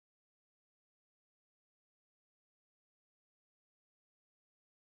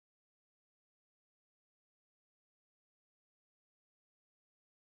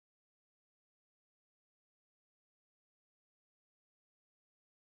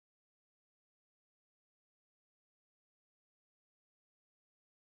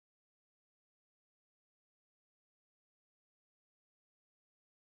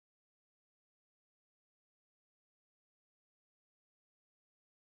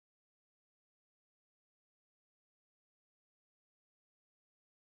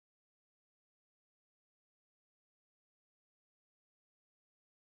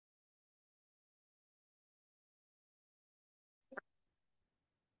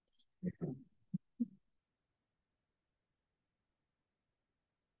Let's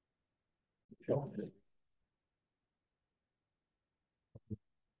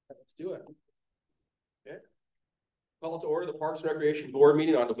do it. Okay. Call to order the Parks and Recreation Board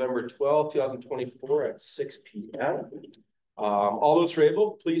meeting on November 12, 2024 at 6 p.m. All those who are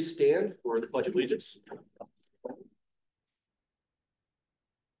able, please stand for the Pledge of Allegiance.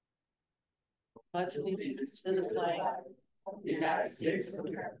 Pledge allegiance to the flag of the United States of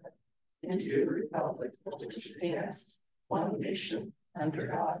America and to the republic which stands one nation under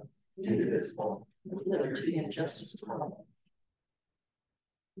God, indivisible, with liberty and justice for all.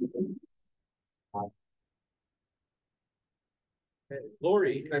 Okay.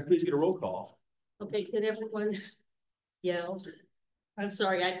 Lori, can I please get a roll call? Okay, could everyone yell? I'm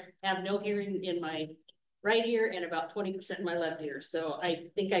sorry, I have no hearing in my right ear and about 20% in my left ear. So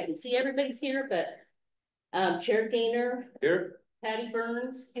I think I can see everybody's here, but Chair Gaynor. Here. Patty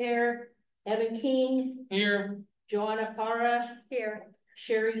Burns. Here. Evan King. Here. Joanna Para. Here.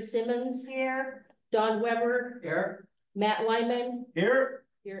 Sherry Simmons. Here. Don Weber. Here. Matt Lyman. Here.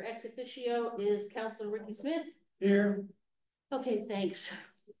 Your ex officio is Councilor Ricky Smith. Here. Okay, thanks.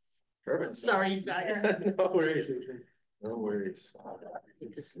 Perfect. Sorry, you guys. No worries. No worries.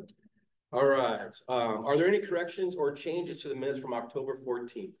 All right. Are there any corrections or changes to the minutes from October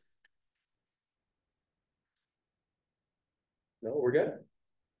 14th? No, we're good.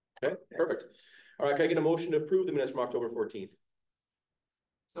 Okay, perfect. All right, can I get a motion to approve the minutes from October 14th?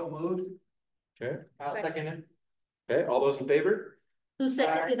 So moved. Okay. I'll second it. Okay, all those in favor? Who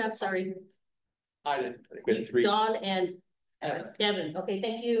seconded? I'm sorry. I did. I think we had three. Don and Kevin. Okay,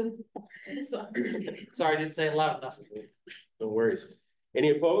 thank you. Sorry, I didn't say it loud enough. No worries. Any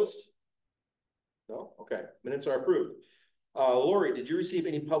opposed? No? Okay, minutes are approved. Lori, did you receive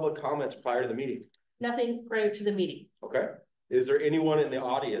any public comments prior to the meeting? Nothing prior to the meeting. Okay. Is there anyone in the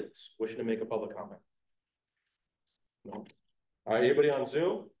audience wishing to make a public comment? No. All right, anybody on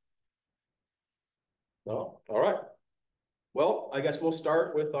Zoom? No? All right. Well, I guess we'll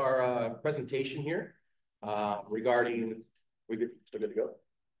start with our presentation here regarding, still good to go?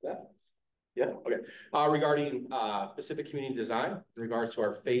 Yeah. Yeah, okay. Regarding Pacific Community Design in regards to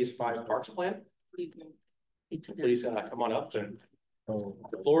our Phase 5 Parks Plan. Please come on up and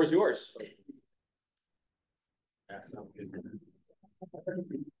the floor is yours.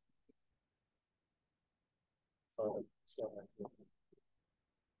 All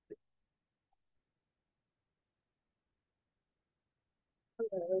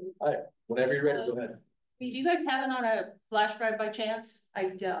right, whenever you're ready, go ahead. Do you guys have it on a flash drive by chance? I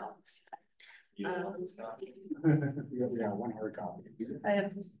don't. Yeah, one hard copy. I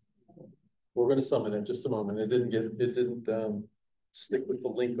have. We're going to summon it in just a moment. It didn't stick with the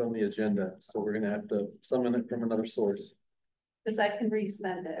link on the agenda, so we're going to have to summon it from another source. Because I can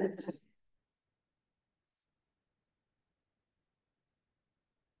resend it.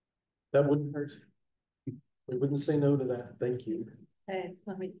 That wouldn't hurt. We wouldn't say no to that. Thank you. Hey,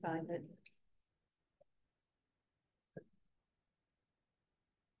 let me find it.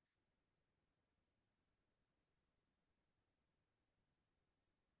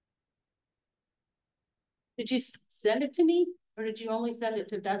 Did you send it to me or did you only send it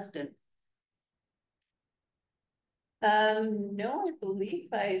to Dustin? No, I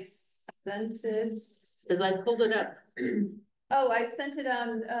believe I sent it. Because I pulled it up. Oh, I sent it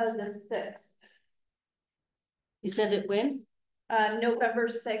on the 6th. You sent it when? November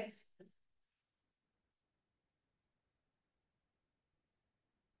 6th.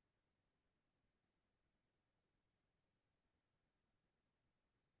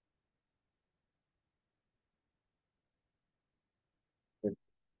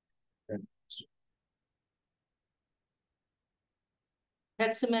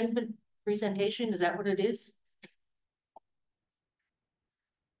 Text amendment presentation, is that what it is?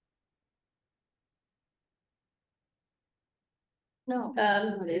 No.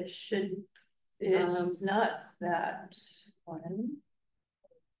 It should, it's not that one.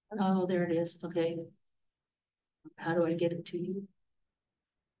 Oh, there it is. Okay. How do I get it to you?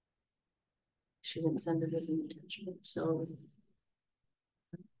 She didn't send it as an attachment, so.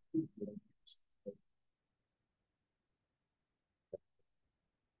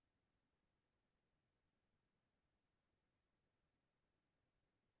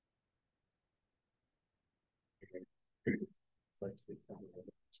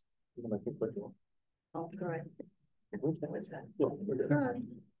 Oh, right.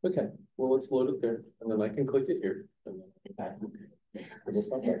 Okay, well, let's load it there, and then I can click it here. And then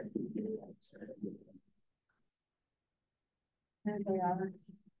There they are.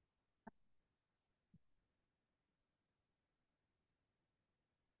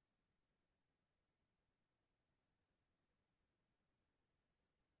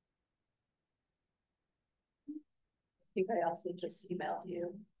 think I also just emailed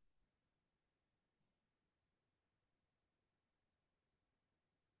you.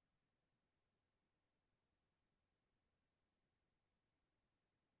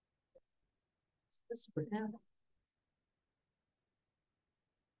 This for now.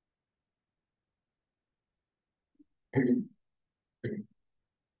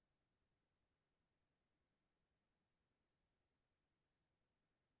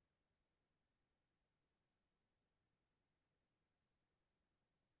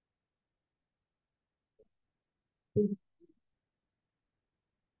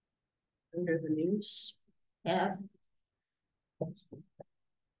 Under the news tab.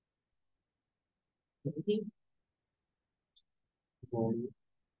 Maybe.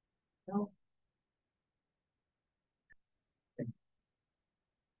 No.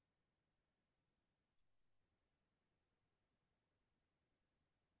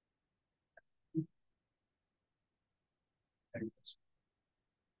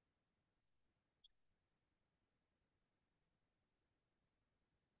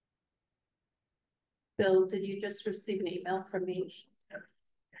 Bill, did you just receive an email from me?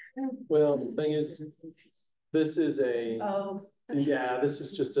 Well, the thing is, this is a, Oh. yeah, this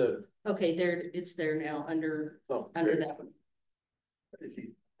is just a, Okay, there, it's there now under oh, that one.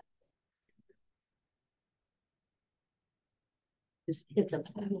 Just hit the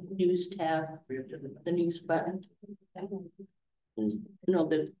news tab, the news button. No,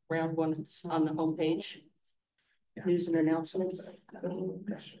 the round one that's on the homepage. News and announcements. And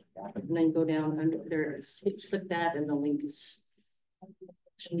then go down under there, click that and the link is,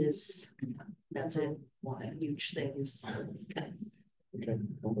 that's a huge thing. okay,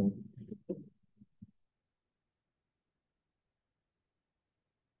 hold on.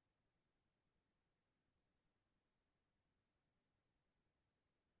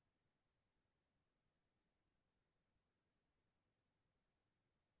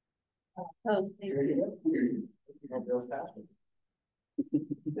 Oh,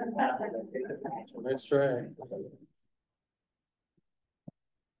 Nice try.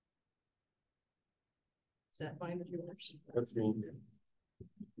 Is that fine with yours? That's me.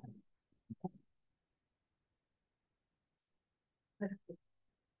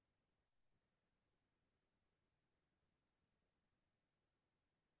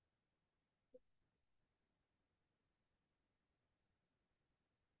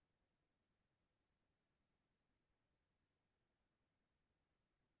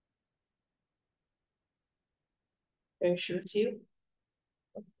 Are you sure it's you?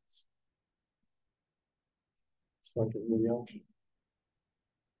 It's like a really option.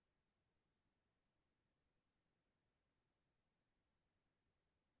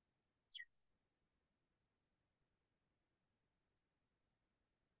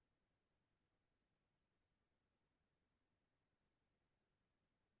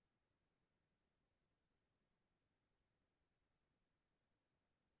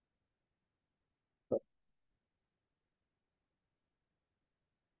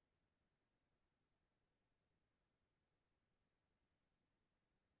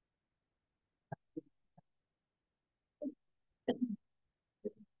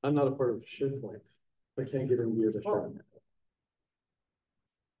 I'm not a part of SharePoint. I can't get in via the SharePoint.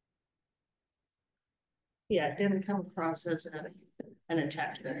 Yeah, it didn't come across as an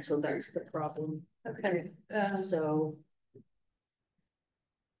attachment, so that's the problem. okay, So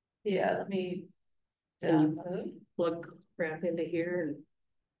yeah, let me can you download. plug crap into here and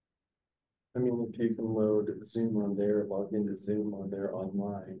I mean, if you can load Zoom on there, log into Zoom on there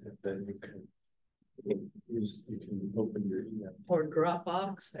online, and then you can open your email. or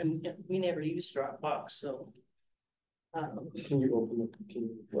Dropbox, and we never use Dropbox, so. Can you open it?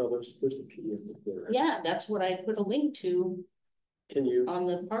 Well, there's a PDF there. Yeah, that's what I put a link to Can you, on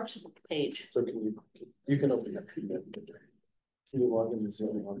the Parks page. so can you can open that PDF. Can you log into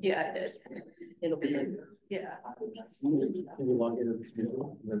Zoom? Yeah, I did. It'll be in there. Yeah. Can you log into this meeting,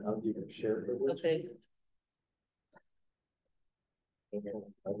 and then I'll give you a share privilege? Okay. Okay,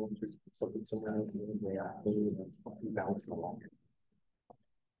 I want to put something somewhere else, and then balance the line.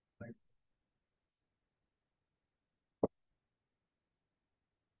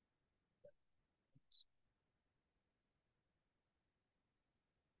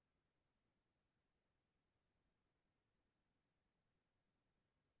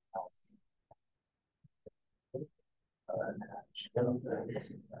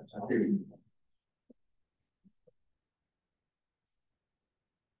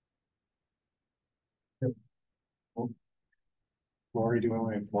 Lori, do I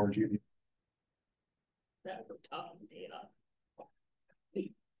want to forward you? That for top data.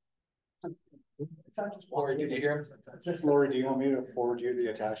 Lori, did you hear? Lori, do you want me to forward you the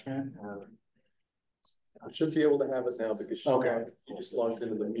attachment or? I should be able to have it now because Okay. you just logged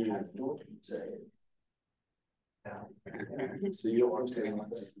into the meeting. So you don't want to.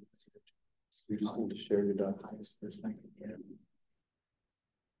 You just need to share your documents. Now.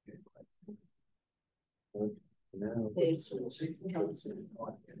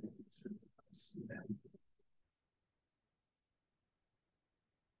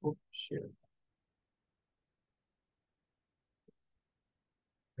 Oh, share.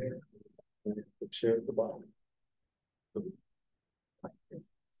 Share at the bottom.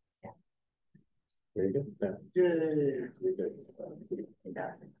 There you go. Now. Yay. You're good.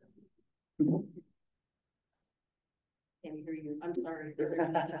 Can't hear you. I'm sorry.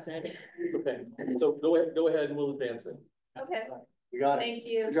 You said. Okay, so go ahead and we'll advance it. Okay, You got it. thank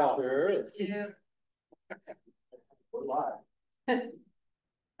you. Good job. Sure. Thank you. We're live.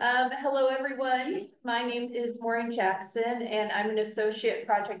 Hello, everyone. My name is Maureen Jackson, and I'm an associate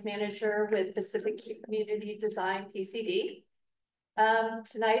project manager with Pacific Community Design, PCD.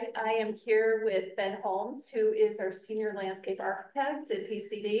 Tonight I am here with Ben Holmes, who is our senior landscape architect at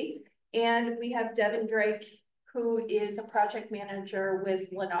PCD. And we have Devin Drake, who is a project manager with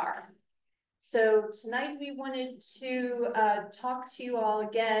Lennar. So tonight we wanted to talk to you all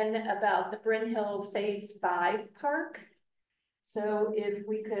again about the Bryn Hill Phase 5 Park. So if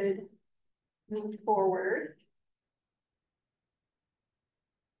we could move forward.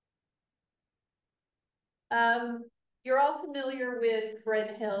 You're all familiar with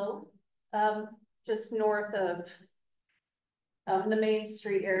Bryn Hill, just north of the Main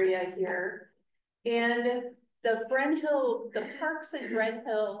Street area here. And the parks in Bryn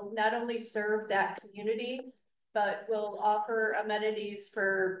Hill not only serve that community, but will offer amenities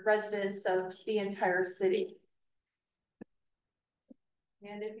for residents of the entire city.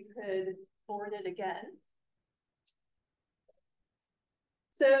 And if you could forward it again.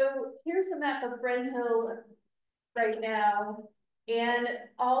 So here's a map of Bryn Hill right now. And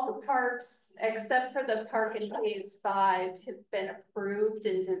all the parks, except for the park in Phase 5, have been approved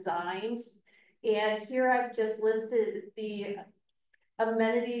and designed. And here I've just listed the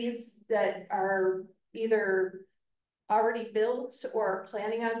amenities that are either already built or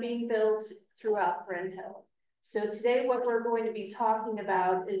planning on being built throughout Bryn Hill. So today what we're going to be talking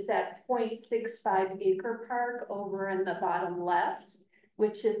about is that 0.65 acre park over in the bottom left,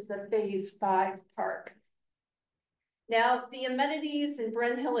 which is the Phase 5 park. Now, the amenities in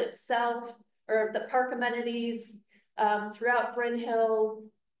Bryn Hill itself, or the park amenities throughout Bryn Hill,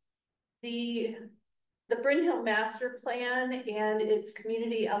 the Bryn Hill Master Plan and its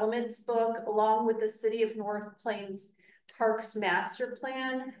Community Elements book, along with the City of North Plains Parks Master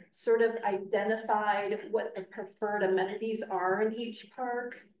Plan, sort of identified what the preferred amenities are in each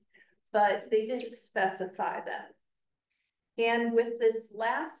park, but they didn't specify them. And with this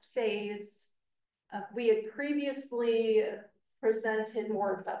last phase, we had previously presented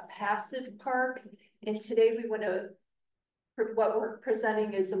more of a passive park, and today we want to, what we're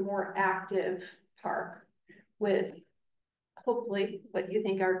presenting is a more active park with hopefully what you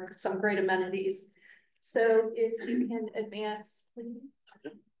think are some great amenities. So if you can advance, please.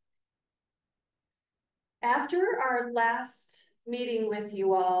 After our last meeting with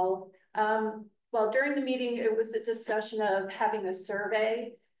you all, well, during the meeting, it was a discussion of having a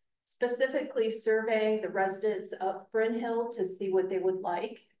survey, specifically surveying the residents of Bryn Hill to see what they would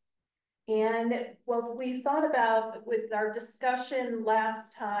like. And what we thought about with our discussion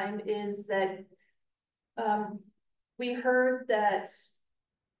last time is that we heard that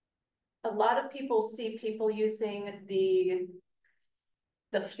a lot of people see people using the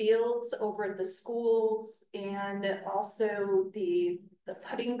fields over at the schools, and also the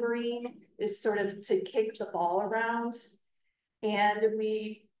putting green is sort of to kick the ball around. And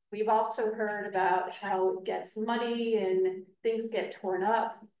we've also heard about how it gets muddy and things get torn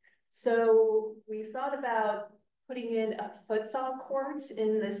up. So we thought about putting in a futsal court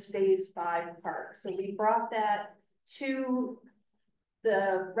in this Phase 5 park. So we brought that to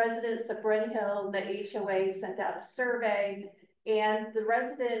the residents of Bryn Hill. The HOA sent out a survey, and the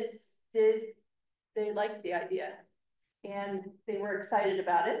residents they liked the idea and they were excited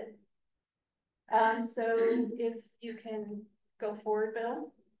about it. So if you can go forward,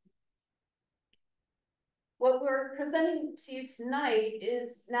 Bill. What we're presenting to you tonight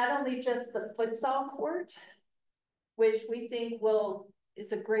is not only just the futsal court, which we think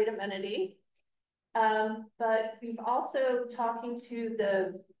is a great amenity, but we've also talking to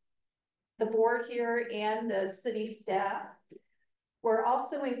the board here and the city staff. We're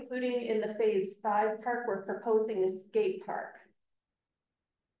also including in the Phase 5 park, we're proposing a skate park.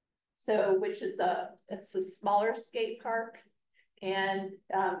 So, which is it's a smaller skate park. And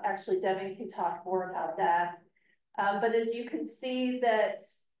actually Devin can talk more about that. But as you can see that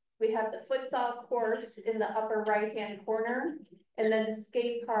we have the futsal court in the upper right-hand corner, and then the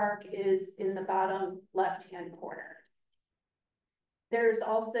skate park is in the bottom left-hand corner. There's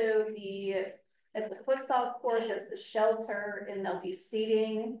also at the futsal court, there's the shelter, and there'll be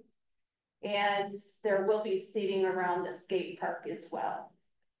seating. And there will be seating around the skate park as well.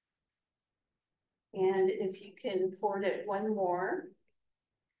 And if you can forward it one more.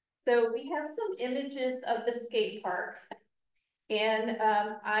 So we have some images of the skate park. And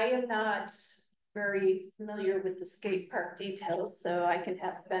I am not very familiar with the skate park details, so I can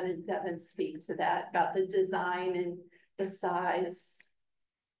have Ben and Devin speak to that about the design and the size.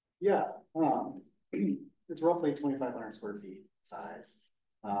 Yeah, it's roughly 2,500 square feet size.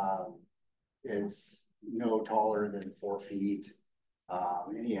 It's no taller than 4 feet.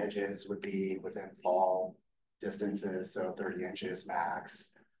 Any edges would be within fall distances, so 30 inches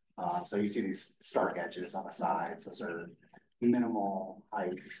max. So you see these stark edges on the sides, those are minimal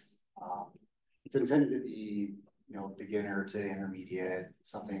heights. It's intended to be, you know, beginner to intermediate,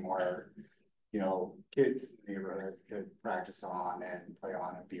 something where, you know, kids in the neighborhood could practice on and play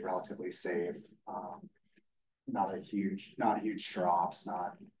on and be relatively safe. Not huge drops,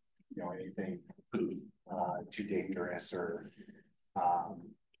 not, you know, anything too dangerous or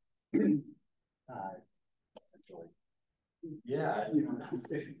yeah, you know, it's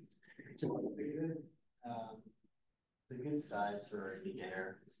a good size for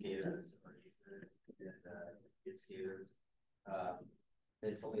beginner skaters or good skaters.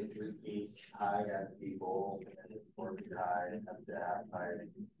 It's only 3 feet high at the bowl and 4 feet high at the half height.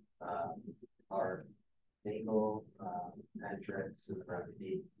 Our angle entrance to the front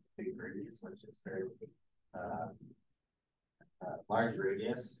feet big radius, which is very large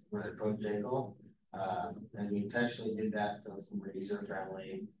radius with approach angle. And we intentionally did that so it's more user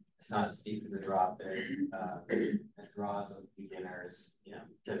friendly. It's not steep to the drop there. It draws those beginners, you know,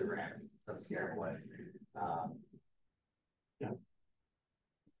 to the ramp. Let's scare them away.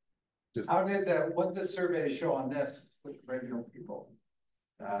 What did the survey show on this with regular people?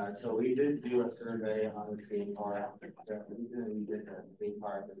 So we did do a survey on the skate park. We did a skate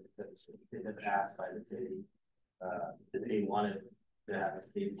park that's been passed by the city. The city wanted to have a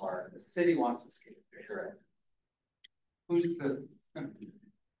skate park. The city wants a skate park. Correct. Who's the?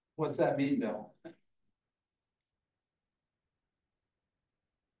 What's that mean, Bill?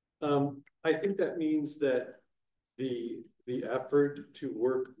 I think that means that the effort to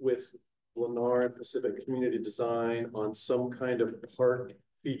work with Lennar and Pacific Community Design on some kind of park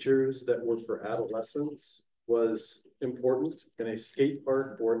features that were for adolescents was important, and a skate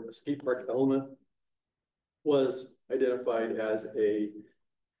park or a skate park element was identified as a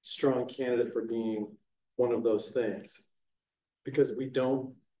strong candidate for being one of those things, because we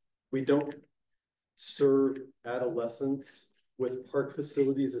don't serve adolescents with park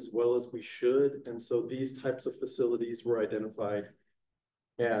facilities as well as we should, and so these types of facilities were identified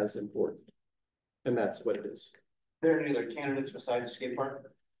as important, and that's what it is. Are there any other candidates besides the skate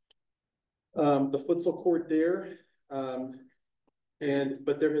park? The futsal court there,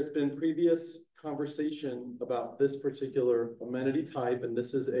 but there has been previous conversation about this particular amenity type, and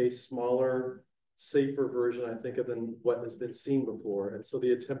this is a smaller, safer version, I think, than what has been seen before. And so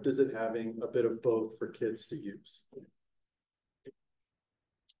the attempt is at having a bit of both for kids to use.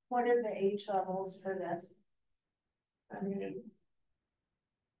 What are the age levels for this? I mean,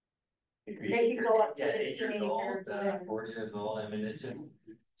 they could go up to the 8 years old, teenagers. 40 years old. I mean, it's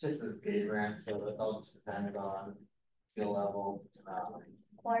just a skate ramp, so it all just depends on skill level.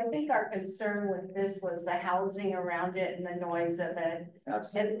 Well, I think our concern with this was the housing around it and the noise of it.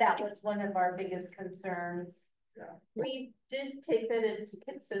 Absolutely. And that was one of our biggest concerns. Yeah. We did take that into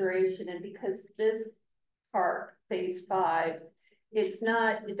consideration, and because this park, phase 5,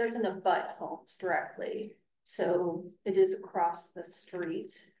 it doesn't abut homes directly. So it is across the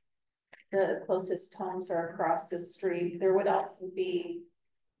street. The closest homes are across the street. There would also be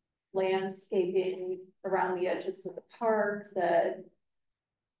landscaping around the edges of the park that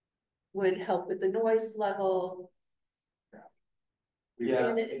would help with the noise level. Yeah,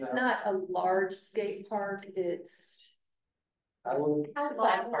 and it's not a large skate park. It's I would.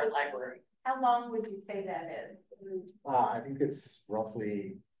 How long would you say that is? I think it's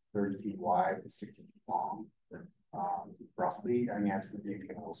roughly 30 feet wide and 60 feet long. Roughly, I mean, it's maybe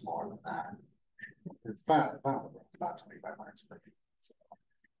a little smaller than that. It's about 2,500 square feet. So.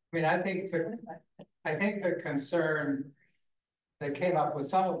 I mean, I think the concern that came up with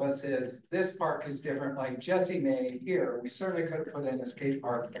some of us is this park is different, like Jesse made here. We certainly could have put in a skate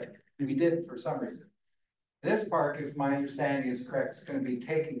park We did for some reason. This park, if my understanding is correct, is gonna be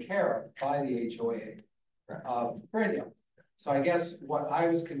taken care of by the HOA of Bryn Hill. So I guess what I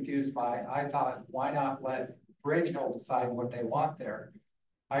was confused by, I thought, why not let Bryn Hill decide what they want there?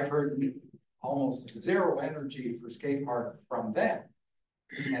 I've heard almost zero energy for skate park from them.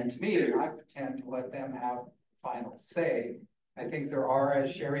 And to me, I would tend to let them have final say. I think there are,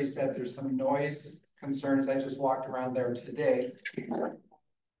 as Sherry said, there's some noise concerns. I just walked around there today.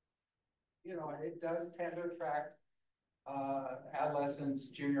 You know, it does tend to attract adolescents,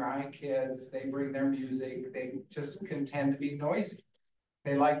 junior high kids. They bring their music. They just can tend to be noisy.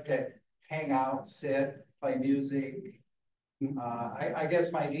 They like to hang out, sit, play music. I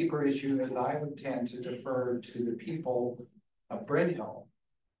guess my deeper issue is I would tend to defer to the people of Bryn Hill,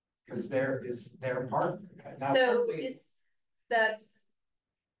 because there is their park. Now, So certainly-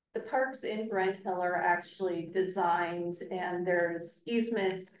 the parks in Brent Hill are actually designed and there's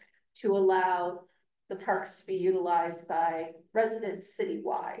easements to allow the parks to be utilized by residents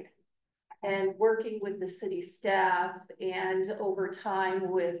citywide. And working with the city staff and over time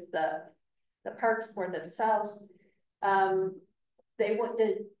with the parks board themselves,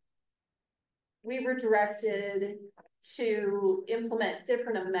 we were directed to implement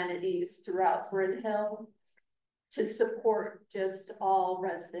different amenities throughout Bryn Hill to support just all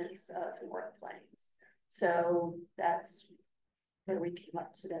residents of North Plains. So that's where we came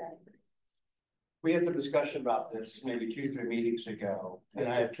up today. We had some discussion about this maybe 2-3 meetings ago,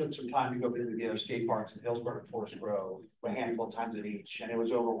 and I took some time to go visit the other skate parks in Hillsborough and Forest Grove, a handful of times at each, and it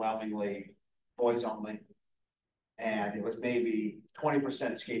was overwhelmingly boys only. And it was maybe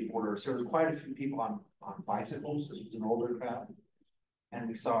 20% skateboarders. There was quite a few people on bicycles. This was an older crowd. And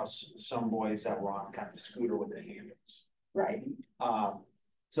we saw some boys that were on kind of a scooter with the handles. Right.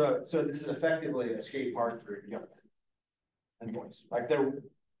 So this is effectively a skate park for young men and boys. Like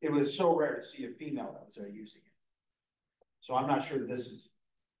it was so rare to see a female that was there using it. So I'm not sure this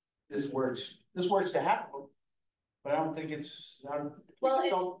works to half of them, but I don't think it's, Well,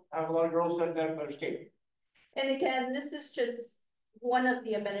 don't have a lot of girls that are skating. And again, this is just one of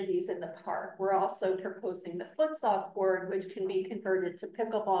the amenities in the park. We're also proposing the futsal court, which can be converted to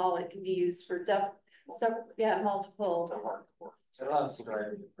pickleball. It can be used for multiple.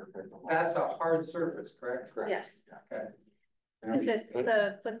 That's a hard surface, correct? Yes. Okay. Is it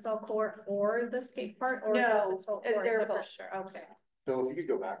the futsal court or the skate park? Or No, the futsal court? they're Is it for both. sure? Okay. Bill, if you could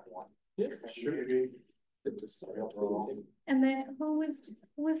go back one. Yeah, sure. And then who is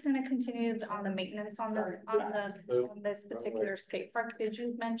gonna continue on the maintenance on this particular skate park? Did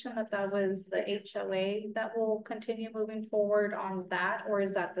you mention that was the HOA that will continue moving forward on that, or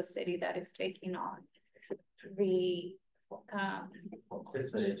is that the city that is taking on the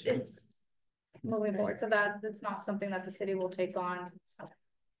it's moving forward? So that's not something that the city will take on.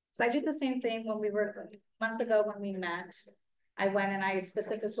 So I did the same thing when we were months ago when we met. I went and I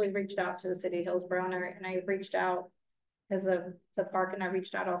specifically reached out to the city of Hillsborough, and I reached out as a park, and I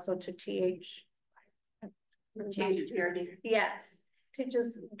reached out also to THPRD. Yes, to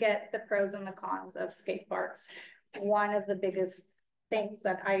just get the pros and the cons of skate parks. One of the biggest things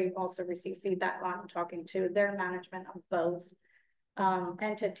that I also received feedback on talking to their management of both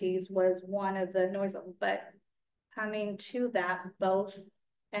entities was one of the noise, but coming to that, both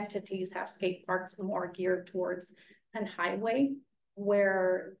entities have skate parks more geared towards an highway,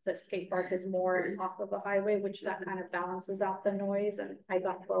 where the skate park is more off of a highway, which that kind of balances out the noise. And I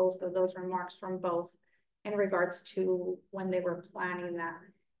got both of those remarks from both in regards to when they were planning that.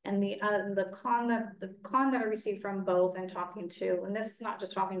 And the con that I received from both and talking to, and this is not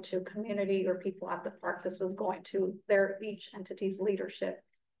just talking to community or people at the park, this was going to each entity's leadership.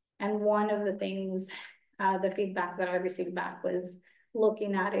 And one of the things, the feedback that I received back was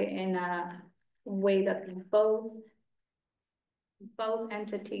looking at it in a way that both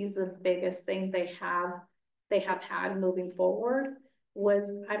entities, the biggest thing they have had moving forward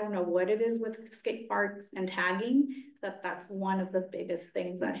was, I don't know what it is with skate parks and tagging, that's one of the biggest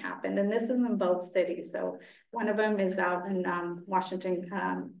things that happened. And this is in both cities. So one of them is out in Washington,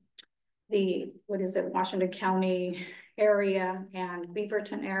 Washington County area and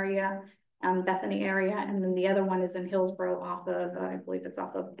Beaverton area, Bethany area. And then the other one is in Hillsborough off of, I believe it's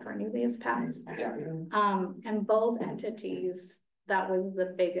off of Cornelius Pass. Yeah. And both entities, that was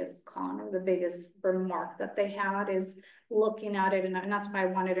the biggest con, or the biggest remark that they had, is looking at it. And that's why I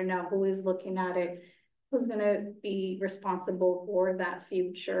wanted to know who is looking at it, who's going to be responsible for that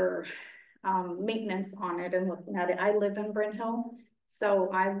future maintenance on it and looking at it. I live in Bryn Hill, so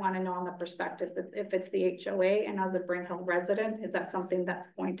I want to know on the perspective if it's the HOA, and as a Bryn Hill resident, is that something that's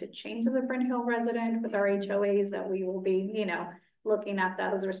going to change as a Bryn Hill resident with our HOAs, that we will be, looking at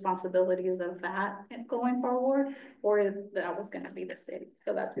that as responsibilities of that going forward, or if that was gonna be the city.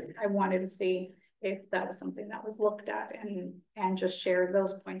 So that's, I wanted to see if that was something that was looked at and just share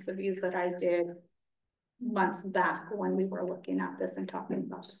those points of views that I did months back when we were looking at this and talking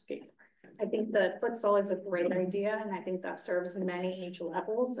about the skate. I think the futsal is a great idea, and I think that serves many age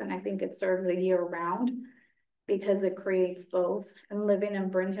levels, and I think it serves a year round because it creates both. And living in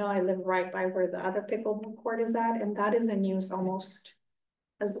Bryn Hill, I live right by where the other pickleball court is at, and that is in use almost,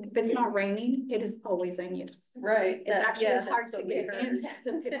 as if it's not raining, it is always in use. Right. It's actually yeah, hard that's to what we get heard. into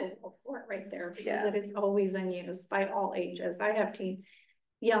the pickleball court right there because Yeah. it is always in use by all ages. I have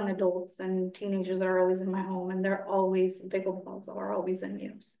young adults and teenagers that are always in my home, and they're always, pickleballs are always in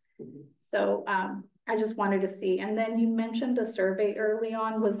use. So I just wanted to see. And then you mentioned a survey early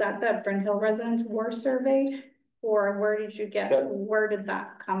on. Was that Bryn Hill residents were surveyed? Or where did you get, where did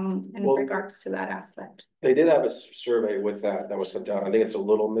that come in Well, regards to that aspect? They did have a survey with that was sent out. I think it's a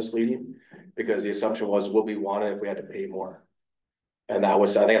little misleading because the assumption was what we wanted if we had to pay more. And that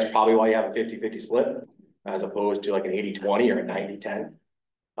was, I think that's probably why you have a 50-50 split as opposed to like an 80-20 or a 90-10.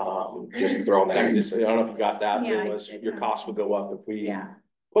 Just throwing that, I don't know if you got that, but Yeah, it was your costs would go up if we Yeah,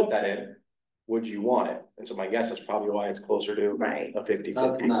 put that in. Would you want it? And so my guess is probably why it's closer to right. a 50-50.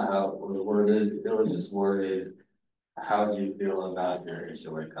 That's not how it was worded, it was just worded, how do you feel about your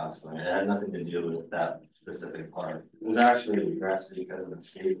HOA cost? It had nothing to do with that specific part. It was actually addressed because the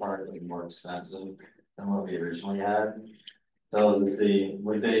skate park was more expensive than what we originally had. So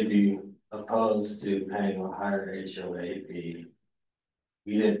would they be opposed to paying a higher HOA fee?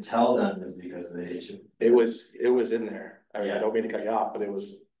 We didn't tell them this because of the HOA. It was in there. I mean, I don't mean to cut you off, but it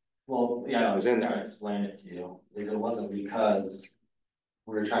was. Well, yeah, It was in there. trying to explain it to you, is it wasn't because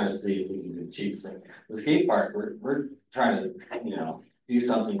we were trying to see if we could do the cheapest thing. The skate park, we're trying to, do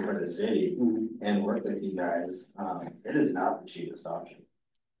something for the city and work with you guys. It is not the cheapest option.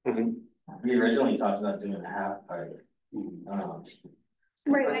 We originally talked about doing a half pipe.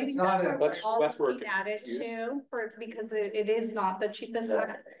 Right, and I It's think not that's where a- we're all that's where it looking at it gets too, because it is not the cheapest.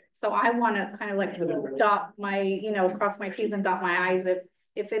 So I wanna kind of like dot my, cross my T's and dot my I's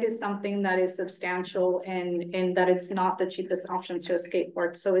if it is something that is substantial and that it's not the cheapest option to a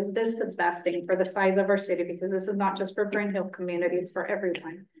skateboard. So is this the best thing for the size of our city? Because this is not just for Bryn Hill community, it's for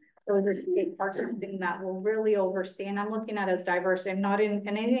everyone. So is a skate park something that will really oversee? And I'm looking at it as diversity, not in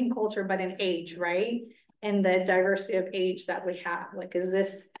anything culture, but in age, right? And the diversity of age that we have, like, is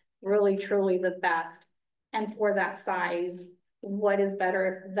this really truly the best? And for that size, what is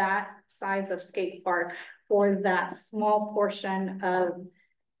better if that size of skate park for that small portion of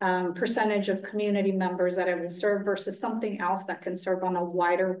percentage of community members that it will serve versus something else that can serve on a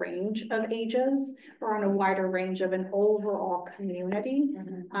wider range of ages or on a wider range of an overall community.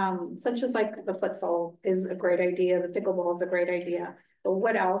 Such as like the futsal is a great idea, the pickleball is a great idea, but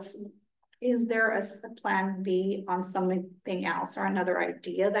what else? Is there a plan B on something else or another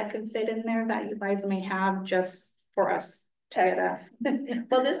idea that could fit in there that you guys may have just for us to get a?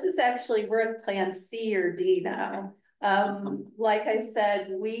 Well, this is actually, we're at plan C or D now. Like I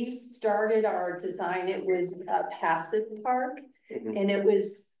said, we started our design, it was a passive park. And there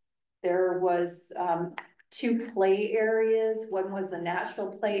was 2 play areas. One was a natural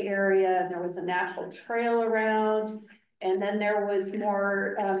play area and there was a natural trail around. And then there was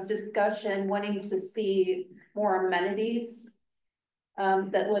more discussion wanting to see more amenities.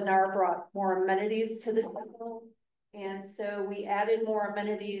 That Lennar brought more amenities to the table. And so we added more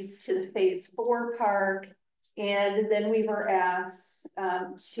amenities to the phase 4 park. And then we were asked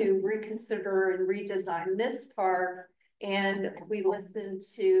to reconsider and redesign this park. And we listened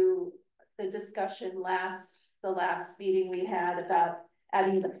to the discussion the last meeting we had about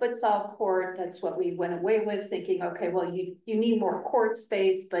adding the futsal court. That's what we went away with, thinking, okay, well, you need more court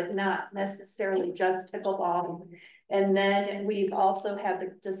space, but not necessarily just pickleball. And then we've also had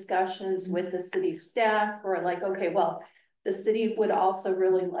the discussions with the city staff who are like, okay, well, the city would also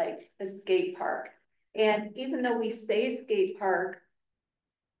really like a skate park. And even though we say skate park,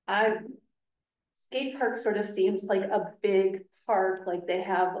 skate park sort of seems like a big park, like they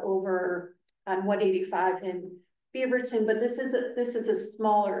have over on 185 in Beaverton, but this is a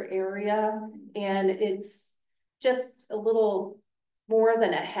smaller area, and it's just a little more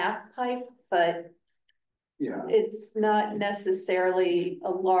than a half pipe, but Yeah, it's not necessarily a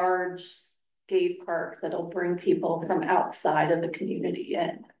large skate park that'll bring people from outside of the community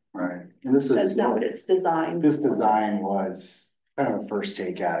in. right. And this That's is, not what it's designed. this design was kind of a first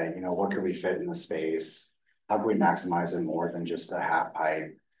take at it, what could we fit in the space? How can we maximize it more than just a half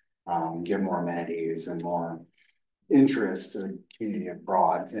pipe? Give more amenities and more interest to the community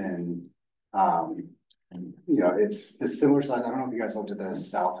abroad. And you know, it's similar size. I don't know if you guys looked at the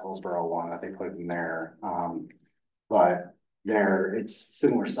South Hillsborough one that they put in there. But it's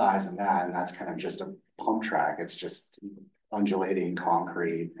similar size in that, and that's kind of just a pump track. It's just undulating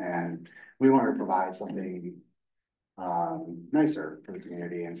concrete, and we wanted to provide something nicer for the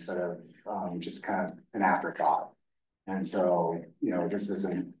community instead of just kind of an afterthought. And so, you know, this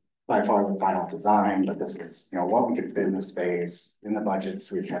isn't by far the final design, but this is, you know, what we could fit in the space, in the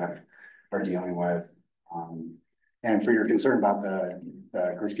budgets we kind of are dealing with. And for your concern about the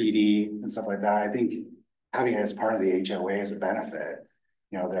graffiti and stuff like that, I think having it as part of the HOA is a benefit.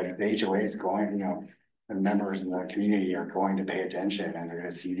 You know, the HOA is going, you know, the members in the community are going to pay attention, and they're going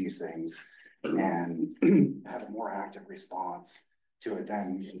to see these things and have a more active response to it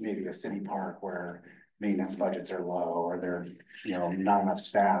than maybe a city park where maintenance budgets are low, or they're, you know, not enough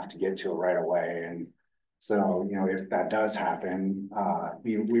staff to get to it right away. And so, you know, if that does happen,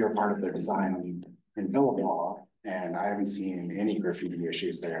 we are part of the design in Billabong, and I haven't seen any graffiti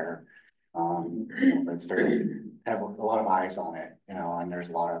issues there. You know, but it's have a lot of eyes on it, you know, and there's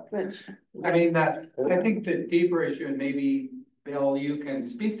a lot of. I mean, I think the deeper issue, and maybe Bill, you can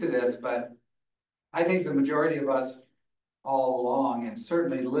speak to this, but I think the majority of us all along, and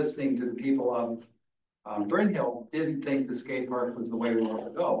certainly listening to the people of Bryn Hill, didn't think the skate park was the way we wanted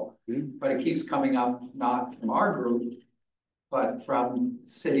to go. Mm-hmm. But it keeps coming up, not from our group, but from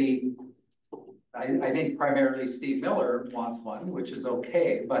city. I think primarily Steve Miller wants one, which is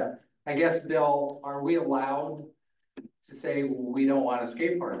okay, but I guess, Bill, are we allowed to say we don't want a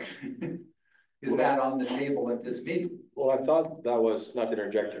skate park? Is that on the table at this meeting? Well, I thought that was, not to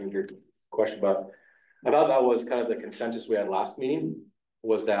interject in your question, but I thought that was kind of the consensus we had last meeting,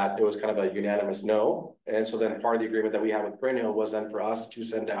 was that it was kind of a unanimous no. And so then part of the agreement that we had with Bryn Hill was then for us to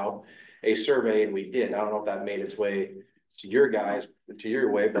send out a survey, and we did. I don't know if that made its way to your guys, to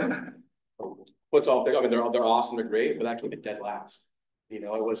your way, but what's all big? I mean, they're awesome, they're great, but that came in dead last. You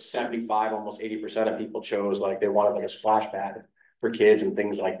know, it was 75, almost 80% of people chose, like, they wanted like a splash pad for kids and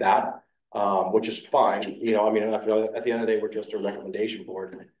things like that, which is fine. You know, I mean, at the end of the day, we're just a recommendation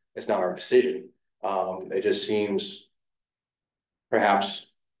board. It's not our decision. It just seems perhaps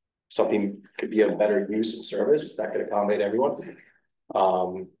something could be a better use and service that could accommodate everyone,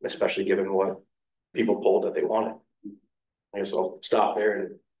 especially given what people told that they wanted. I guess I'll stop there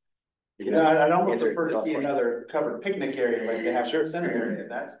and. You know, I'd almost prefer to see another covered picnic area like they have in the center area.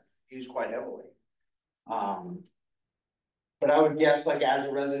 That's used quite heavily. But I would guess, like, as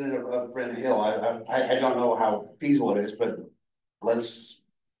a resident of Bryn Hill, I don't know how feasible it is, but let's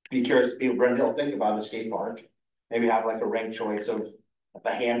be curious to see what Bryn Hill think about the skate park. Maybe have like a ranked choice of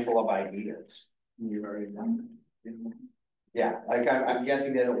a handful of ideas. You've already done it. Yeah, like I'm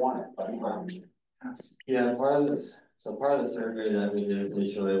guessing they don't want it, but yeah, part of the survey that we did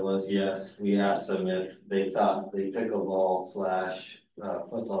initially was, yes, we asked them if they thought the pickleball /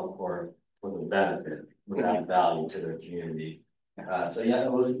 futsal court was a benefit, would add value to their community. So yeah,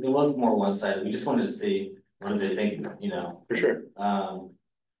 it was more one-sided. We just wanted to see what do they think, you know. For sure.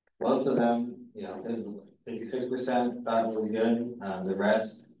 Most of them, you know, 56% thought it was good. The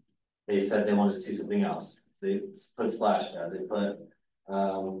rest, they said they wanted to see something else. They put splash pad, they put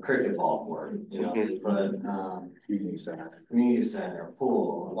cricket ball court, you know, they put community center,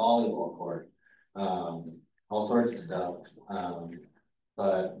 pool, volleyball court, all sorts of stuff.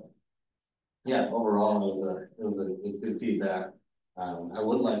 But yeah, overall it was good feedback. I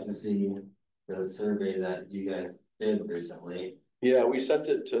would like to see the survey that you guys did recently. Yeah, we sent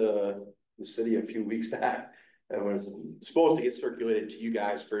it to the city a few weeks back. It was supposed to get circulated to you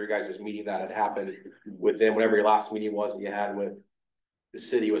guys for your guys' meeting that had happened within whatever your last meeting was that you had with the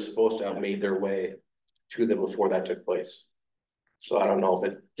city. Was supposed to have made their way to them before that took place. So I don't know if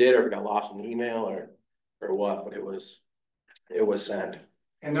it did or if it got lost in the email or what, but it was sent.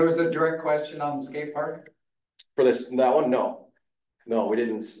 And there was a direct question on the skate park? For that one, no, we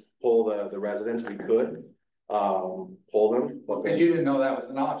didn't pull the residents. We could pull them, Because you didn't know that was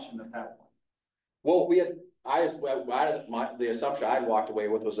an option at that point. Well, the assumption I walked away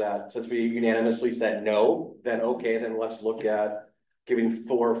with was that since we unanimously said no, then okay, then let's look at giving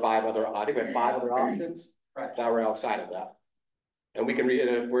 4 or 5 other, I think we had 5 other options that were outside of that. And we can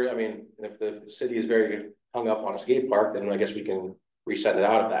if the city is very hung up on a skate park, then I guess we can reset it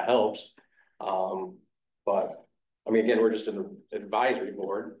out if that helps. But I mean, again, we're just an advisory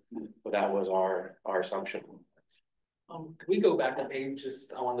board, but that was our assumption. Can we go back a page?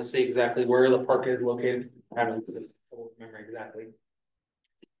 Just, I want to see exactly where the park is located. I don't remember exactly.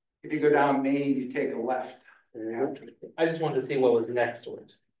 If you go down Main, you take a left. I just wanted to see what was next to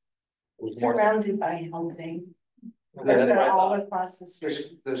it. Surrounded by housing. Okay, that's what I They're all thought. across the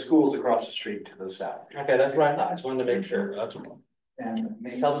street. The school's across the street to the south. Okay, that's what I thought. I just wanted to make sure. That's what. And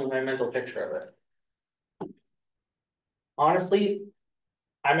Just help me with my mental picture of it. Honestly,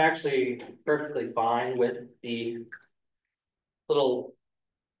 I'm actually perfectly fine with the little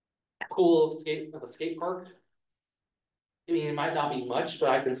pool of a skate park. I mean, it might not be much, but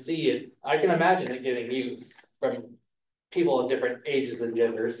I can see it, I can imagine it getting used from people of different ages and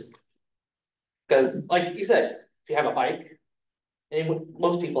genders. Cause like you said, if you have a bike, and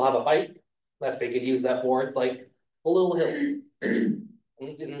most people have a bike that they could use that for, it's like a little hill. In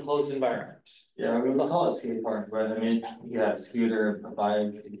an enclosed environment. Yeah, we would call it skate park, but I mean, you have a scooter, a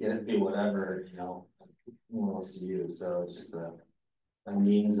bike, you can do whatever, you know. Who wants to use, so it's just a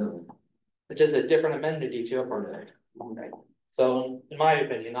means of. It's just a different amenity to a park. Right. So in my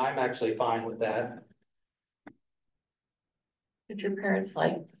opinion, I'm actually fine with that. Did your parents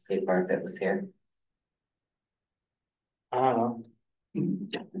like the skate park that was here? I don't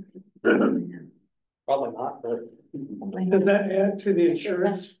know. Probably not, but Does that add to the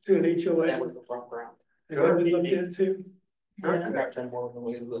insurance to an HOA? that was the front ground. Has that been looked into? Correct, and more than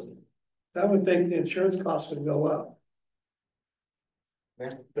we would. I would think the insurance costs would go up.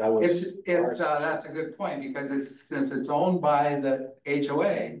 That was. that's a good point, because since it's owned by the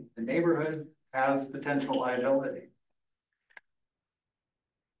HOA, the neighborhood has potential liability.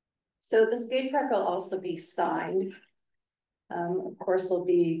 So the skate park will also be signed. Of course, there'll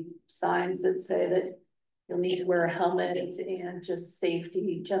be signs that say that you'll need to wear a helmet and just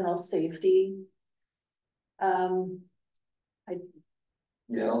safety, general safety.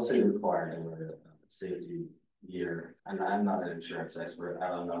 Yeah, also required to wear safety gear, and I'm not an insurance expert, I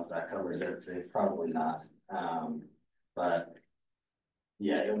don't know if that covers everything, probably not, but.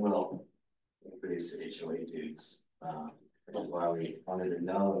 Yeah, it will increase HOA dues, which is why we wanted to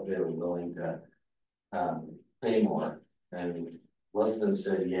know if they were willing to. Pay more, and most of them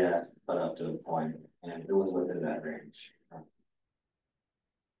said yes, but up to a point, and it was within that range.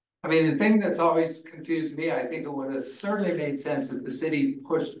 I mean, the thing that's always confused me, I think it would have certainly made sense if the city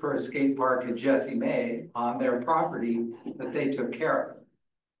pushed for a skate park at Jessie May on their property that they took care of.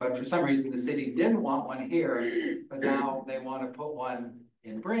 But for some reason, the city didn't want one here, but now they want to put one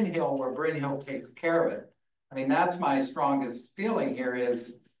in Bryn Hill where Bryn Hill takes care of it. I mean, that's my strongest feeling here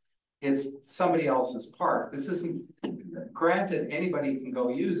is it's somebody else's park. This isn't, granted, anybody can go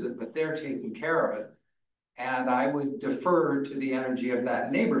use it, but they're taking care of it. And I would defer to the energy of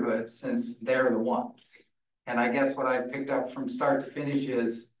that neighborhood since they're the ones. And I guess what I picked up from start to finish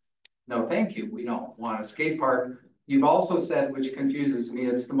is, no, thank you, we don't want a skate park. You've also said, which confuses me,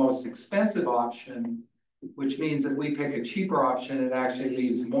 it's the most expensive option, which means if we pick a cheaper option, it actually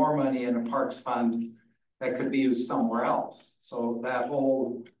leaves more money in a parks fund that could be used somewhere else. So that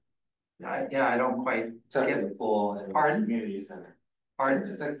whole, yeah, I don't quite Except get for the pool and Pardon? the community center. Pardon?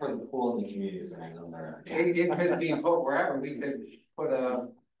 Except for the pool and the community center, those are. It could be put wherever, we could put a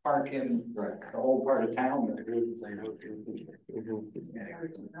park in Right. the whole part of town.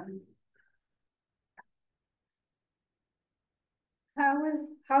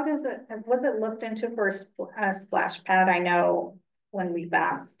 How does it, was it looked into for a splash pad? I know when we've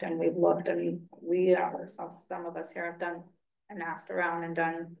asked and we've looked and some of us here have done and asked around and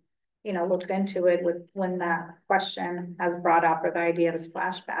done, you know, looked into it with when that question has brought up or the idea of a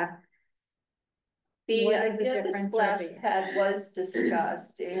splash pad. The What is the idea of the difference splash with the- pad was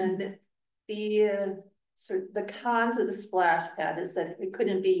discussed and the the cons of the splash pad is that it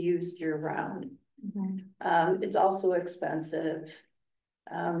couldn't be used year round. It's also expensive.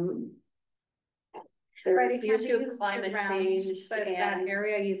 Right, There's it the can be issue of used climate year-round, change but that and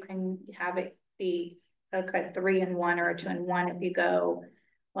area, you can have it be a 3-in-1 or a 2-in-1 if you go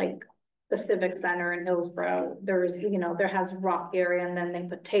like the Civic Center in Hillsborough. There's, you know, there has rock area and then they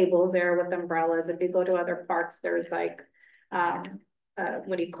put tables there with umbrellas. If you go to other parks, there's like,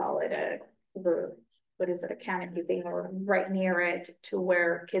 what do you call it? What is it, a canopy thing or right near it to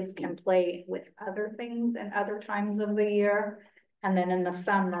where kids can play with other things and other times of the year. And then in the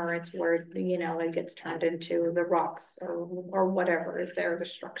summer, it's where, you know, it gets turned into the rocks or whatever is there, the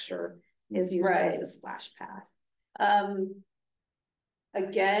structure is used as a splash pad.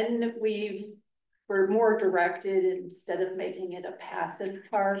 again, we're more directed instead of making it a passive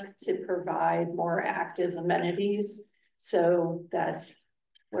park to provide more active amenities. So that's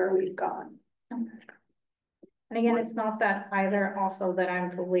where we've gone. And again, it's not that either also that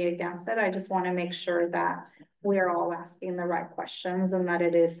I'm fully against it. I just want to make sure that we're all asking the right questions and that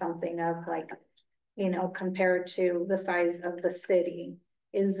it is something of like, you know, compared to the size of the city,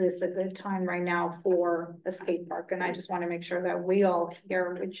 is this a good time right now for a skate park? And I just want to make sure that we all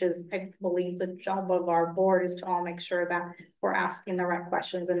hear, which is, I believe the job of our board is to all make sure that we're asking the right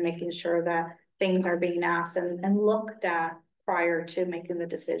questions and making sure that things are being asked and looked at prior to making the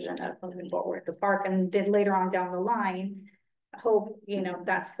decision of moving forward with the park. And did later on down the line, hope,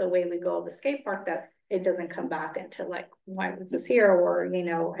 that's the way we go of the skate park, that it doesn't come back into like, why was this here? Or,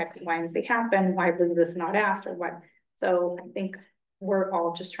 X, Y, and Z happened. Why was this not asked or what? So I think we're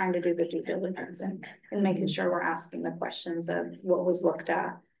all just trying to do the due diligence and making sure we're asking the questions of what was looked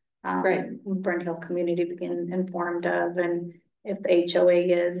at. Right. Brent Hill community being informed of, and if the HOA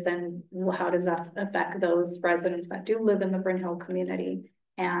is, then how does that affect those residents that do live in the Brent Hill community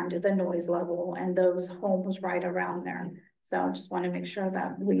and the noise level and those homes right around there. So I just want to make sure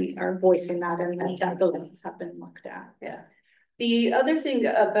that we are voicing that and that those things have been looked at. Yeah. The other thing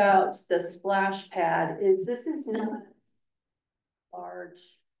about the splash pad is this is not large.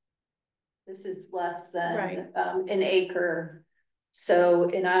 This is less than Right. An acre. So,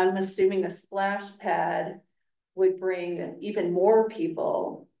 and I'm assuming a splash pad would bring even more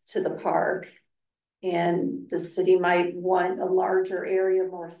people to the park. And the city might want a larger area,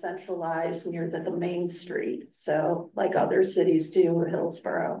 more centralized near the main street. So like other cities do,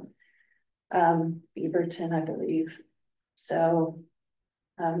 Hillsborough, Beaverton, I believe. So,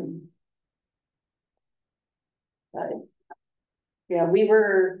 but yeah, we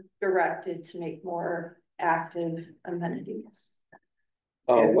were directed to make more active amenities.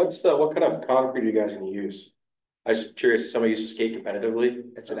 What kind of concrete are you guys gonna use? I was curious, if somebody used to skate competitively,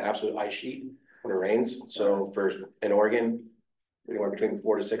 it's an absolute ice sheet when it rains, so in Oregon, anywhere between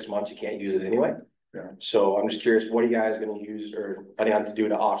 4 to 6 months, you can't use it anyway. Yeah. So I'm just curious, what are you guys gonna use or planning on to do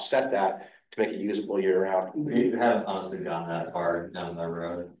to offset that to make it usable year round? We haven't honestly gone that far down the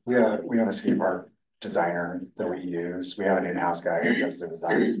road. We have a skate park designer that we use. We have an in-house guy who does the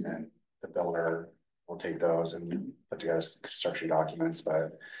designs, and then the builder will take those and put together construction documents,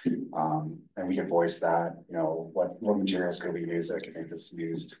 but and we can voice that, what materials could we use that could make this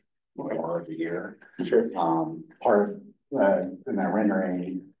used more of the year. Sure. Part in that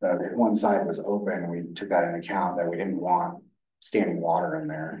rendering, the one side was open, and we took that into account that we didn't want standing water in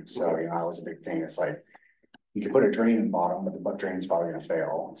there. So, that was a big thing. It's like, you could put a drain in the bottom, but the drain's probably gonna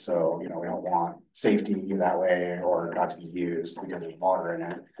fail. So, we don't want safety that way or not to be used because there's water in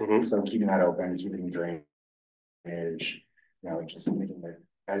it. Mhm. So keeping that open, keeping drainage, just making it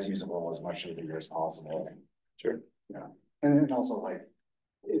as usable as much of the year as possible. Sure. Yeah, and then also like,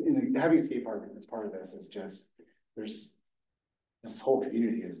 having a skate park as part of this is just, there's this whole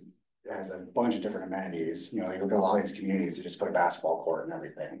community has a bunch of different amenities. You look at a lot of these communities, they just put a basketball court and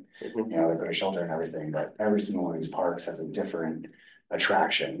everything. They put a shelter and everything, but every single one of these parks has a different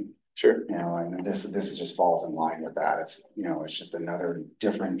attraction. Sure. And this just falls in line with that. It's just another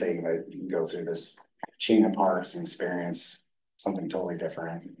different thing that you can go through this chain of parks and experience something totally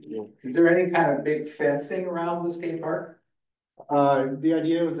different. Is there any kind of big fencing around the skate park? The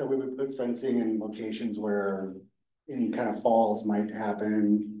idea was that we would put fencing in locations where any kind of falls might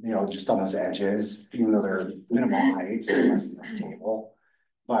happen, just on those edges, even though they're minimal heights, they're less than this table.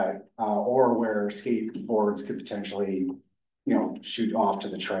 But, or where skateboards could potentially, shoot off to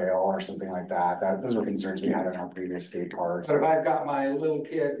the trail or something like that. Those were concerns we had in our previous skate parks. So if I've got my little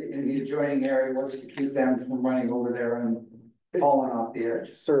kid in the adjoining area, what's to keep them from running over there and falling off the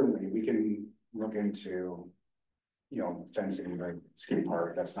edge? Certainly, we can look into, fencing the skate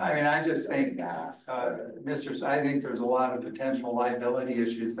park. That's not. I mean, I just think, gas. I think there's a lot of potential liability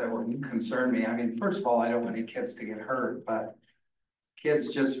issues that would concern me. I mean, first of all, I don't want any kids to get hurt, but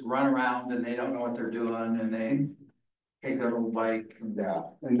kids just run around and they don't know what they're doing and they take their little bike. Yeah,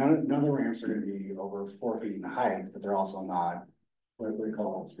 and none of the ramps are gonna be over 4 feet in height, but they're also not, what do you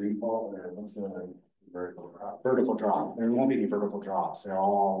call it, free fall, or what's the vertical drop? There won't be any vertical drops. They're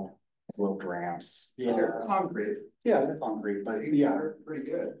all sloped ramps. Yeah, they're concrete. Yeah, they're concrete, but yeah, They're pretty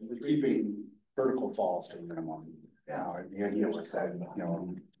good. we're keeping vertical falls to a minimum. The idea was that,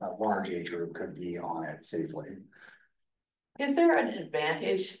 a large age group could be on it safely. Is there an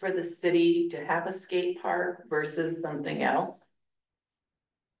advantage for the city to have a skate park versus something else?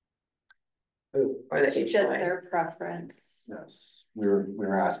 Or the It's just HOA? their preference. Yes, we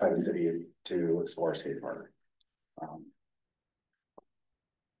were asked by the city to explore a skate park.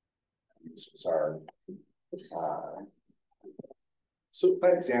 This was our, So,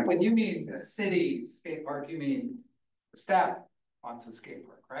 but example. when you mean a city skate park, you mean the staff wants a skate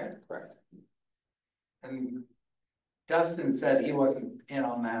park, right? Correct. And Dustin said he wasn't in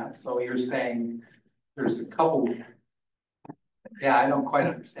on that, so you're saying there's a couple. Yeah, I don't quite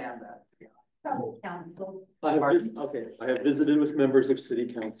understand that. Council. I have visited with members of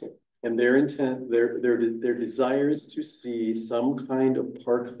city council. And their intent, their desire is to see some kind of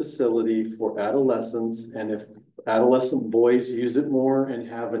park facility for adolescents. And if adolescent boys use it more and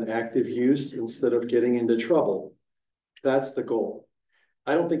have an active use instead of getting into trouble, that's the goal.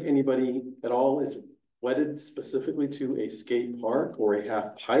 I don't think anybody at all is wedded specifically to a skate park or a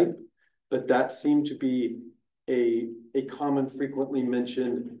half pipe, but that seemed to be a common frequently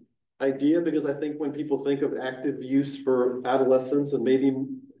mentioned idea, because I think when people think of active use for adolescents and maybe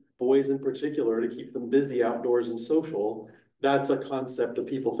boys in particular to keep them busy outdoors and social, that's a concept that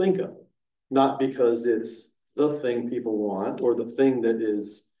people think of, not because it's the thing people want or the thing that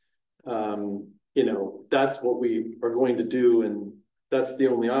is, you know, that's what we are going to do and that's the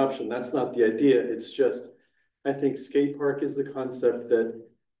only option. That's not the idea. It's just, I think skate park is the concept that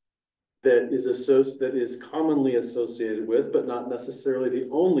is commonly associated with, but not necessarily the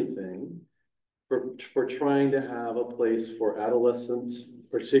only thing for trying to have a place for adolescents,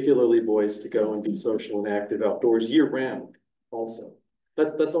 particularly boys, to go and be social and active outdoors year round also.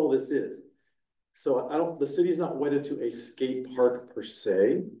 That's all this is. So the city's not wedded to a skate park per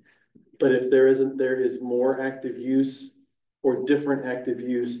se, but if there is more active use or different active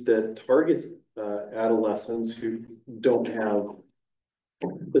use that targets adolescents who don't have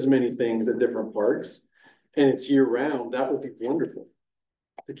as many things at different parks, and it's year round, that would be wonderful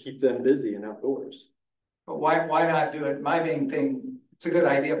to keep them busy and outdoors. But why not do it? My main thing, it's a good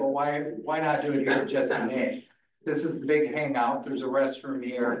idea, but why not do it here at Jesse May? This is a big hangout. There's a restroom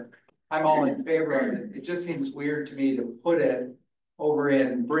here. I'm all in favor of it. It just seems weird to me to put it over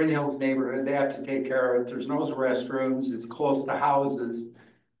in Bryn Hills neighborhood. They have to take care of it. There's no restrooms. It's close to houses.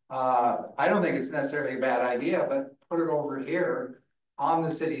 I don't think it's necessarily a bad idea, but put it over here in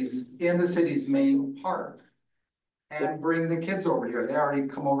the city's main park. And bring the kids over here. They already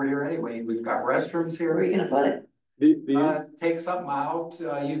come over here anyway. We've got restrooms here. Where are you gonna put it? Take something out.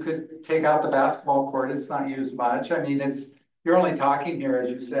 You could take out the basketball court. It's not used much. I mean, you're only talking here, as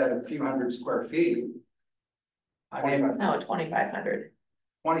you said, a few hundred square feet. I mean, No, 2,500.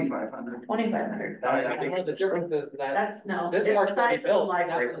 2,500. 2,500. I think one of the differences that That's, no, This it's park's the size of already the built.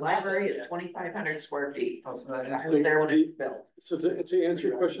 library. The library is 2,500 square feet. Oh, so that I is- was there when it was built. So to answer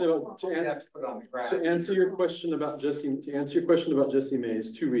your question about, You'd have to put it on the grass. to answer your question about Jesse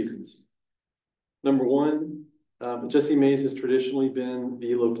Mays, two reasons. Number one, Jesse Mays has traditionally been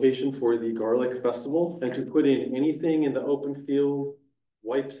the location for the Garlic Festival, and to put in anything in the open field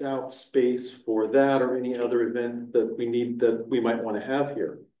wipes out space for that or any other event that we might want to have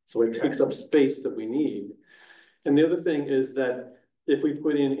here. So it takes up space that we need. And the other thing is that if we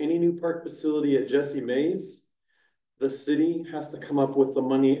put in any new park facility at Jesse Mays, the city has to come up with the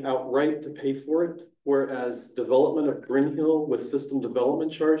money outright to pay for it. Whereas development of Bryn Hill with system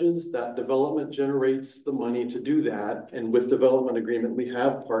development charges, that development generates the money to do that. And with development agreement, we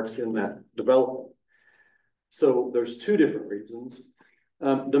have parks in that development. So there's two different reasons.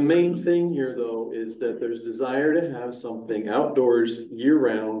 The main thing here, though, is that there's desire to have something outdoors year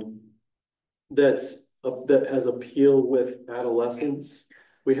round that has appeal with adolescents.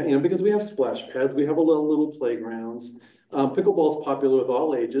 Because we have splash pads, we have a little playgrounds. Pickleball is popular with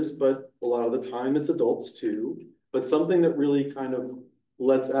all ages, but a lot of the time it's adults too. But something that really kind of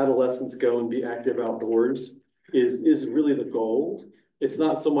lets adolescents go and be active outdoors is really the goal. It's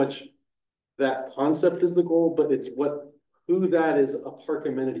not so much that concept is the goal, but it's who that is a park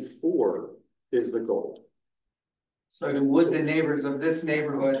amenity for is the goal. So would the neighbors of this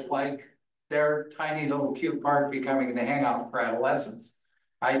neighborhood like their tiny little cute park becoming the hangout for adolescents?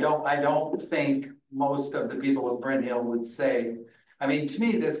 I don't think most of the people of Bryn Hill would say, I mean, to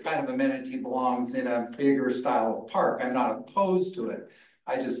me, this kind of amenity belongs in a bigger style of park. I'm not opposed to it.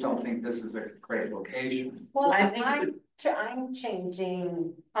 I just don't think this is a great location. Well, I think I'm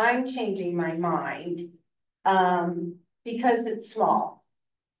changing my mind, because it's small.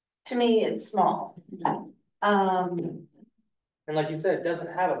 To me, it's small. And like you said, it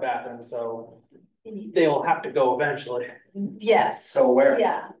doesn't have a bathroom, so they'll have to go eventually. Yes, So where?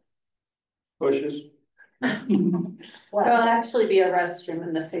 yeah. Bushes. There'll actually be a restroom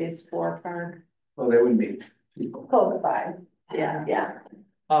in the phase 4 park. Well, there wouldn't be people. Close by. Yeah.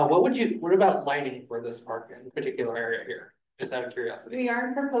 What about lighting for this park in particular area here? Just out of curiosity. We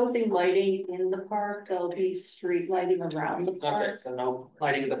aren't proposing lighting in the park. There'll be street lighting around the Okay, park. so no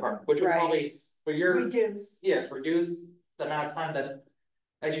lighting in the park, which would Right. probably, for your, Reduce. yes, reduce the amount of time that,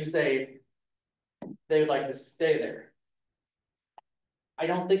 as you say, they would like to stay there. I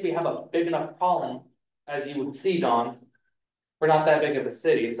don't think we have a big enough problem, as you would see, Dawn. We're not that big of a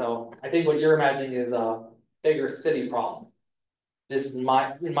city, so I think what you're imagining is a bigger city problem. This is in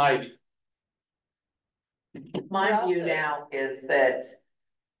my view. My view now is that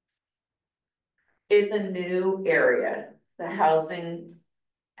it's a new area. The housing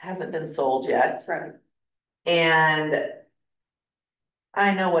hasn't been sold yet. Right. And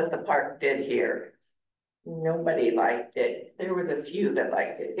I know what the park did here. Nobody liked it. There was a few that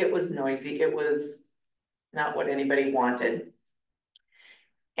liked it. It was noisy. It was not what anybody wanted.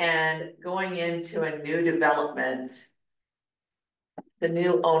 And going into a new development, the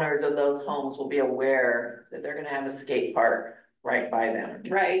new owners of those homes will be aware that they're gonna have a skate park right by them.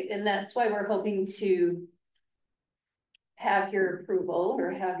 Right, and that's why we're hoping to have your approval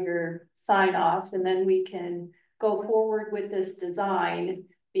or have your sign off, and then we can go forward with this design,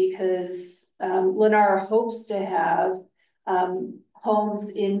 because Lennar hopes to have homes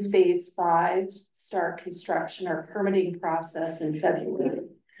in phase 5 start construction or permitting process in February.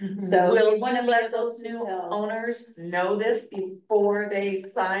 So Will one you of let those those new owners know this before they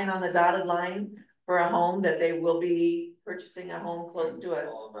sign on the dotted line for a home, that they will be purchasing a home close to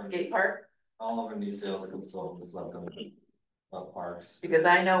a skate park? All of our new sales consultants let them parks. Because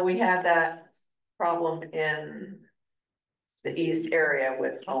I know we had that problem in the east area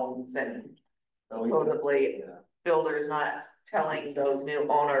with homes and supposedly builders not telling those new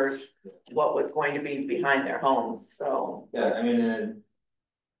owners what was going to be behind their homes, so. Yeah, I mean,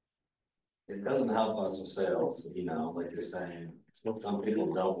 it doesn't help us with sales, you know, like you're saying, some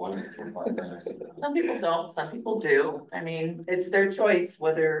people don't want it. Some people don't, some people do. I mean, it's their choice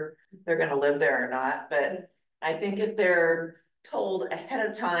whether they're gonna live there or not, but I think if they're told ahead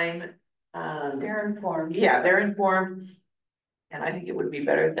of time, They're informed. yeah, they're informed. And I think it would be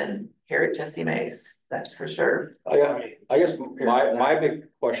better than here at Jesse Mays, that's for sure. I guess my big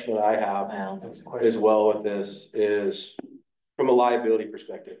question that I have Well, as well with this is from a liability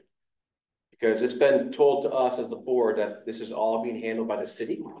perspective. Because it's been told to us as the board that this is all being handled by the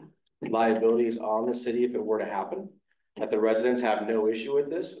city. Liability is on the city if it were to happen. That the residents have no issue with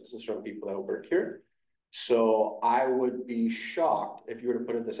this. This is from people that work here. So I would be shocked if you were to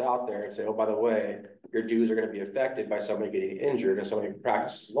put this out there and say, oh, by the way, your dues are going to be affected by somebody getting injured and somebody who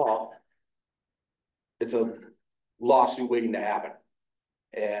practices law. It's a lawsuit waiting to happen.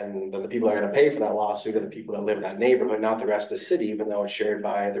 And the people that are gonna pay for that lawsuit are the people that live in that neighborhood, not the rest of the city, even though it's shared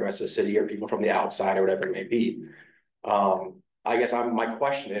by the rest of the city or people from the outside or whatever it may be. I guess my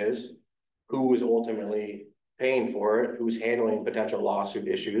question is, who is ultimately paying for it? Who's handling potential lawsuit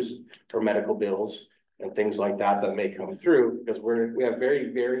issues or medical bills and things like that that may come through? Because we have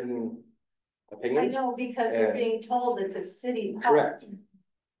very varying I opinions. know, because we're being told it's a city park Correct.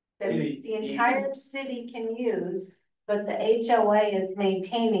 that the entire city can use, but the HOA is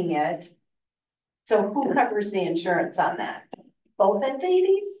maintaining it. So who covers the insurance on that? Both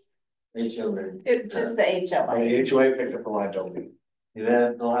entities? HOA. Just the HOA. The HOA picked up the liability.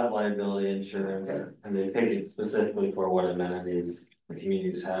 They'll have liability insurance and they pick it specifically for what amenities the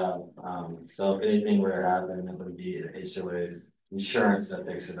communities have. So if anything were to happen, it would be HOA's insurance that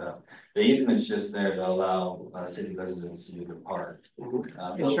picks it up. The easement's just there to allow city residents to use the park.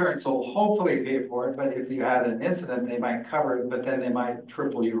 Insurance will hopefully pay for it, but if you had an incident, they might cover it, but then they might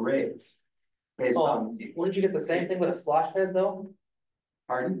triple your rates. Based on, Wouldn't you get the same thing with a splash pad though?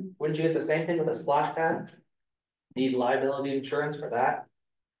 pardon? Wouldn't you get the same thing with a splash pad? Need liability insurance for that?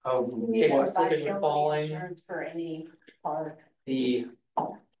 Of We If have it's slipping and liability falling. insurance for any park. The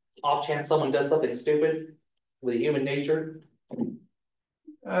off chance someone does something stupid with human nature?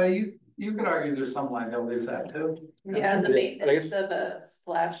 You could argue there's some liability with that too. Yeah, the Yeah, I maintenance guess- of a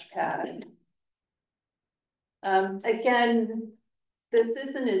splash pad. Again, this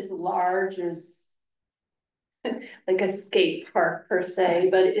isn't as large as like a skate park per se,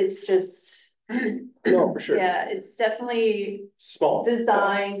 but it's just, No, for sure. yeah, it's definitely Small.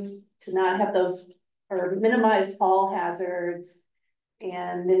 designed to not have those or minimize fall hazards.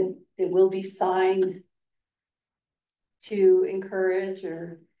 And it will be signed to encourage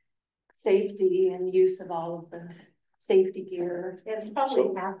or safety and use of all of the safety gear. It's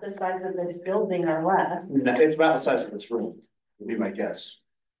probably half the size of this building or less. It's about the size of this room, would be my guess.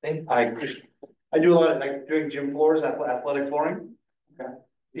 Thank- I do a lot of like doing gym floors, athletic flooring. Okay.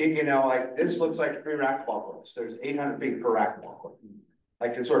 You know, like this looks like 3 racquetball courts. There's 800 feet per racquetball court.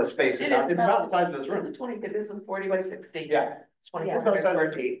 Like it sort of spaces out. It's about the size of this room. This is 40 by 60. Yeah. It's 24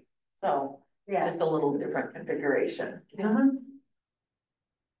 square feet, so Yeah. just a little different configuration.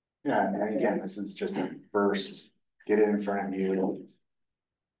 Yeah, and again, this is just a first, get it in front of you.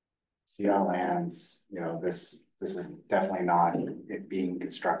 See how it lands, you know, this is definitely not it being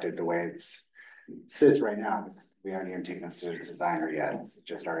constructed the way it sits right now. We haven't even taken this to a designer yet. It's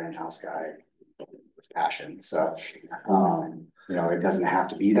just our in-house guy with passion. So, you know, it doesn't have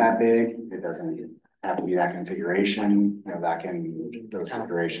to be that big. It doesn't, have to be that configuration, you know, those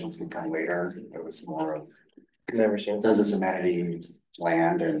configurations can come later. It was more of, Never seen. does this amenity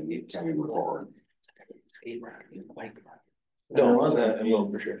land and can we move forward? No, one that, I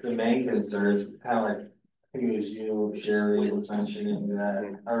mean, for sure, the main concern is kind of like, I think it was you, Sherry, was mentioning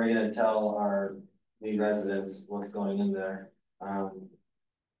that, are we gonna tell our new residents what's going in there?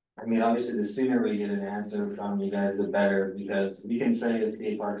 I mean, obviously, the sooner we get an answer from you guys, the better, because we can say the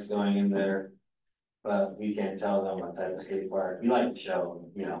skate park's going in there. But we can't tell them what type of skate park, we like to show,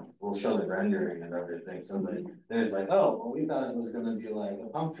 you know, we'll show the rendering and everything, somebody, there's like, oh, well, we thought it was gonna be like a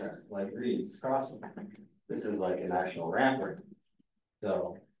pump track, like Reed's Crossing. This is like an actual ramp.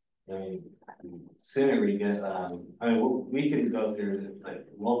 So, I mean, sooner we get, I mean, we can go through like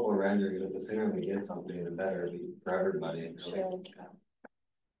local rendering, but the sooner we get something, the better it'll be for everybody. Sure.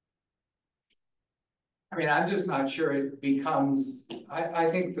 I mean, I'm just not sure it becomes,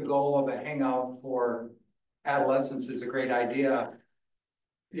 I think the goal of a hangout for adolescents is a great idea.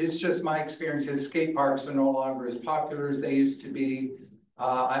 It's just my experience is skate parks are no longer as popular as they used to be.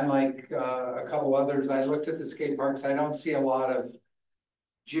 I'm like a couple others, I looked at the skate parks, I don't see a lot of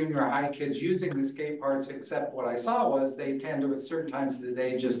junior high kids using the skate parks, except what I saw was they tend to at certain times of the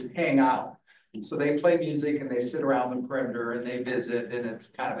day just hang out. So they play music and they sit around the perimeter and they visit and it's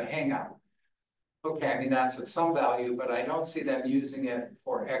kind of a hangout. Okay, I mean, that's of some value, but I don't see them using it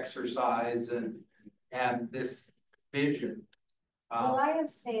for exercise and this vision. Well, I have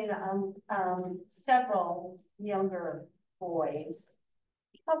seen, several younger boys,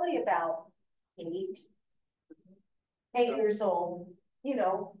 probably about 8 years old, you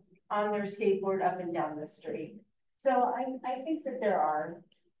know, on their skateboard up and down the street. So I think that there are.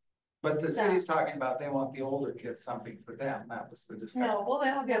 But the city's talking about, they want the older kids, something for them, that was the discussion. No, well,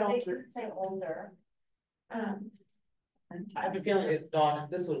 they'll get older. They can say older. I have a feeling that, Dawn,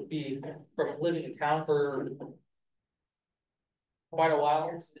 this would be from living in town for quite a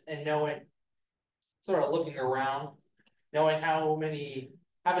while and knowing, sort of looking around, knowing having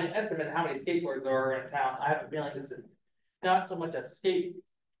an estimate of how many skateboards are in town. I have a feeling this is not so much a skate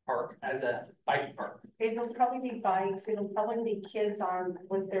park as a bike park. It'll probably be bikes, it'll probably be kids on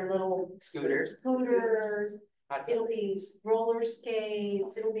with their little Scooters. It'll be roller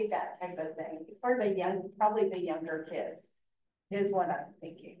skates, it'll be that type of thing, for the young, probably the younger kids, is what I'm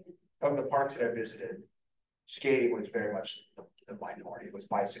thinking. Of the parks that I visited, skating was very much the minority, it was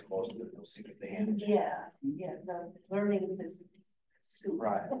bicycles, those things they had. Yeah, the learning to scoot.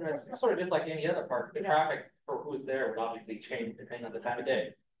 Right. It's sort of just like any other park, the traffic for who's there would obviously change depending on the time of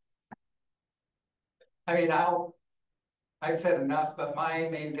day. I mean, I've said enough, but my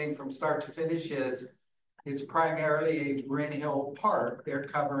main thing from start to finish is it's primarily a Bryn Hill park. They're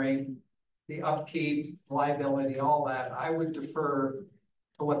covering the upkeep, liability, all that. I would defer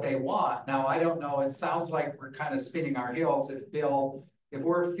to what they want. Now, I don't know, it sounds like we're kind of spinning our heels. If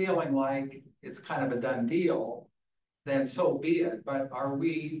we're feeling like it's kind of a done deal, then so be it. But are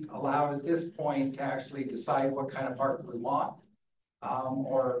we allowed at this point to actually decide what kind of park we want?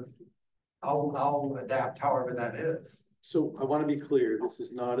 Or I'll adapt however that is. So I want to be clear, this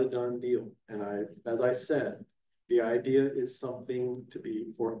is not a done deal. And as I said, the idea is something to be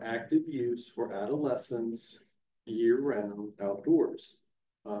for active use for adolescents year-round outdoors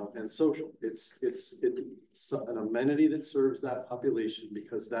and social. It's an amenity that serves that population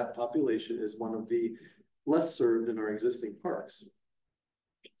because that population is one of the less served in our existing parks.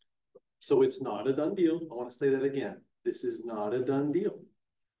 So it's not a done deal. I want to say that again. This is not a done deal.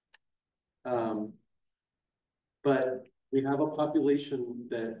 But we have a population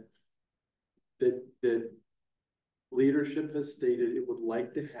that leadership has stated it would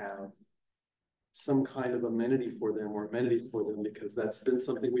like to have some kind of amenity for them or amenities for them because that's been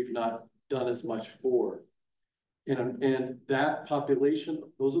something we've not done as much for. And that population,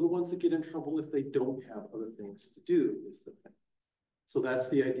 those are the ones that get in trouble if they don't have other things to do is the thing. So that's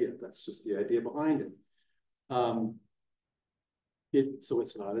the idea. That's just the idea behind it. So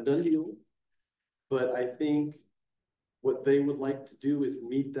it's not a done deal, but I think what they would like to do is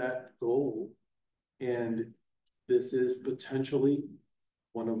meet that goal. And this is potentially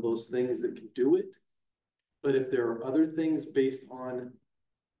one of those things that can do it. But if there are other things based on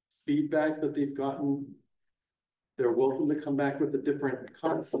feedback that they've gotten, they're welcome to come back with a different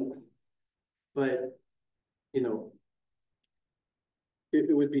concept. But, you know,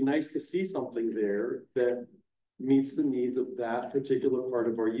 it would be nice to see something there that meets the needs of that particular part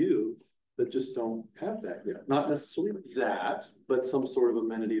of our youth that just don't have that yet. Not necessarily that, but some sort of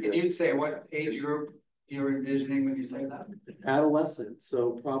amenity. And you'd say what age group you're envisioning when you say that? Adolescent,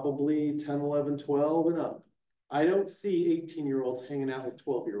 so probably 10, 11, 12 and up. I don't see 18-year-olds hanging out with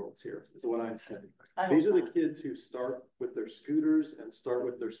 12-year-olds here, is what I'm saying. These are the kids who start with their scooters and start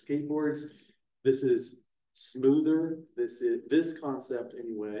with their skateboards. This is smoother. This concept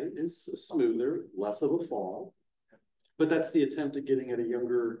anyway is smoother, less of a fall. But that's the attempt at getting at a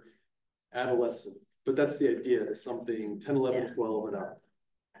younger adolescent. But that's the idea, is something 10, 11, 12 and up,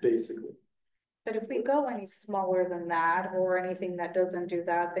 basically. But if we go any smaller than that, or anything that doesn't do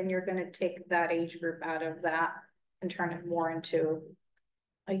that, then you're gonna take that age group out of that and turn it more into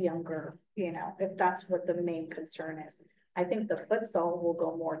a younger, you know, if that's what the main concern is. I think the futsal will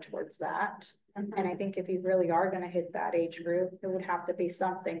go more towards that. And I think if you really are gonna hit that age group, it would have to be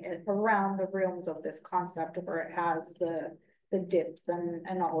something around the realms of this concept where it has the dips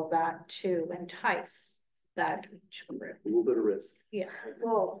and all of that to entice that age group. A little bit of risk. Yeah,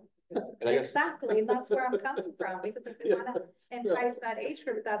 well, And I guess, exactly, that's where I'm coming from, because if we wanna entice that age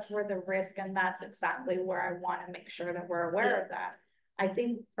group, that's where the risk, and that's exactly where I wanna make sure that we're aware of that. I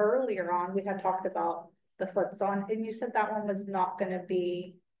think earlier on, we had talked about the futsal, and you said that one was not gonna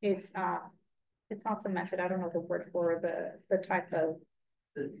be, it's not cemented, I don't know the word for the type of.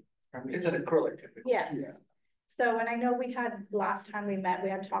 It's an acrylic typically. Yes. Yeah. So, and I know we had, last time we met, we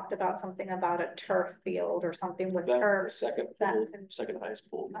had talked about something about a turf field or something with turf. second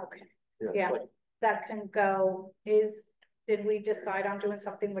highest pool. Okay, yeah, like- that can go, did we decide on doing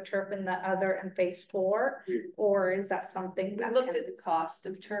something with turf in the other in phase 4? Or is that something? We that looked can- at the cost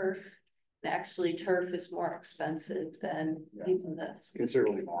of turf. Actually, turf is more expensive than even the.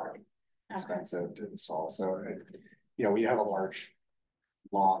 Considerably more expensive to install, so, you know, we have a large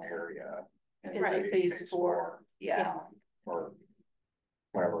lawn area. In Right, phase 4, yeah. Or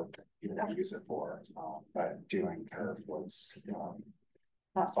whatever you want to use it for, but doing turf was,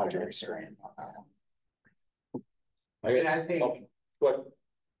 budgetary strain on that one. And I think But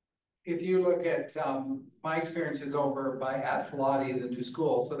if you look at, my experiences over by Athlati, the new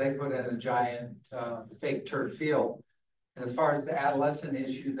school, so they put in a giant, fake turf field. And as far as the adolescent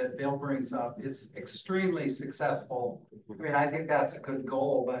issue that Bill brings up, it's extremely successful. I mean, I think that's a good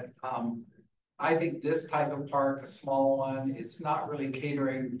goal, but, I think this type of park, a small one, it's not really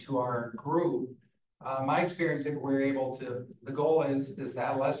catering to our group. My experience, if we're able to, the goal is this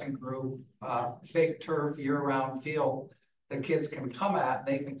adolescent group, fake turf year-round field. The kids can come at,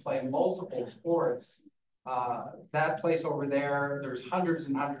 they can play multiple sports. That place over there's hundreds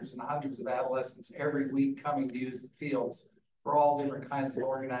and hundreds and hundreds of adolescents every week coming to use the fields for all different kinds of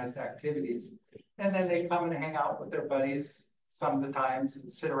organized activities. And then they come and hang out with their buddies some of the times and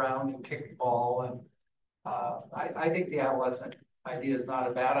sit around and kick the ball. And I think the adolescent idea is not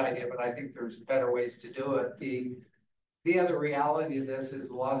a bad idea, but I think there's better ways to do it. The other reality of this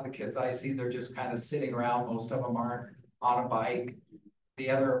is a lot of the kids I see, they're just kind of sitting around. Most of them aren't on a bike. The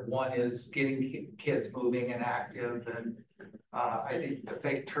other one is getting kids moving and active. And I think the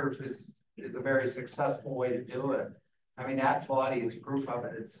fake turf is a very successful way to do it. I mean, Athlati is proof of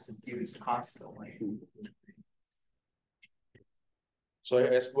it. It's used constantly. So I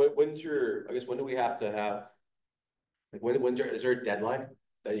guess when do we have to have? Like is there a deadline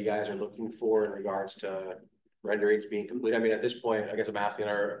that you guys are looking for in regards to renderings being complete? I mean, at this point, I guess I'm asking,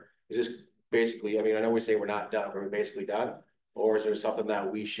 is this basically, I mean, I know we say we're not done, but we're basically done? Or is there something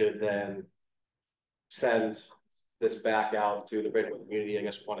that we should then send this back out to the Bridgewood community, I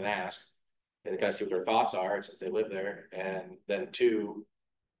guess, one and ask, and kind of see what their thoughts are since they live there? And then 2,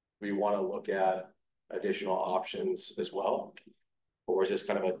 we want to look at additional options as well? Or is this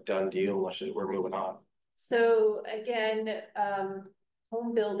kind of a done deal unless we're moving on? So again,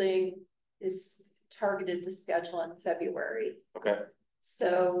 home building is targeted to schedule in February. Okay.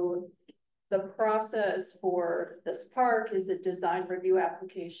 So the process for this park is a design review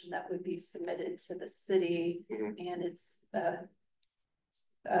application that would be submitted to the city. And it's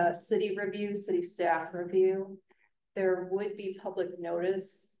a city review, city staff review. There would be public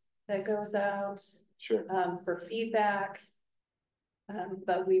notice that goes out. Sure. For feedback.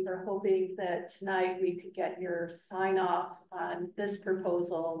 But we were hoping that tonight we could get your sign off on this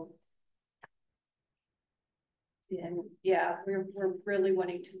proposal. And yeah, we're really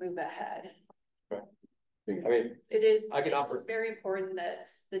wanting to move ahead. Right. I mean, It is offer very important that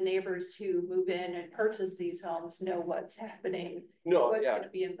the neighbors who move in and purchase these homes know what's happening. No, what's yeah. going to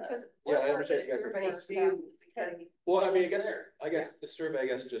be in the. Yeah, I understand you guys. Well, I mean, I guess the survey,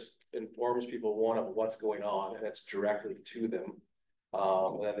 just informs people, one, of what's going on, and it's directly to them.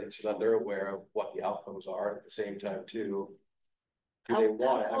 And so that they're aware of what the outcomes are at the same time too. Do they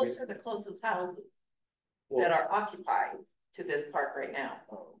want it? How close are the closest houses that are occupied to this park right now?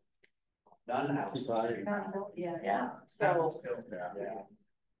 None house. Yeah, so. Yeah.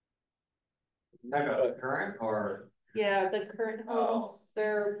 Talking about current or? Yeah, the current homes,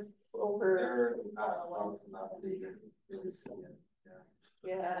 they're over, They're not legal.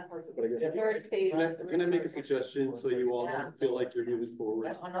 yeah. But I guess, Third phase. can I make a suggestion so you all don't feel like you're moving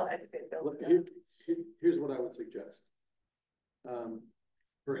forward? Oh, no, that's good. Look, here's what I would suggest.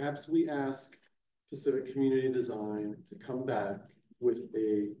 Perhaps we ask Pacific Community Design to come back with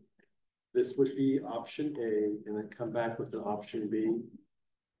this would be option A, and then come back with an option B.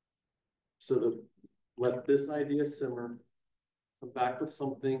 So that let this idea simmer, come back with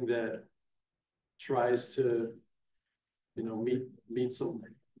something that tries to, you know, meet some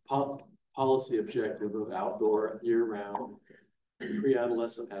policy objective of outdoor year-round,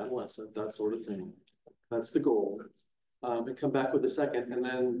 pre-adolescent, adolescent, that sort of thing. That's the goal. And come back with a second, and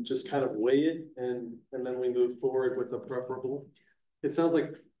then just kind of weigh it, and then we move forward with the preferable. It sounds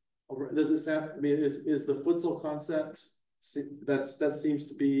like, does it sound? I mean, is the futsal concept that seems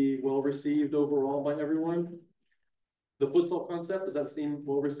to be well received overall by everyone? The futsal concept, does that seem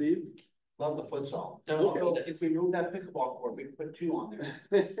well received? Love the futsal. Okay. If we move that pickleball court, we can put 2 on there.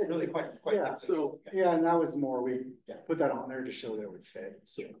 It's really quite. Yeah, so, yeah, and that was more, we put that on there to show that it would fit.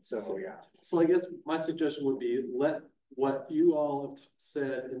 So Yeah. So I guess my suggestion would be let what you all have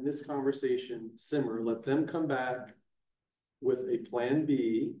said in this conversation simmer, let them come back with a plan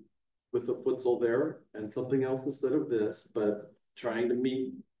B with the futsal there and something else instead of this, but trying to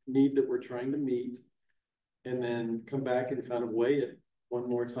meet need that we're trying to meet, and then come back and kind of weigh it one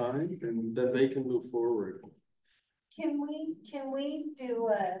more time, and then they can move forward. Can we do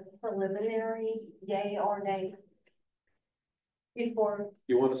a preliminary yay or nay? Before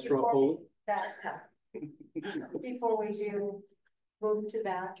You want a straw poll? that, before we do move to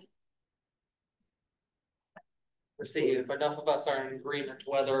that? Let's see if enough of us are in agreement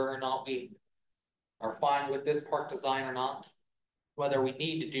whether or not we are fine with this park design or not. Whether we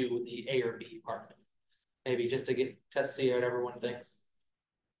need to do the A or B part. Maybe just to see what everyone thinks.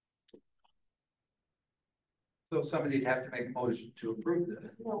 So somebody'd have to make a motion to approve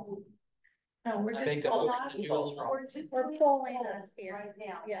this. No, we're I just think a motion to do a straw. we're polling us here. right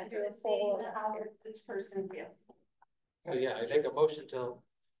now. Yeah, do a Just poll seeing of how us each person feels. So yeah, I make a motion to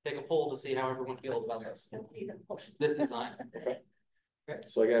take a poll to see how everyone feels about this design.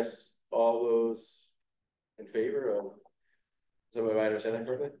 So I guess all those in favor of, so if I understand that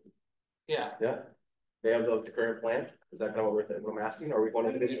correctly? Yeah, Yeah, they have the current plan, is that kind of what I'm asking, are we going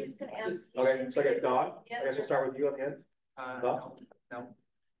to You're division? just gonna ask Okay, each so I guess Don, I Yes, guess we'll sir. start with you at the end, No.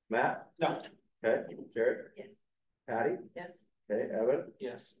 Matt? No. Okay, Jared? Yes. Patty? Yes. Okay, Evan?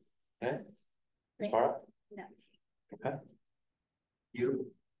 yes. Okay. Tara? No. Okay.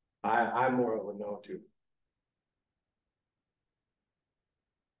 You? I'm more of a no too.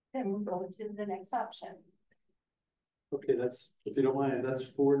 Then we'll go to the next option. Okay, that's, if you don't mind, that's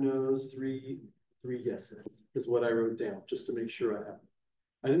 4 no's, 3 yeses, is what I wrote down, just to make sure I have.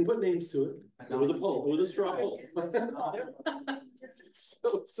 I didn't put names to it. It was a poll, it was a straw poll.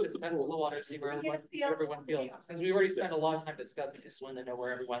 So It's kind of a little water, see where everyone feels. Since we already spent a long time discussing, I just want to know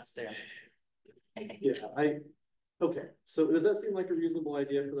where everyone stands. Yeah, okay, so does that seem like a reasonable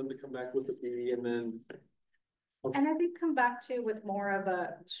idea for them to come back with the B and then? And I think come back to with more of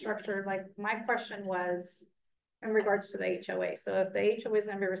a structure, like my question was in regards to the HOA. So if the HOA is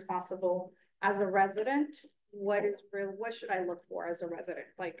gonna be responsible as a resident, what should I look for as a resident?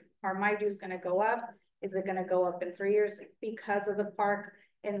 Like, are my dues gonna go up? Is it gonna go up in 3 years because of the park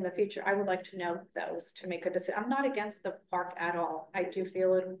in the future? I would like to know those to make a decision. I'm not against the park at all. I do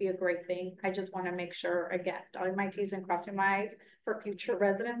feel it would be a great thing. I just want to make sure, again, dotting my T's and crossing my I's for future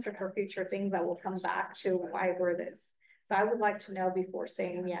residents or for future things that will come back to why we're this. So I would like to know before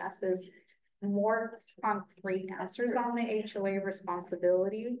saying yes is more concrete answers on the HOA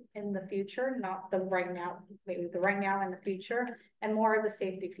responsibility in the future, not the right now, maybe the right now and the future, and more of the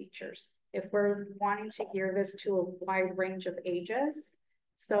safety features. If we're wanting to gear this to a wide range of ages,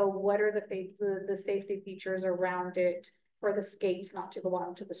 so what are the safety features around it for the skates not to go out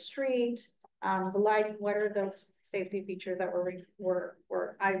into the street? The lighting, what are those safety features that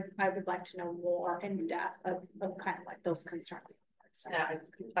I would like to know more in depth of kind of like those concerns. Yeah,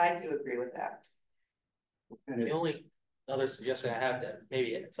 I do agree with that. The only other suggestion I have that maybe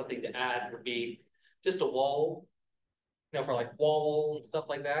it's something to add would be just a wall. You know, for like wall and stuff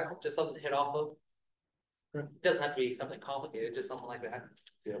like that, just something to hit off of. It doesn't have to be something complicated, just something like that.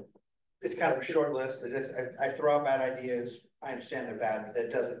 Yeah. It's kind of a short list. I throw out bad ideas. I understand they're bad, but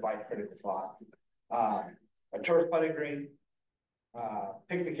that does invite critical thought. A turf putting green,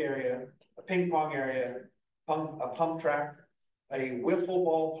 picnic area, a ping pong area, a pump track, a wiffle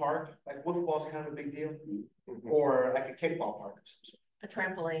ball park. Like wiffle ball is kind of a big deal, or like a kickball park. A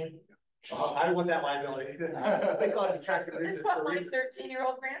trampoline. I don't want that liability. They call it attractive This is business. what for a my reason.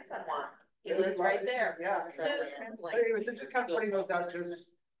 13-year-old grandson wants. He lives right there. Yeah. So- But anyway, they're just kind of putting those out, just.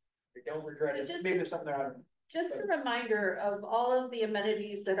 You don't regret So it, just- maybe there's something there. Just a reminder of all of the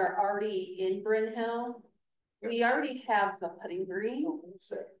amenities that are already in Bryn Hill. We already have the putting green.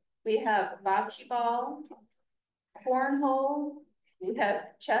 We have bocce ball, cornhole, we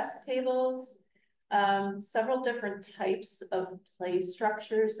have chess tables, several different types of play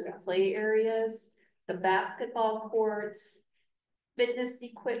structures and play areas, the basketball court, fitness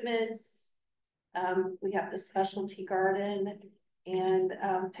equipment. We have the specialty garden and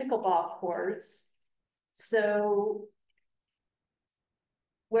pickleball courts. So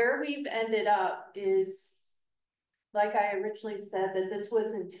where we've ended up is, like I originally said, that this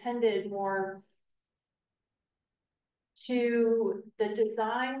was intended more to, the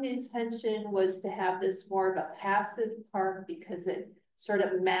design intention was to have this more of a passive park because it sort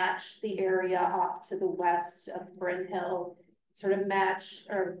of matched the area off to the west of Bryn Hill, sort of match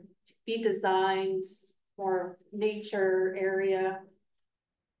or be designed more nature area.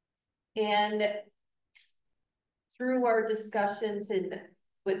 And through our discussions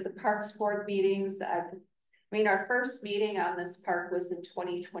with the Parks Board meetings, I mean, our first meeting on this park was in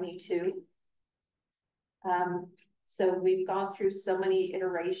 2022. So we've gone through so many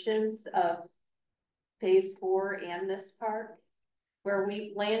iterations of phase 4 and this park, where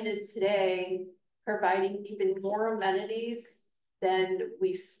we landed today, providing even more amenities than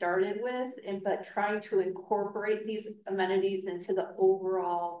we started with, but trying to incorporate these amenities into the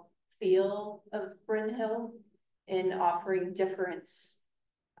overall feel of Bryn Hill and offering different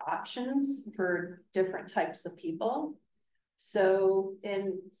options for different types of people. So,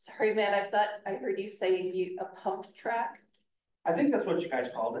 and sorry, Matt, I thought I heard you say a pump track. I think that's what you guys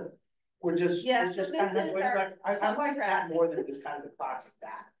called it. We're just. Yeah, we're so just this kind of- is our I pump like track. that more than just kind of the classic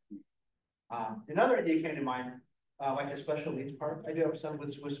that. Another idea came to mind, like a special needs park. I do have some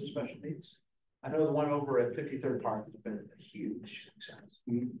with some special needs. I know the one over at 53rd Park has been a huge success.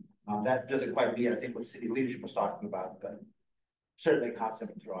 That doesn't quite be, I think, what city leadership was talking about, but certainly a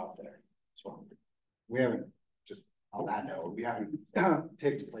concept to throw out there as well. We haven't, just on that note, we haven't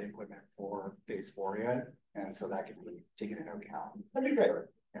picked play equipment for phase 4 yet, and so that can be taken into account. That'd be great.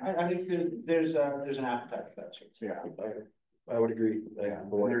 I think there's an appetite for that. Yeah. I would agree. Yeah.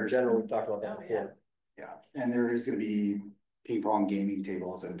 In general, we've talked about that before. Yeah, and there is gonna be ping pong gaming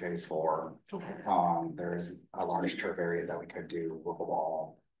tables in phase 4. There's a large turf area that we could do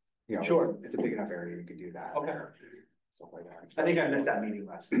pickleball. You know, Sure. it's a big enough area you could do that. Okay. there, Stuff like that. I think I missed that meeting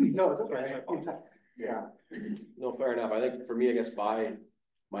last week. No, it's okay. Yeah. No, fair enough. I think for me, I guess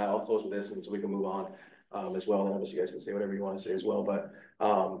I'll close with this and so we can move on as well. And obviously you guys can say whatever you want to say as well, but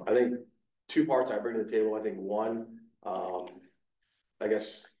I think 2 parts I bring to the table. I think one, I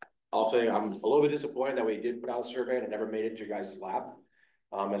guess I'll say I'm a little bit disappointed that we did put out a survey and it never made it to your guys' lap.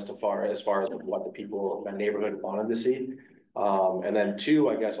 As far as what the people in my neighborhood wanted to see. And then 2,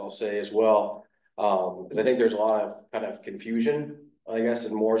 I guess I'll say as well, is I think there's a lot of kind of confusion, I guess,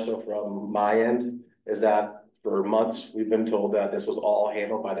 and more so from my end, is that for months, we've been told that this was all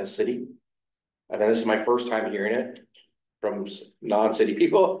handled by the city. And then this is my first time hearing it from non-city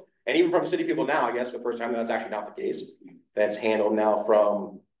people, and even from city people now, I guess, the first time that's actually not the case. That's handled now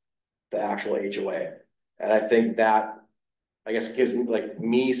from the actual HOA. And I think that, I guess, gives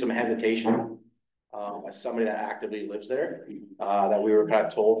me some hesitation as somebody that actively lives there, that we were kind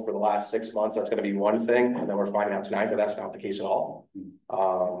of told for the last 6 months, that's gonna be one thing, and then we're finding out tonight that that's not the case at all.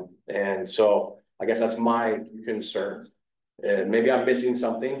 And so I guess that's my concern. And maybe I'm missing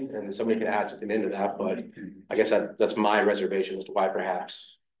something and somebody can add something into that, but I guess that's my reservation as to why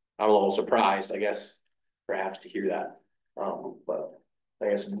perhaps I'm a little surprised, I guess, perhaps to hear that. But I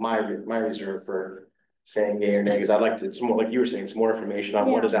guess my reserve for saying yay or nay, because I'd like to, it's more like you were saying, it's more information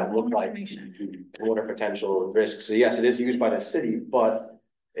on what does that look like? What are potential risks? So yes, it is used by the city, but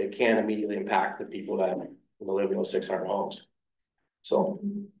it can immediately impact the people that live in those 600 homes. So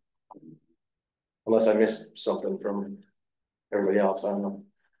unless I missed something from everybody else, I don't know.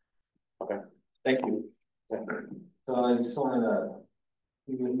 Okay, thank you. So I just wanted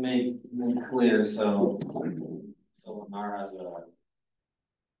to make clear, so Lennar has a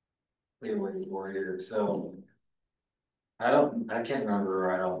Clearway warrior, so I can't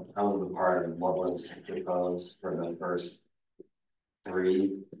remember, I wasn't a part of what was proposed for the first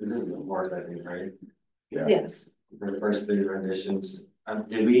 3. This is the 4th, I think, right? Yeah. Yes. For the first 3 renditions,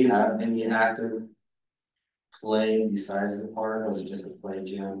 did we have any active play besides the park? Was it just a play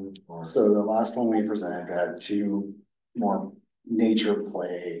gym? Or? So the last one we presented had 2 more nature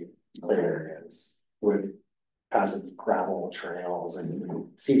play areas with passive gravel trails and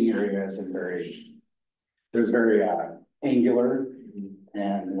seating areas and it was very angular.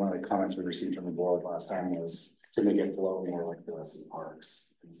 And one of the comments we received from the board last time was to make it flow more like the rest of the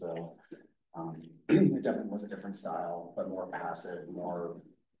parks. And so it definitely was a different style, but more passive, more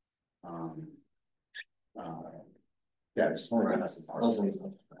yeah, just more passive parks.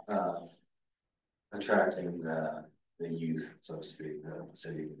 Attracting the youth, so to speak, the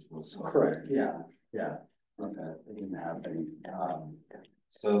city was. Correct, yeah, okay, it didn't have any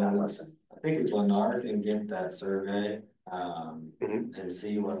So listen. I think if Leonard can get that survey, and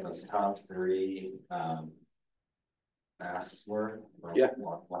see what those top three, asks were. Or Yeah.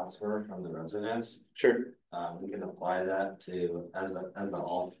 what lots were from the residents, Sure. we can apply that to, as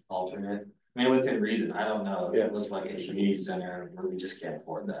the alternate. I mean, within reason, I don't know, if it was like a community center where we just can't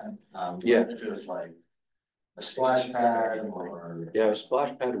afford that. Yeah. If it was like a splash pad or. Yeah, it was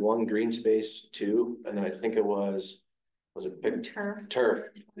splash pad 1, green space 2, and then I think it was it big Turf. turf?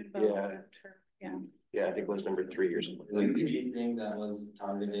 Yeah. Yeah. Yeah, I think it was number 3 or something. Was there anything that was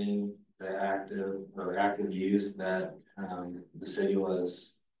targeting the active use that, the city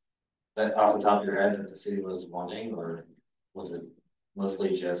was, that off the top of your head that the city was wanting, or was it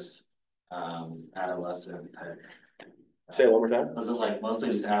mostly just, adolescent type? Say it one more time. Was it like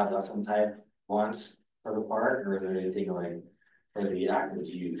mostly just adolescent type ones for the park, or is there anything like for the active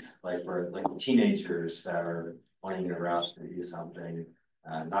youth, like for like teenagers that are wanting to get around to do something,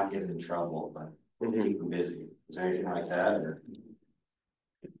 not getting in trouble, but keep them busy? Is there anything like that, or?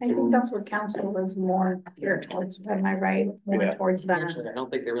 I think that's what council was more geared towards, am I right? More Yeah. towards that. Actually, I don't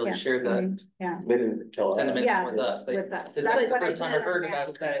think they really Yeah. shared that Yeah. They didn't tell us. sentiment Yeah, with us. They, with that. this That's is the what I first time I said, heard yeah. about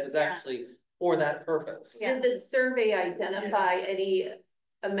it, that it was Yeah. actually for that purpose. Yeah. Did the survey identify any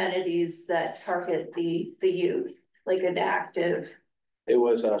amenities that target the youth, like an active? It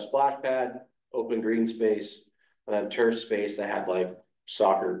was a splash pad, open green space, and then turf space that had like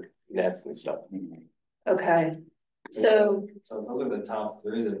soccer nets and stuff. Okay, so, So those are the top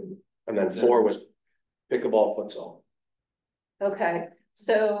three that. And then 4 was pickleball futsal. okay,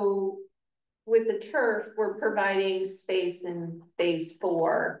 so with the turf, we're providing space in phase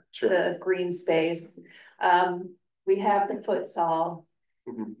 4, Sure. the green space. We have the futsal.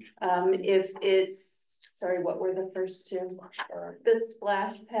 Mhm. If it's, sorry, what were the first two? The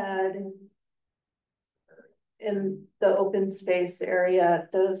splash pad in the open space area,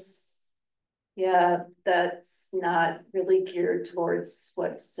 those, yeah, that's not really geared towards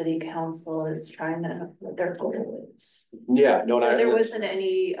what city council is trying to, what their goal is. Yeah, no, So there wasn't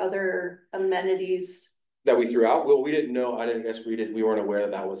any other amenities. that we threw out. Well, we didn't know, I didn't guess we weren't aware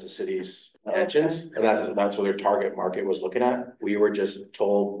that was the city's intentions. And that's what their target market was looking at. We were just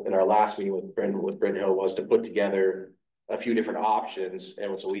told in our last meeting with Bryn Hill was to put together a few different options.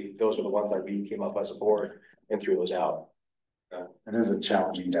 And so those are the ones that we came up as a board and threw those out. It is a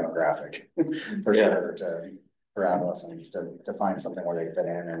challenging demographic for Yeah. sure for adolescents to find something where they fit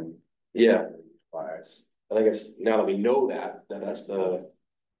in and. Yeah. Wise. I think it's now that we know that that's the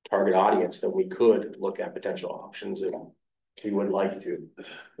target audience, that we could look at potential options if we would like to.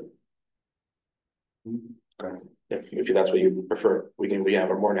 If that's what you prefer, we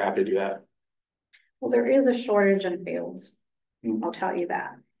are more than happy to do that. Well, there is a shortage in fields, I'll tell you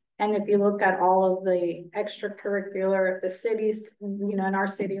that. And if you look at all of the extracurricular, the cities, in our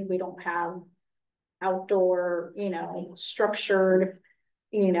city, we don't have outdoor, structured,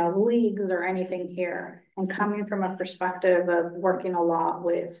 leagues or anything here. And coming from a perspective of working a lot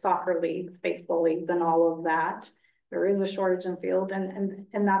with soccer leagues, baseball leagues and all of that, there is a shortage in field and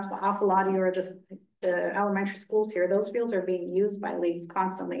that's what Afalati or the elementary schools here, those fields are being used by leagues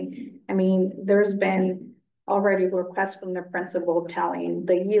constantly. I mean, there's been already requests from the principal telling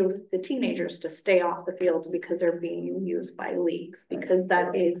the youth, the teenagers to stay off the fields because they're being used by leagues, because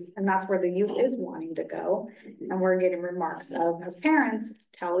that's where the youth is wanting to go. And we're getting remarks of, as parents,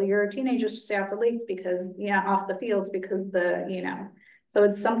 tell your teenagers to stay off the leagues because, off the fields because so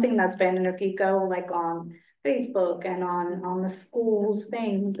it's something that's been, and if you go like on Facebook and on the schools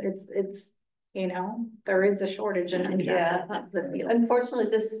things, it's there is a shortage in the field. Unfortunately,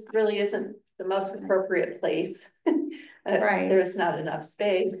 this really isn't the most appropriate place. Right. There's not enough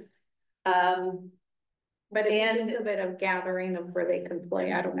space. But think of it of gathering of where they can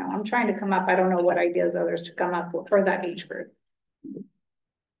play, I don't know, I'm trying to come up, I don't know what ideas others to come up with for that age group.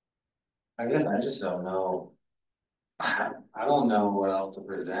 I guess I just don't know. I don't know what else to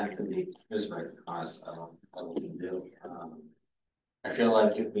present, to be just very honest, I don't know what to do. I feel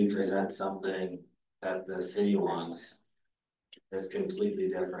like if we present something that the city wants, it's completely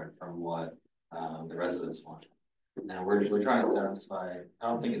different from what the residents want. And we're trying to satisfy, I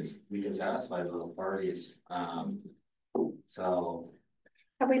don't think we can satisfy both parties, so.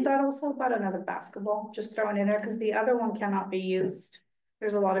 Have we thought also about another basketball, just throwing in there, because the other one cannot be used.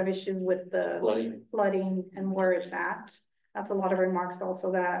 There's a lot of issues with the flooding and where it's at. That's a lot of remarks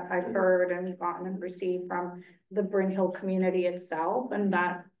also that I've heard and gotten and received from the Bryn Hill community itself, and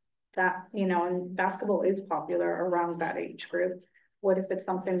that, you know, and basketball is popular around that age group. What if it's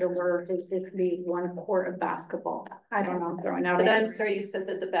something to where it could be one court of basketball? I don't know, I'm throwing out. But I'm sorry, you said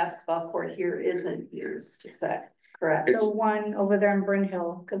that the basketball court here isn't used, is that correct? The one over there in Bryn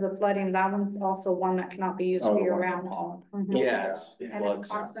Hill, because of flooding, that one's also one that cannot be used year round. Yeah, And it's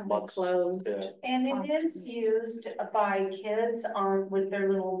constantly closed. Yeah. And it is used by kids on with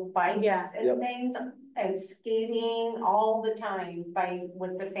their little bikes Yeah. and things and skating all the time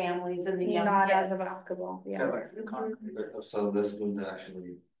with the families and the young Not kids. as a basketball, yeah. So this would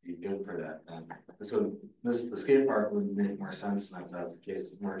actually be good for that then. So the skate park would make more sense now if that's the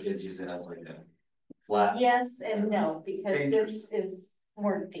case, more kids use it as like a flat. Yes and no, because this is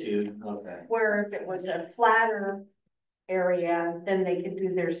more deep. Dude, okay. Where if it was a flatter area, then they could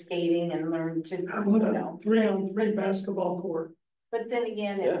do their skating and learn to, How you about know. a 3-on-3 basketball court? But then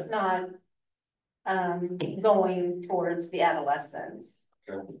again, it's not going towards the adolescents.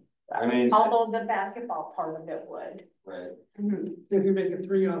 I mean. Although the basketball part of it would. Right. If you make a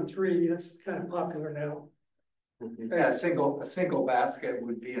 3-on-3, that's kind of popular now. Yeah, a single basket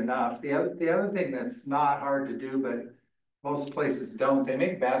would be enough. The other thing that's not hard to do, but most places don't, they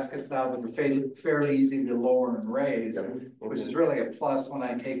make baskets now that are fairly easy to lower and raise, which is really a plus. When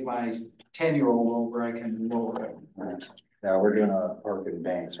I take my 10-year-old over, I can lower it. Yeah, we're doing a park in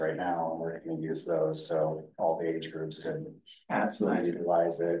Banks right now, and we're gonna use those, so all the age groups can absolutely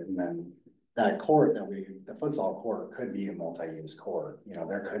utilize it, and then. That court the futsal court could be a multi-use court, you know,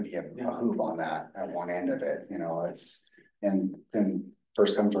 there could be a hoop on that at one end of it, you know, and then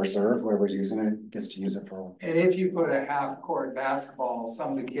first come, first serve, whoever's using it gets to use it for. And if you put a half-court basketball,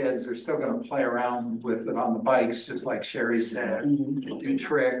 some of the kids are still gonna play around with it on the bikes, just like Sherry said. Do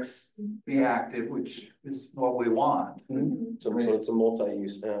tricks, be active, which is what we want. So it's a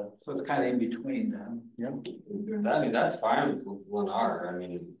multi-use now. So it's kind of in between them. I mean, that's fine with Lennar, I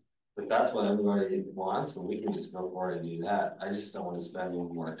mean, if that's what everybody wants, then we can just go for it and do that. I just don't want to spend any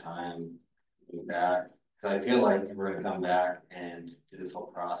more time doing that. Cause I feel like we're gonna come back and do this whole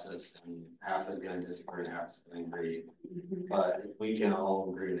process and half is gonna disagree, half is gonna agree. But if we can all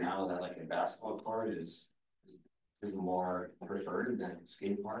agree now that like a basketball court is more preferred than a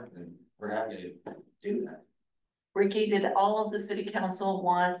skate park, then we're happy to do that. Ricky, did all of the city council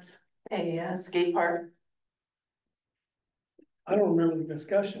want a skate park? I don't remember the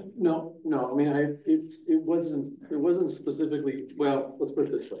discussion. No, I mean, it wasn't specifically, well, let's put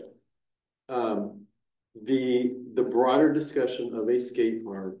it this way. The broader discussion of a skate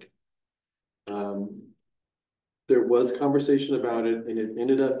park. There was conversation about it, and it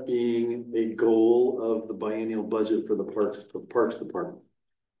ended up being a goal of the biennial budget for the parks department.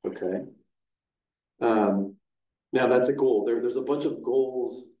 Okay. Now that's a goal. There's a bunch of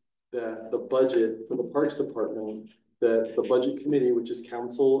goals that the budget for the parks department, that the budget committee, which is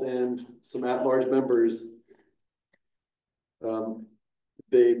council and some at-large members,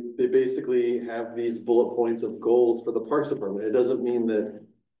 they basically have these bullet points of goals for the parks department. It doesn't mean that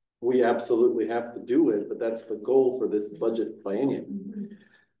we absolutely have to do it, but that's the goal for this budget biennium.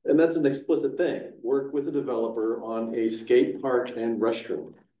 And that's an explicit thing. Work with a developer on a skate park and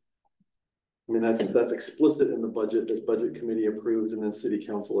restroom. I mean, that's explicit in the budget that budget committee approved and then city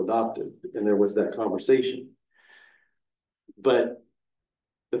council adopted, and there was that conversation. But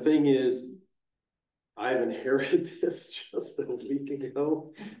the thing is, I've inherited this just a week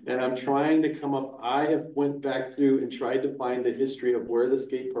ago, and I'm trying to come up. I have went back through and tried to find the history of where the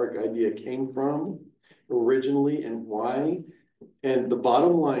skate park idea came from originally and why. And the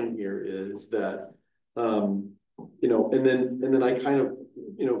bottom line here is that, you know, and then I kind of,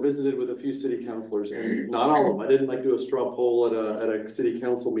 you know, visited with a few city councilors, and not all of them. I didn't like do a straw poll at a city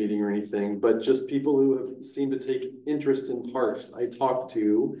council meeting or anything, but just people who have seemed to take interest in parks I talked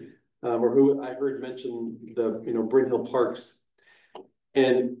to, or who I heard mention the, you know, Bryn Hill Parks.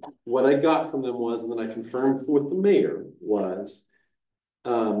 And what I got from them was, and then I confirmed with the mayor, was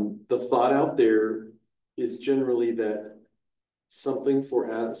the thought out there is generally that something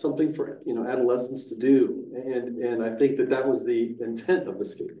for you know, adolescents to do, and I think that was the intent of the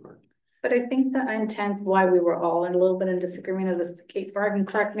skate park. But I think the intent why we were all in a little bit in disagreement of the skate park, and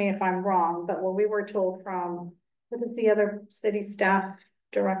correct me if I'm wrong, but what we were told from, what is the other city staff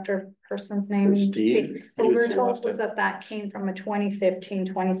director person's name? Steve. So we were told was that came from a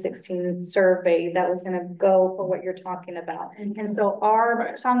 2015-2016 survey that was gonna go for what you're talking about. And so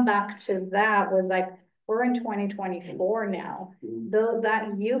our comeback to that was like, we're in 2024 now. Though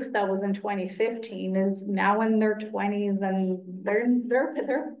that youth that was in 2015 is now in their 20s and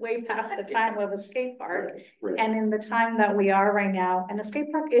they're way past the time of a skate park. Right. And in the time that we are right now, and a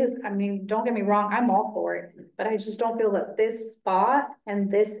skate park is, I mean, don't get me wrong, I'm all for it. But I just don't feel that this spot and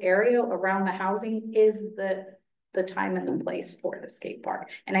this area around the housing is the time and the place for the skate park.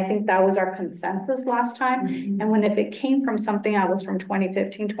 And I think that was our consensus last time. And when if it came from something that was from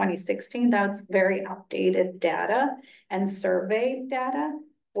 2015, 2016, that's very outdated data and survey data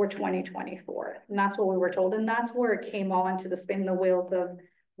for 2024. And that's what we were told. And that's where it came all into the spin the wheels of,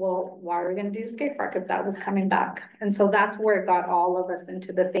 well, why are we gonna do skate park if that was coming back? And so that's where it got all of us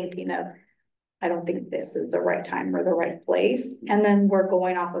into the thinking of, I don't think this is the right time or the right place. And then we're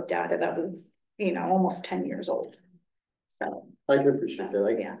going off of data that was, you know, almost 10 years old. So. I can appreciate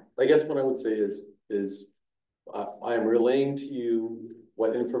that. Yeah. I guess what I would say is I am relaying to you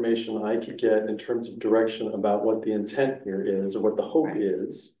what information I could get in terms of direction about what the intent here is, or what the hope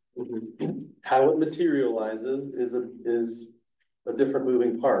is. How it materializes is a different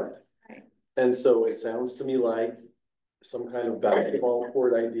moving part. Right. And so it sounds to me like some kind of basketball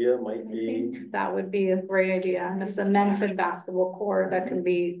court idea might be. That would be a great idea, and a cemented basketball court that can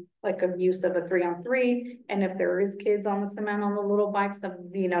be like a use of a 3-on-3. And if there is kids on the cement on the little bikes, that,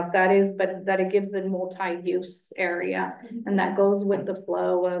 you know, if that is, but that it gives a multi-use area. And that goes with the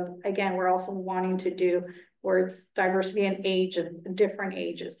flow of, again, we're also wanting to do where it's diversity in age of different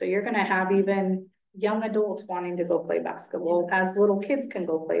ages. So you're gonna have even young adults wanting to go play basketball, as little kids can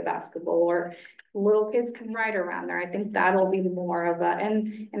go play basketball, or little kids can ride around there. I think that'll be more of a,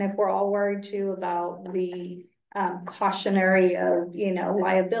 and if we're all worried too about the cautionary of, you know,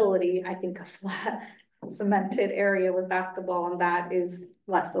 liability, I think a flat cemented area with basketball and that is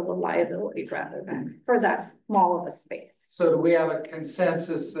less of a liability rather than for that small of a space. So do we have a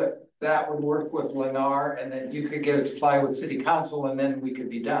consensus that that would work with Lennar and that you could get it to fly with city council and then we could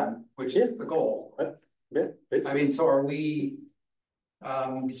be done, which is the goal? Yeah, I mean, so are we,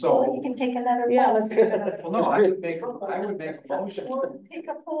 Well, so, you can take another. Yeah, poll. let's do another. well, no, I would make a motion. We'll take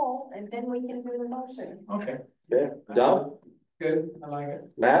a poll and then we can do the motion. Okay, yeah, Don, good, I like it.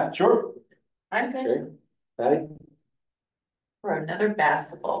 Matt, sure. I'm good Okay, Patty, for another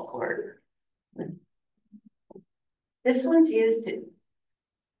basketball court. This one's used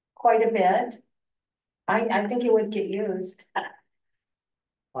quite a bit. I think it would get used.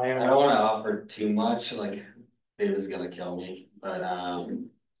 I don't wanna offer too much, like, it was gonna kill me, but, I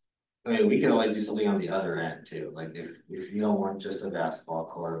mean, we can always do something on the other end too, like, if you don't want just a basketball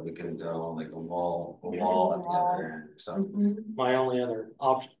court, we can do like a wall at the other end, so. My only other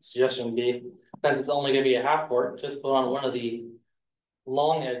suggestion would be, since it's only gonna be a half court, just put on one of the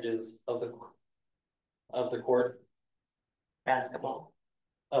long edges of the court, basketball.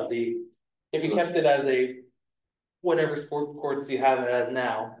 if you kept it as a, whatever sport courts you have it as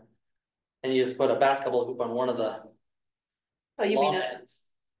now, and you just put a basketball hoop on one of the Oh, you long mean ends.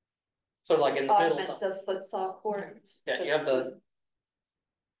 Sort of like in the middle. augment the futsal court? Yeah, you have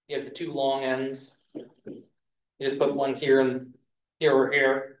the two long ends. You just put one here and here or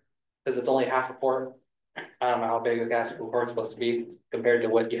here, because it's only half a court. I don't know how big a basketball court's supposed to be compared to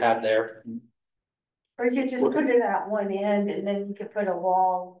what you have there. Or you could just put it at one end and then you could put a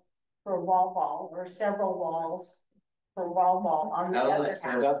wall for a wall ball or several walls for wall ball on the I other like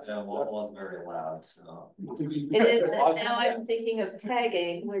half. that wall is very loud, so. It is, and now I'm thinking of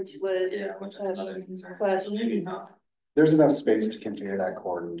tagging, which was Yeah, which is another a concern. question. Maybe not. There's enough space to configure that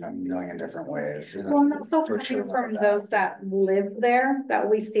court in a million different ways. Well, and also For sure coming from about that. those that live there, that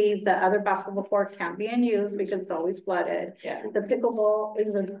we see the other basketball courts can't be in use because it's always flooded. Yeah. The pickleball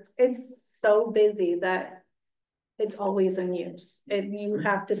it's so busy that it's always in use. And you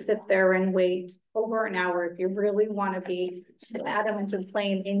have to sit there and wait over an hour if you really want to be adamant of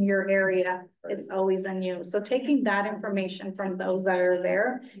playing in your area. It's always in use. So taking that information from those that are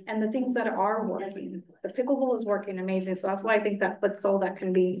there and the things that are working, the pickleball is working amazing. So that's why I think that futsal that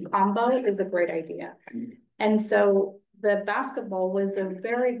can be combo is a great idea. And so the basketball was a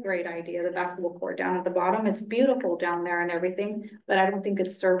very great idea, the basketball court down at the bottom. It's beautiful down there and everything, but I don't think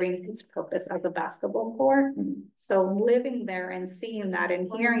it's serving its purpose as a basketball court. So living there and seeing that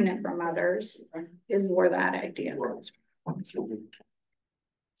and hearing it from others is where that idea was.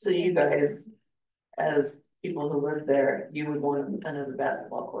 So you guys, as people who live there, you would want another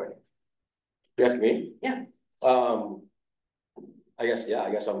basketball court? You ask me? Yeah. I guess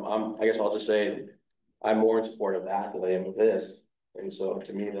I'll just say, I'm more in support of that than I am of this. And so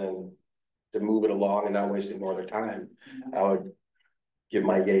to me then, to move it along and not wasting more of their time, I would give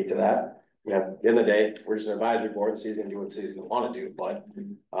my yay to that. Yeah, at the end of the day, we're just an advisory board, the city's gonna do what the city's gonna wanna do, but,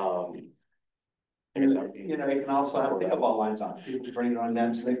 I guess I would be. You know, you can also have pickleball lines on, people just bring it on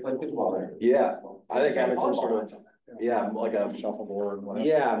them, so they play pickleball there. Yeah, I think having some sort of, yeah, like a Shuffleboard, whatever.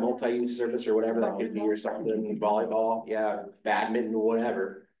 yeah, multi-use surface or whatever that could be or something, volleyball, yeah, badminton,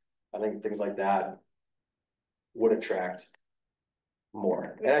 whatever. I think things like that would attract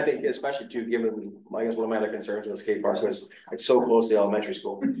more. And I think especially too, given, I guess one of my other concerns with the skate park was it's so close to the elementary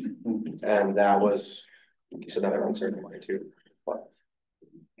school. And that was, so another concern of mine too, but.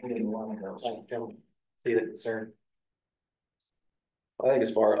 I don't see the concern. I think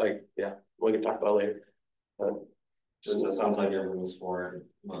as far like, yeah, we can talk about it later. But Just it sounds like everyone's for it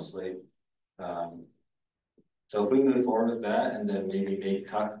mostly. So if we move forward with that and then maybe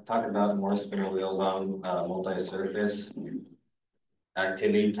talk about more spinner wheels on multi-surface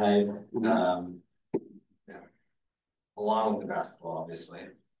activity type, yeah. Along with the basketball, obviously.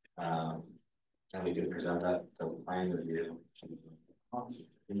 And we can present that to the plan review.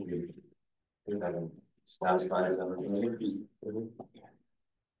 Satisfies everything.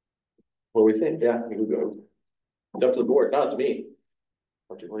 what do we think? Yeah, we could go. It's up to the board, not up to me.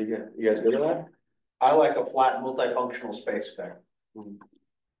 What do you guys, good with that? I like a flat multifunctional space there.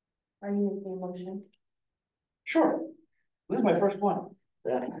 Are you making a motion? Sure. This is my first one.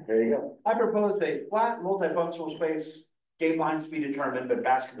 Yeah, there you go. I propose a flat multifunctional space, game lines to be determined, but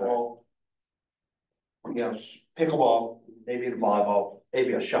basketball. You know, pickleball, maybe a volleyball,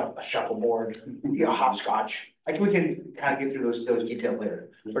 maybe a shuffleboard, you know, hopscotch. We can kind of get through those details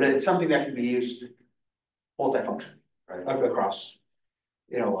later, but it's something that can be used multifunction, right, across,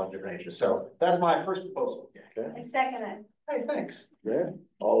 you know, a lot of different ages. So that's my first proposal. Okay. I second it. Hey, thanks. Yeah,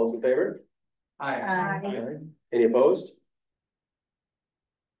 all those in favor? Hi. Any opposed?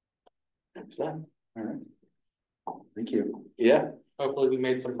 It's not. All right. Thank you. Yeah. Hopefully we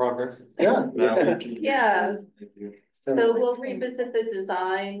made some progress. Yeah. Yeah, so we'll revisit the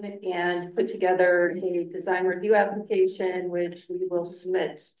design and put together a design review application, which we will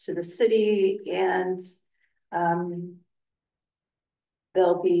submit to the city and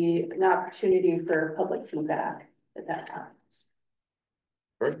there'll be an opportunity for public feedback at that time.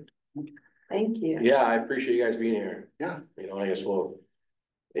 Perfect. Thank you. Yeah, I appreciate you guys being here. Yeah. You know, I guess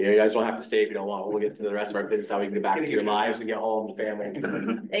you guys don't have to stay if you don't want. We'll get to the rest of our business, how we can get back to your lives and get home to family.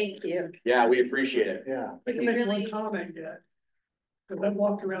 Thank you. Yeah, we appreciate it. Yeah. I can make one comment yet. Cause I've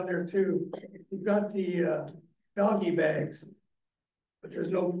walked around there too. You've got the doggy bags. But there's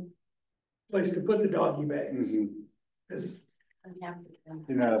no place to put the doggy bags. Cause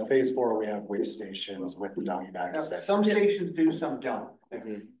In phase 4, we have waste stations with the doggy bag. Now, some stations do, some don't.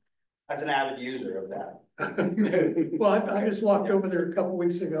 As an avid user of that. well, I just walked over there a couple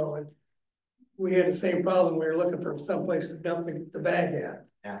weeks ago and we had the same problem. We were looking for someplace to dump the bag at.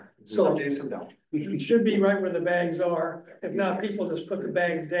 Yeah. So Some do, some don't. it should be right where the bags are. If not, people just put the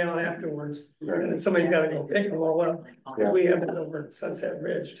bags down afterwards. And then somebody's gotta go pick them all up. Yeah. We have that over at Sunset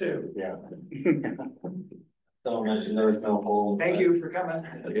Ridge too. Yeah. Someone mentioned there was no hole. Thank you for coming.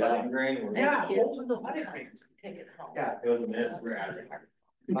 Yeah. Green. Yeah, holes in the money greens. Take it home. Yeah. It was a miss, we're out of here.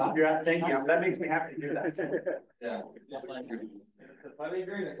 Thank you. That makes me happy to hear that. Yeah. Party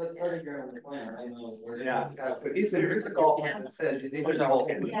agreement, let's party agreement on the plan, I know. Yeah. Here's a golf one that says. There's a hole.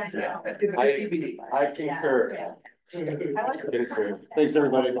 I concur. Concur. Thanks,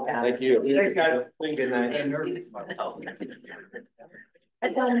 everybody. Thank you. Thanks, guys. Good night. I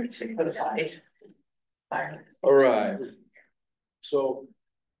don't think put aside. All right. So.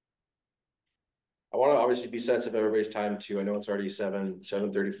 I want to obviously be sensitive of everybody's time too. I know it's already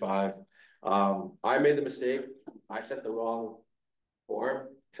 7:35. I made the mistake. I sent the wrong form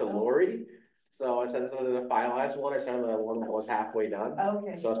to Lori. So I sent something to the finalized one. I sent the one that was halfway done.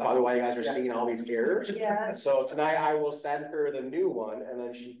 Okay. So that's probably why you guys are seeing all these errors. Yeah. So tonight I will send her the new one and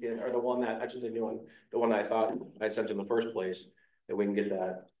then she can, or the one that, I shouldn't say new one, the one I thought I'd sent in the first place. And we can get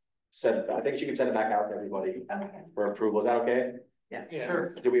that sent. I think she can send it back out to everybody Okay. for approval. Is that okay? Yeah,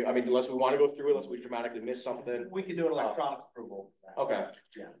 Sure. Do we, I mean, unless we want to go through, unless we dramatically miss something. We can do an electronic approval. Okay.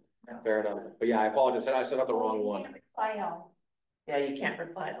 Yeah. Fair enough. But yeah, I apologize. I sent out the wrong one. yeah, you can't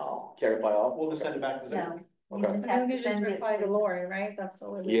reply all. Can't reply all. We'll just send it back to them. No. Okay. You just have You to just send it. reply to Lori, right? That's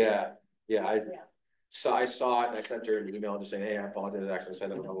all. Yeah, so I saw it and I sent her an email just saying, hey, I apologize. I actually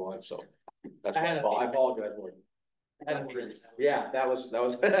sent it the wrong one. So that's I my had a fault. I apologize. Lord. Yeah, that was, that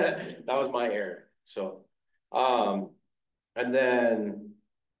was my error. So, and then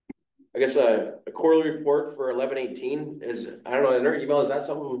I guess a quarterly report for 11/18 is, I don't know, in their email, is that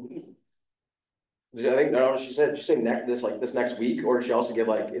something? I think, I don't know, she said this next week, or did she also give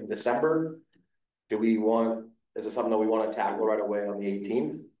like in December? Is it something that we wanna tackle right away on the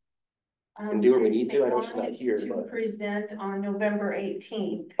 18th? And do what we need to, I know she's not here, To but, present on November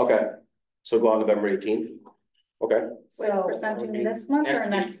 18th, okay, so go on November 18th, okay, Wait, so. presenting this month or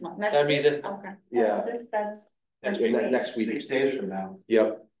next month? Next That'd be week? this- Okay. yeah, That's next week, 6 days from now.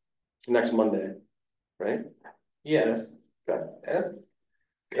 yep. Next Monday, right? Yes. Okay.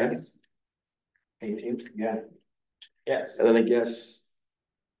 Yes. Okay, 18th, yeah. Yes. and then I guess.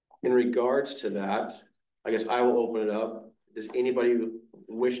 In regards to that, I guess I will open it up. Does anybody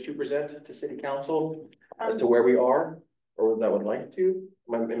wish to present to city council as to where we are? Or that would like to?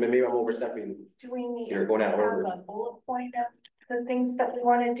 Maybe I'm overstepping. Do we need You're to going out have over. a bullet point of the things that we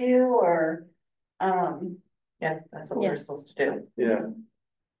wanna do, or, Yes, that's what we're supposed to do. Yeah.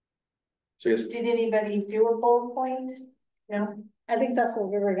 So yes, did anybody do a bullet point? No? I think that's what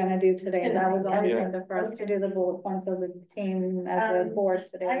we were gonna do today. That was on the Yeah. agenda for us to do the bullet points of the team as a board I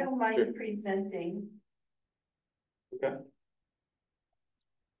today. don't mind Sure. presenting. okay,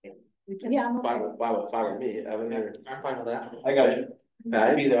 Yeah, I'm fine with me, Evan, or, I'm fine with that. I got you. I'll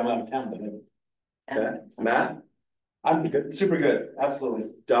Patty, be there, I'm out of town, but okay, Matt, I'm good, super good,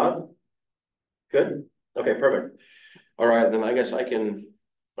 absolutely. Don? Good, okay, perfect. All right, then I guess I can,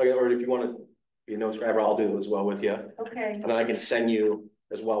 or if you wanna be a note scriber, I'll do it as well with you. Okay, And then I can send you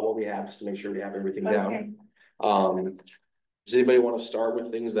as well what we have, just to make sure we have everything down. okay. Does anybody want to start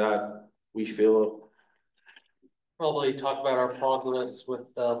with things that we feel, Probably talk about our progress with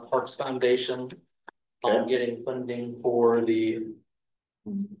the Parks Foundation. On getting funding for the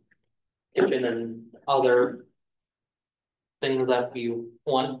kitchen and other things that we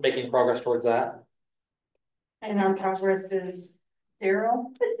want, making progress towards that. And our progress is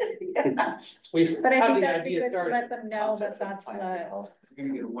 0. We But I have think the that'd be idea good to started. let them know that that's what, You're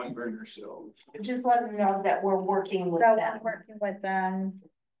gonna get a 1 burner, so. Just let them know that we're working with that them. we're working with them.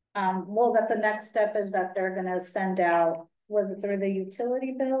 Well, that the next step is that they're gonna send out, was it through the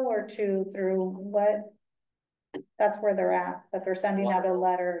utility bill or through what? That's where they're at, that they're sending out a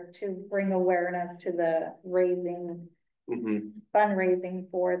letter to bring awareness to the fundraising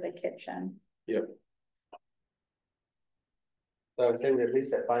for the kitchen. yep, So I would say we're at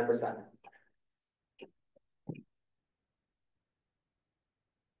least at 5%.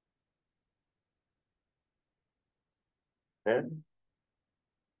 okay.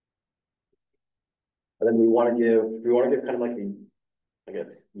 And then we want to give kind of like a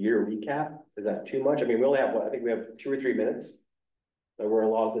year recap, is that too much? I mean, we only have, I think we have 2 or 3 minutes. That we're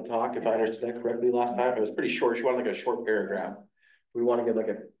allowed to talk, if I understood that correctly last time, it was pretty short, she wanted like a short paragraph. We want to get like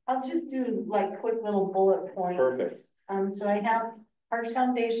a, I'll just do like quick little bullet points. Perfect. So I have Parks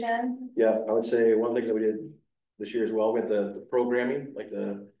Foundation. yeah, I would say one of the things that we did this year as well, with the programming, like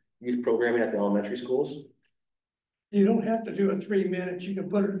the youth programming at the elementary schools. You don't have to do a 3 minutes, you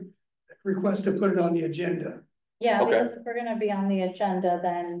can request to put it on the agenda, Yeah, Okay. because if we're gonna be on the agenda,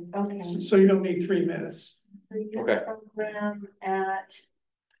 then Okay. so you don't need 3 minutes. The youth Okay. program at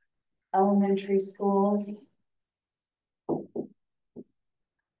elementary schools.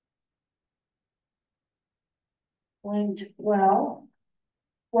 Went well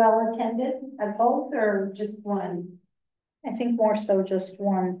attended at both or just one? I think more so just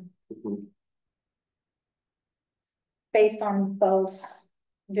one, Mhm. based on both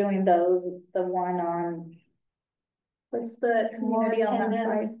doing those, the one on. What's the More community on that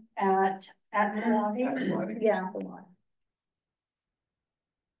attendance side? at Milwaukee. Yeah, the one.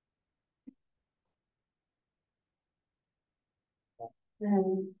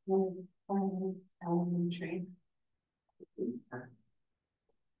 Then one elementary.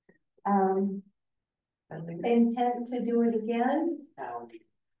 Intent to do it again?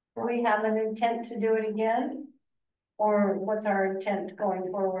 Do we have an intent to do it again? Or what's our intent going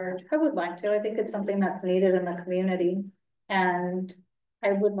forward? I would like to, I think it's something that's needed in the community. And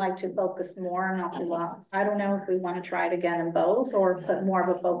I would like to focus more on Aqua. I don't know if we want to try it again in both or put more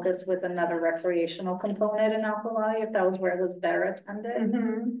of a focus with another recreational component in Aqua, if that was where it was better attended.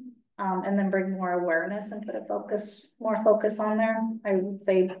 And then bring more awareness and put more focus on there. I would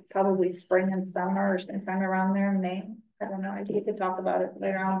say probably spring and summer or sometime around there in May. I don't know, I think we could talk about it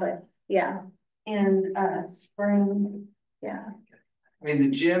later on, but yeah, In spring, yeah. I mean, the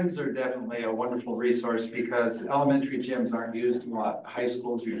gyms are definitely a wonderful resource because elementary gyms aren't used a lot, high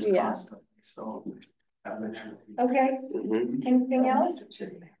schools use Yeah. constantly, so. okay, Mhm. anything else?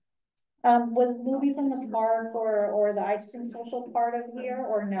 Was movies in the park or the ice cream social part of here,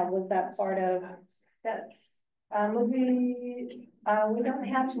 or no, was that part of? That, movie, we don't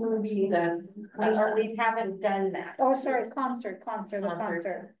have movies, we haven't done that. Oh, sorry, the concert.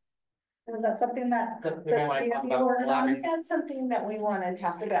 Was that something that? That's the one I talked about, Or collaborating. that's something that we wanna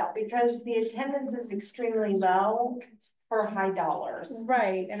talk about, because the attendance is extremely low for high dollars.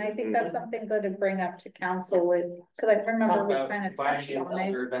 Right, and I think that's something good to bring up to council with, because I remember Talk we about kind of combining touched it with on it.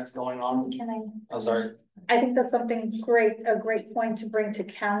 other events going on. Can I? I'm sorry. I think that's something great, a great point to bring to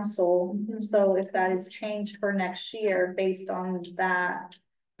council. So if that is changed for next year based on that,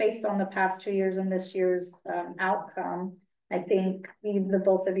 based on the past 2 years and this year's outcome, I think the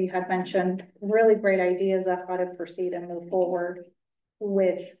both of you had mentioned really great ideas of how to proceed and move forward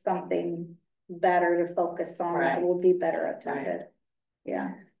with something better to focus on that Right. will be better attended.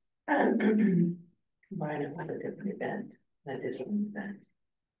 Yeah. Combine it with a different event, a different event.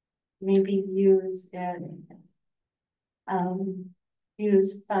 Maybe use and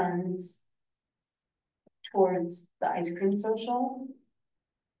use funds towards the ice cream social.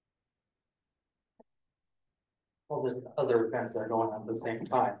 Well, there's other events that are going on at the same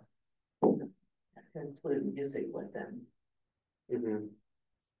time. Include music with them. Mhm.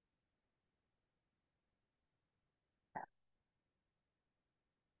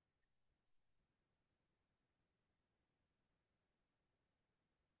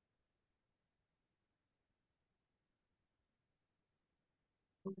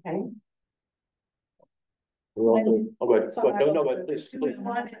 Okay. Oh, good, no, but please, Do we please.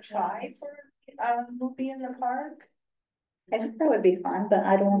 want to try for a movie in the park? I think that would be fun, but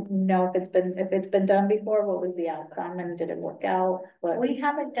I don't know if it's been done before, what was the outcome and did it work out? But We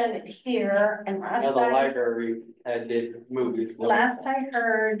haven't done it here, and Now the library did movies. last I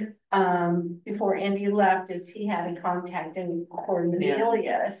heard, before Andy left, is he had a contact in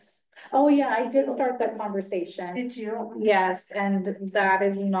Cornelius. oh yeah, I did start that conversation. Did you? Yes, and that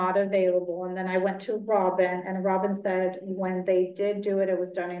is not available. And then I went to Robin and Robin said when they did do it, it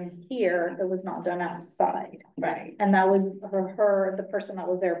was done in here. It was not done outside. Right, And that was the person that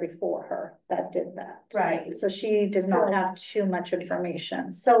was there before her that did that. right. So she did not So- have too much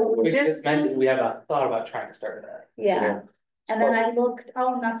information. So We just, just mentioned we have a thought about trying to start that. Yeah. And then I looked,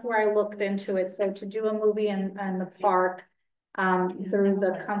 oh, and that's where I looked into it. So to do a movie in the park, through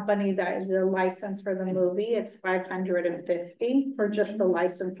the company that is the license for the movie, it's 550 for just the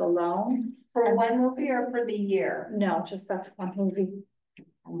license alone. for one movie or for the year? No, just that's one movie.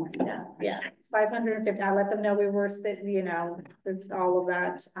 Oh my God. Yeah, it's 550. I let them know we were sitting, with all of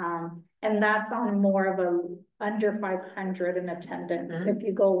that. And that's on more of a under 500 in attendance. If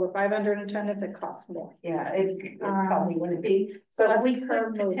you go over 500 in attendance, it costs more. Yeah, it probably wouldn't be, So but that's we per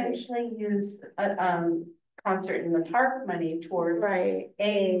could movie. potentially use a concert in the park money towards Right.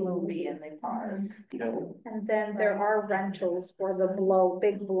 a movie in the park. And then there are rentals for the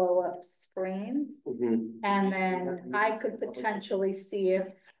big blow up screens. Mhm. And then I could potentially see if.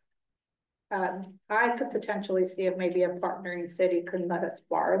 Maybe a partnering city could let us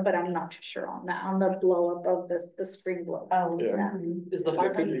borrow, but I'm not too sure on that, on the blow up of the screen blow. Oh, Yeah. Is the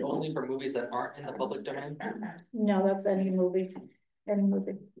 500 only for movies that aren't in the public domain? No, that's any movie, any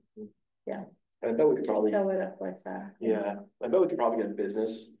movie. I bet we could probably, Show it up like that. yeah, I bet we could probably get a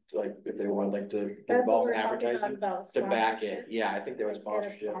business, like, if they want like to get That's what involved we're in talking advertising, about to back sponsorship. it, yeah, I think there was Like,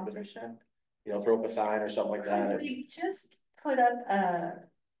 get a sponsorship. sponsorship. Throw up a sign or something like that. We just put up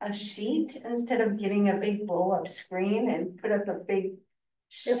a sheet instead of getting a big blow up screen and put up a big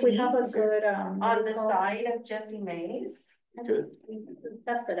If we have a sheet good, on the side of Jesse Mays, Good.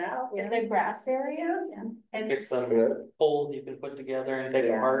 test it out, in yeah. the grass area. Yeah. And Get some polls you can put together and take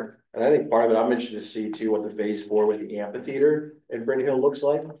Yeah. apart. And I think part of it, I'm interested to see too, what the phase 4 with the amphitheater in Bryn Hill looks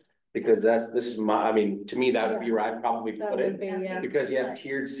like. Because this is to me, that would be where I'd probably That put would it, be, yeah. because you have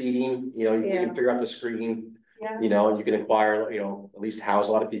tiered seating, you Yeah. can figure out the screen. Yeah. And you can acquire, at least house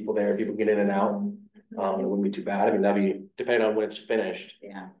a lot of people there, people get in and out, it wouldn't be too bad, I mean, that'd be, depending on when it's finished,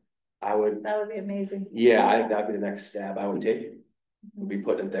 Yeah, I would, that would be amazing. yeah, I think that'd be the next step I would take. Would be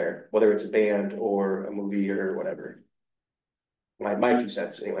putting it there, whether it's a band or a movie or whatever. My 2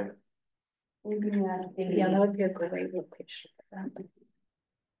 cents anyway. Yeah, that would be a great location for that.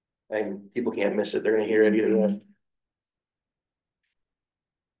 And people can't miss it, they're gonna hear it either way.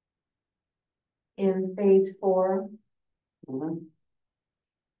 In phase 4,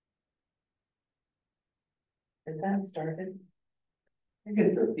 Is that started? I think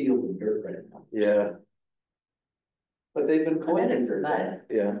it's a field of dirt right now, Yeah, but they've been I bet collecting it's dirt. mud.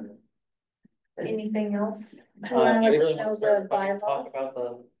 yeah. anything else? Do you wanna I let really them know want to start the talk bylaws? about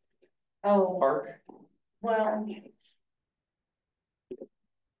the Oh, park. well.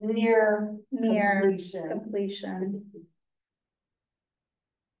 Near Near completion. completion.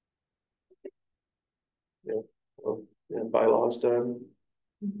 Well, yeah, bylaws done,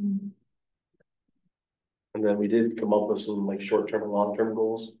 Mhm. and then we did come up with some like short-term and long-term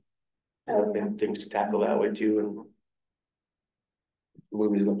goals. and things to tackle that way too, and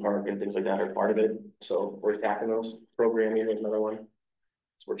movies in the park and things like that are part of it, so we're tackling those. Programming is another one,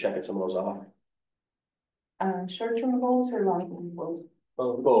 so we're checking some of those off. Short-term goals or long-term goals?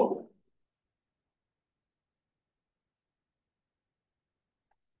 Oh,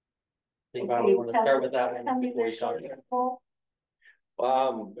 I think I want to start with that one before we talk.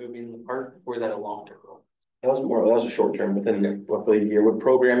 moving the park, or is that a long-term goal? that was a short term within roughly a year. With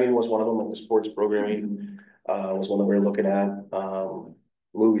programming was one of them, like the sports programming, was one that we were looking at.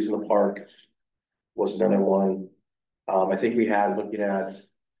 Movies in the park was another one. I think we had looking at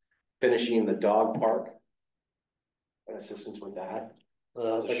finishing the dog park. And assistance with that.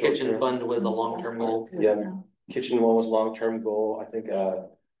 The kitchen fund was a long-term goal. Yeah, kitchen one was long-term goal. I think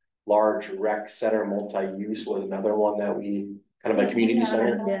large rec center multi-use was another one that we, kind of a community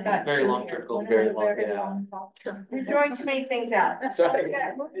center. Very long-term goal. Very long, yeah. You're throwing too many things out. Sorry. We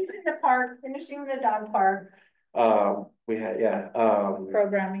got movies in the park, finishing the dog park. We had, yeah,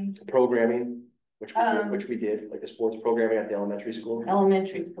 Programming. which we did, like the sports programming at the elementary school.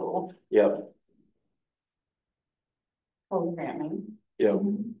 Elementary school Yep, programming, yep.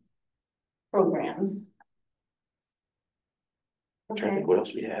 programs. I'm trying to think what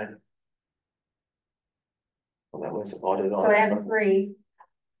else we had. Well, that was about it. So I have 3.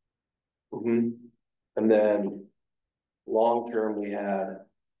 And then long-term, we had.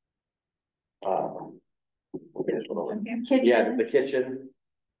 Yeah, the kitchen.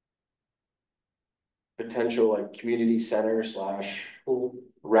 Potential like community center / pool,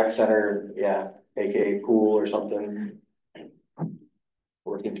 rec center, yeah, AKA pool or something.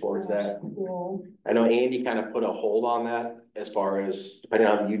 Working towards that. I know Andy kind of put a hold on that as far as depending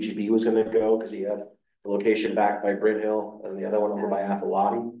on how the UGB was gonna go, because he had the location back by Bryn Hill and the other one over by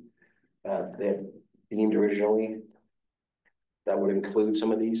Affalati. They had deemed originally that would include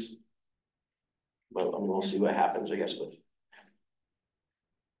some of these. But we'll see what happens, I guess, with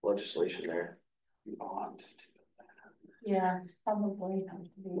legislation there. Bond. Yeah, probably have to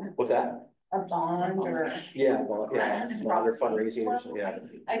be What's that? a bond or. Yeah, well, yeah, bond or fundraising, or something, yeah.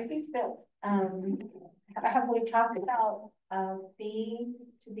 I think that, have we talked about a fee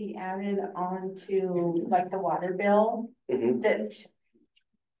to be added on to like the water bill that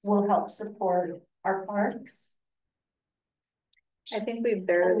will help support our parks? I think we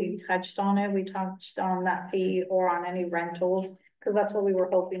barely touched on it. We touched on that fee or on any rentals, because that's what we were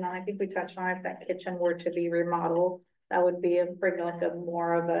hoping on. I think we touched on if that kitchen were to be remodeled, that would be bring like a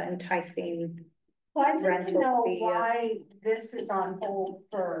more of a enticing. Well, I'd like to rental know fee. why this is on hold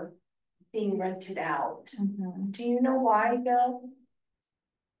for being rented out. Mm-hmm. Do you know why, Bill?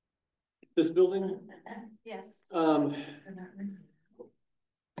 This building, Yes.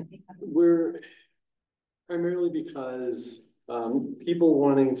 we're primarily because people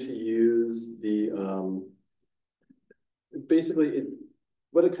wanting to use the basically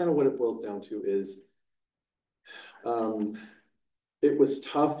what it boils down to is it was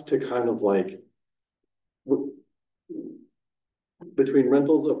tough to kind of like between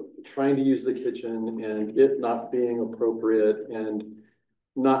rentals of trying to use the kitchen and it not being appropriate and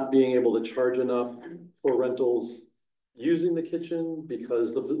not being able to charge enough for rentals using the kitchen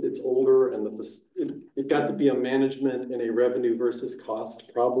because it's older and it got to be a management and a revenue versus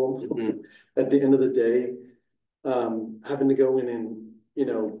cost problem at the end of the day. Having to go in and, you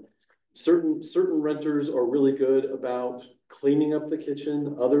know, certain renters are really good about cleaning up the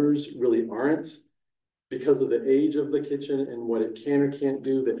kitchen, others really aren't because of the age of the kitchen and what it can or can't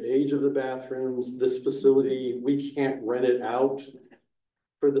do, the age of the bathrooms. This facility, we can't rent it out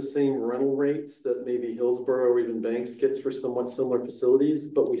for the same rental rates that maybe Hillsborough or even Banks gets for somewhat similar facilities,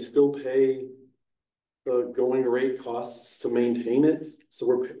 but we still pay the going rate costs to maintain it.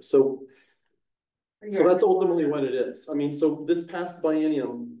 So that's ultimately what it is. I mean, so this past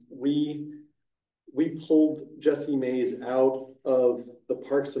biennium, we pulled Jesse Mays out of the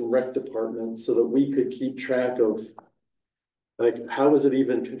Parks and Rec department so that we could keep track of like, how is it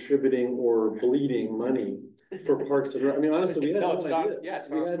even contributing or bleeding money for Parks and Rec? I mean, honestly, we had no idea. We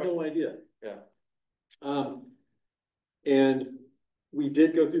had no idea. Yeah. And we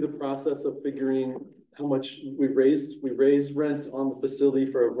did go through the process of figuring how much we raised rents on the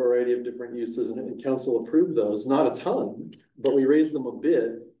facility for a variety of different uses, and council approved those, not a ton, but we raised them a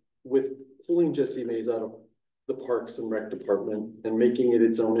bit with pulling Jesse Mays out of the Parks and Rec department and making it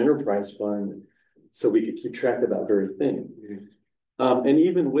its own enterprise fund so we could keep track of that very thing. And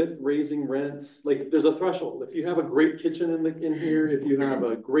even with raising rents, like there's a threshold. If you have a great kitchen in here, if you have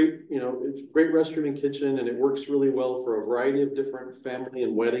a great, you know, it's great restroom and kitchen and it works really well for a variety of different family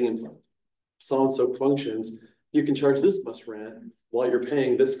and wedding and so on so functions, you can charge this much rent while you're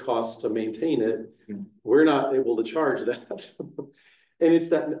paying this cost to maintain it. We're not able to charge that. And it's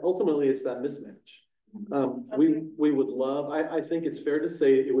that, ultimately, it's that mismatch. We would love, I think it's fair to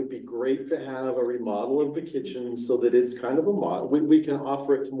say it would be great to have a remodel of the kitchen so that it's kind of a model. We can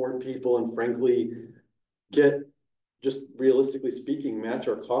offer it to more people and frankly, get, just realistically speaking, match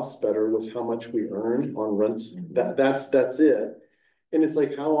our costs better with how much we earn on rent. That's it. And it's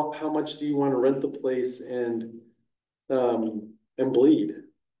like, how much do you want to rent the place and bleed?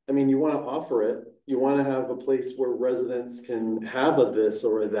 I mean, you want to offer it. You want to have a place where residents can have a this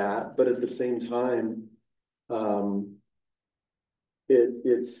or a that, but at the same time,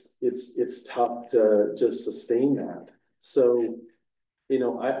 it's tough to just sustain that. So, you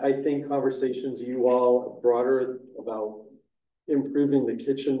know, I think conversations you all broader about improving the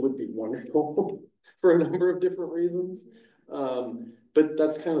kitchen would be wonderful for a number of different reasons. But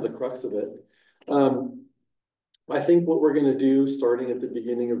that's kind of the crux of it. I think what we're going to do starting at the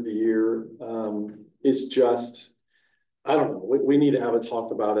beginning of the year is just, I don't know, we need to have a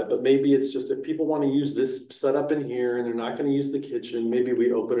talk about it, but maybe it's just if people want to use this setup in here and they're not going to use the kitchen, maybe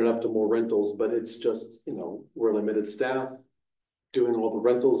we open it up to more rentals, but it's just, you know, we're limited staff. Doing all the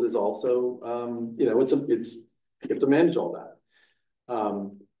rentals is also, you know, you have to manage all that.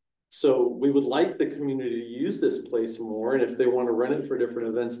 So we would like the community to use this place more. And if they want to rent it for different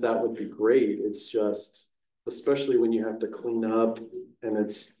events, that would be great. It's just, especially when you have to clean up and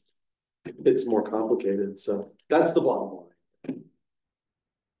it's more complicated. So that's the bottom line.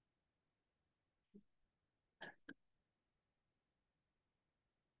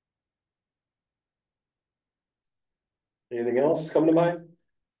 Anything else come to mind?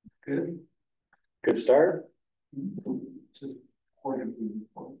 Good start.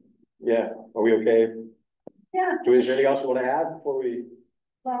 Yeah, are we okay? Yeah. Is there anything else you want to add before we?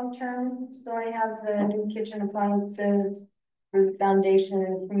 Long term, so I have the new kitchen appliances, roof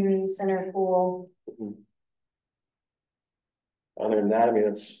foundation, community center pool. Other than that, I mean,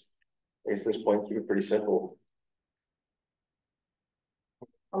 it's, I guess at this point, keep it pretty simple.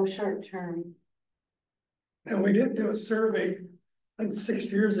 Oh, short term. And we did do a survey like 6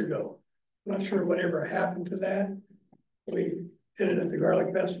 years ago. I'm not sure whatever happened to that. We did it at the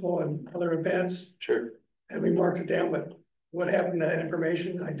Garlic Festival and other events. Sure. And we marked it down, but what happened to that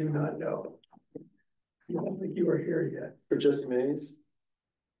information, I do not know. I don't think you were here yet. For just Maze?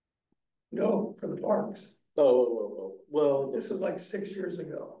 No, for the parks. Oh, well, This was like 6 years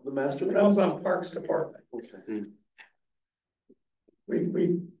ago. the master. When I was on Parks Department. Okay.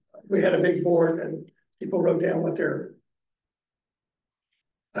 We had a big board and people wrote down what their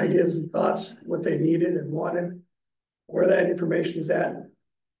ideas and thoughts, what they needed and wanted. Where that information is at,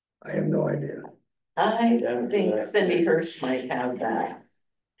 I have no idea. I think Cindy Hurst might have that.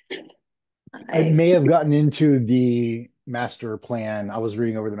 I may have gotten into the master plan. I was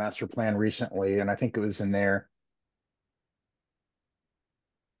reading over the master plan recently, and I think it was in there.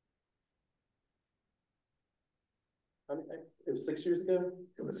 I mean, it was 6 years ago?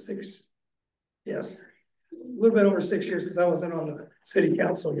 It was yes, a little bit over 6 years because I wasn't on the city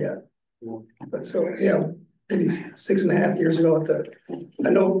council yet. But so, yeah, maybe 6.5 years ago I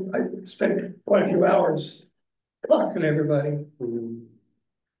know I spent quite a few hours talking to everybody.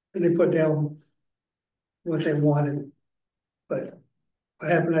 And they put down what they wanted. But what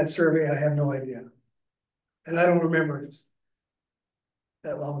happened to that survey, I have no idea. And I don't remember it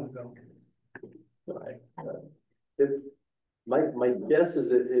that long ago. My guess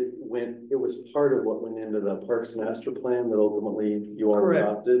is it was part of what went into the Parks Master Plan that ultimately you all Correct.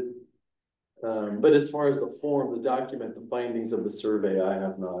 adopted. But as far as the form, the document, the findings of the survey, I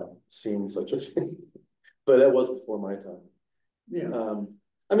have not seen such a thing. But that was before my time. Yeah.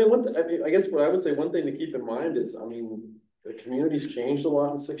 I mean, I guess what I would say, one thing to keep in mind is, I mean, the community's changed a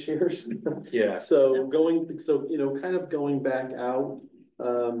lot in 6 years. Yeah. So you know, kind of going back out,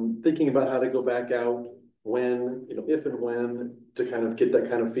 thinking about how to go back out when, you know, if and when to kind of get that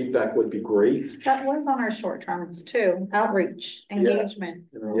kind of feedback would be great. That was on our short terms too, outreach, engagement.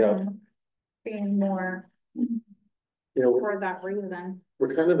 You know, Being more you know, for that reason.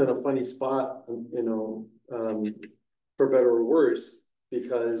 we're kind of in a funny spot, you know, for better or worse,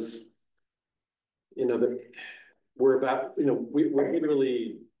 because, you know, we're about, you know, we're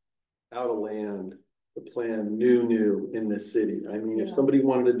literally out of land, the plan new in this city. I mean, if somebody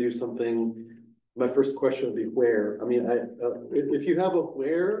wanted to do something, my first question would be where. I mean, if you have a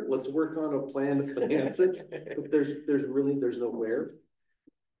where, let's work on a plan to finance it. But there's no where.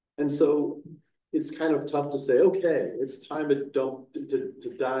 And so it's kind of tough to say, okay, it's time to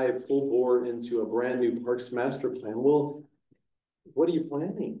dive full bore into a brand new Parks Master Plan. Well, what are you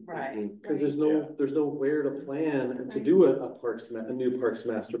planning? Right. Cause there's nowhere to plan to do a new parks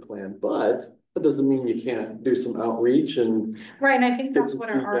master plan, but that doesn't mean you can't do some outreach and. Right, and I think Get that's some what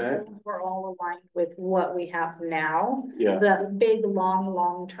our feedback. goals were all aligned with what we have now. Yeah. The big,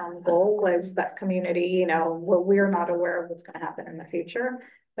 long-term goal was that community, you know, well, we're not aware of what's gonna happen in the future.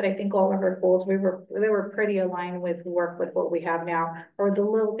 But I think all of our goals, they were pretty aligned with what we have now, or the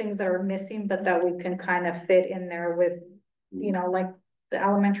little things that are missing, but that we can kind of fit in there with, you know, like the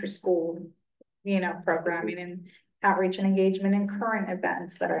elementary school, you know, programming and outreach and engagement and current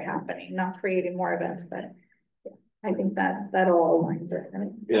events that are happening, not creating more events, but I think that all aligns with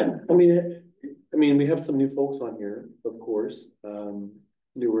it. Yeah, I mean, we have some new folks on here, of course,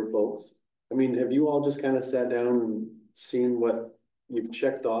 newer folks. I mean, have you all just kind of sat down and seen what you've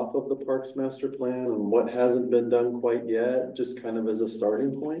checked off of the Parks Master Plan and what hasn't been done quite yet, just kind of as a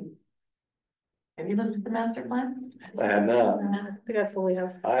starting point? Have you looked at the master plan? I have not. I think that's what we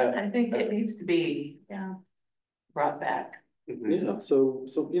have. I think it needs to be Yeah. brought back. Yeah, so,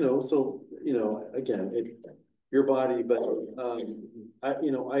 again, your body, but,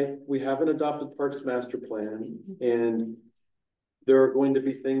 we have an adopted Parks Master Plan, and there are going to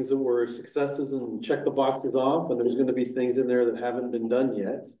be things that were successes and check the boxes off, and there's gonna be things in there that haven't been done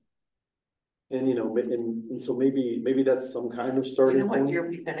yet. And, and so maybe that's some kind of You starting know what point. year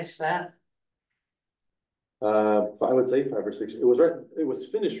we finished that? I would say 5 or 6. It was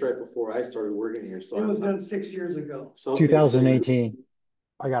finished right before I started working here, so. It was done 6 years ago. So 2018.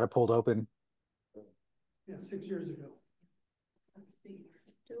 I got it pulled open. Yeah, 6 years ago.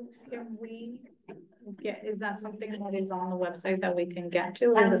 Can we is that something that is on the website that we can get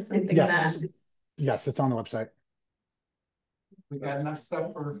to? Or is it something Yes. Yes, it's on the website. We got enough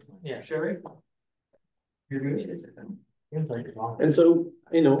stuff for Sherry? You're good? And so,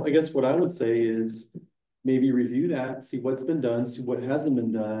 I guess what I would say is maybe review that, see what's been done, see what hasn't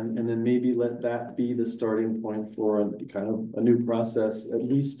been done, and then maybe let that be the starting point for a kind of a new process, at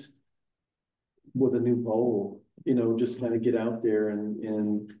least with a new goal, just kind of get out there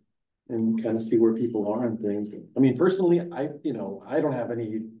and kind of see where people are and things. I mean, personally, I don't have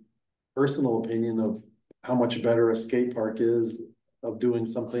any personal opinion of how much better a skate park is of doing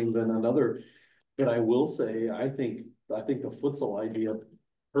something than another. But I will say, I think the futsal idea,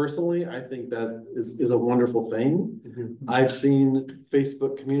 personally, I think that is a wonderful thing. I've seen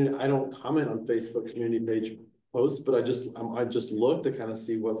Facebook community, I don't comment on Facebook community page posts, but I just look to kind of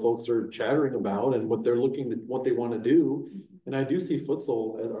see what folks are chattering about and what they want to do. And I do see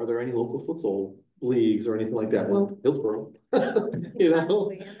futsal. Are there any local futsal leagues or anything like that? Well, Hillsborough,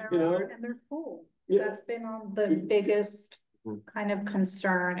 Exactly. And they're full. Yeah. That's been on the biggest kind of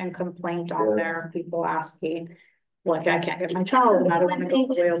concern and complaint on there. People asking, like, I can't get my child and I don't want to go all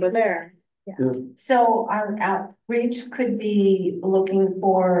the way over there. Yeah. So our outreach could be looking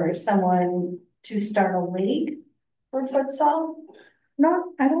for someone to start a league for futsal?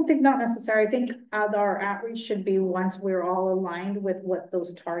 I don't think not necessary. I think our outreach should be once we're all aligned with what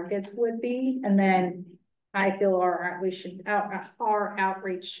those targets would be. And then I feel our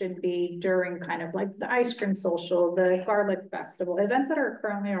outreach should be during kind of like the ice cream social, the garlic festival, events that are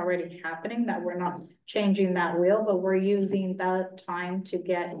currently already happening, that we're not changing that wheel, but we're using that time to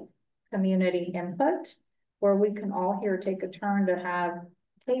get community input where we can all here take a turn to have a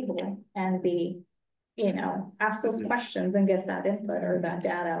table and be, ask those questions and get that input or that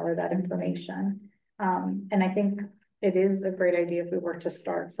data or that information. And I think it is a great idea if we were to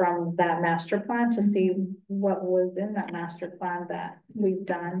start from that master plan to see what was in that master plan that we've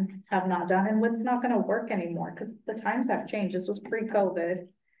done, have not done, and what's not going to work anymore, because the times have changed. This was pre-COVID,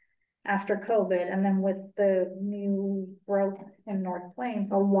 after COVID, and then with the new growth in North Plains,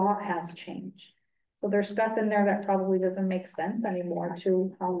 a lot has changed. So there's stuff in there that probably doesn't make sense anymore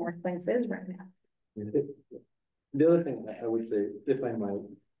to how North Plains is right now. The other thing I would say, if I might,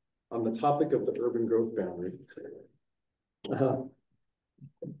 on the topic of the urban growth boundary,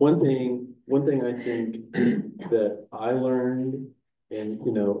 one thing I think that I learned, and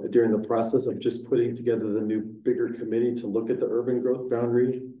during the process of just putting together the new bigger committee to look at the urban growth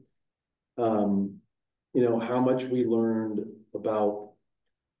boundary, how much we learned about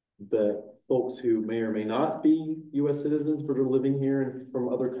the folks who may or may not be U.S. citizens but are living here and from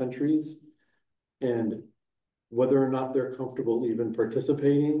other countries, and whether or not they're comfortable even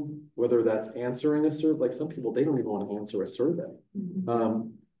participating, whether that's answering a survey. Like some people, they don't even want to answer a survey.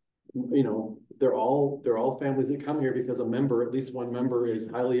 They're all families that come here because at least one member is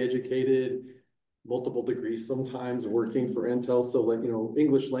highly educated, multiple degrees, sometimes working for Intel. So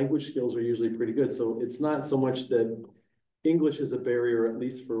English language skills are usually pretty good. So it's not so much that English is a barrier, at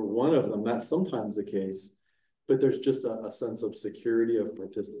least for one of them. That's sometimes the case. but there's just a sense of security of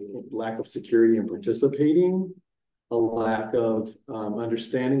lack of security in participating, a lack of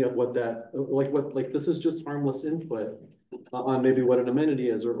understanding of what that, like this is just harmless input on maybe what an amenity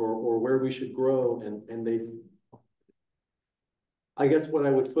is or where we should grow, and they, I guess what I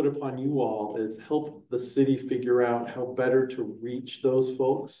would put upon you all is help the city figure out how better to reach those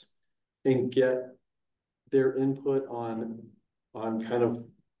folks and get their input on kind of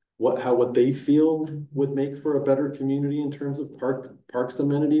what they feel would make for a better community in terms of parks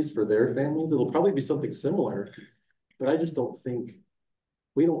amenities for their families. It'll probably be something similar, but I just don't think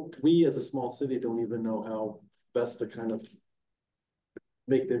we as a small city don't even know how best to kind of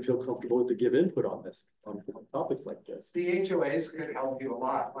make them feel comfortable to give input on this, on topics like this. The HOAs could help you a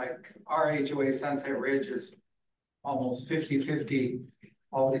lot. Like our HOA Sunset Ridge is almost 50-50,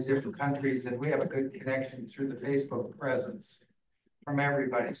 all these different countries, and we have a good connection through the Facebook presence from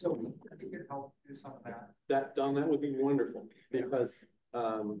everybody. So we could help do some of that. Don, that would be wonderful, because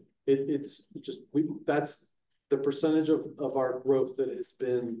it's just that's the percentage of our growth that has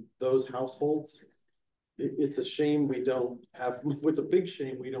been those households. It's a shame we don't have, it's a big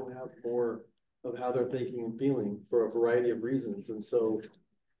shame we don't have more of how they're thinking and feeling for a variety of reasons. And so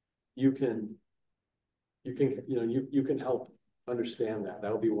you can help understand that.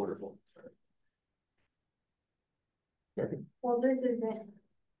 That would be wonderful. Well, this is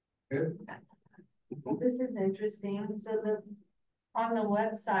interesting. So on the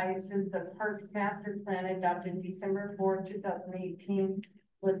website, it says the Parks Master Plan adopted December 4, 2018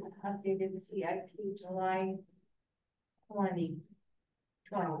 with updated CIP July 2020.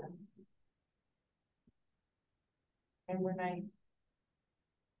 And what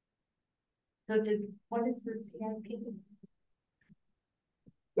is the CIP?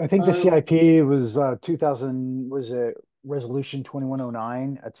 I think the CIP was 2000, was it resolution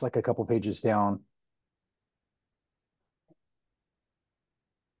 2109? It's like a couple pages down.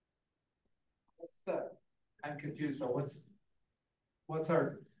 I'm confused. So what's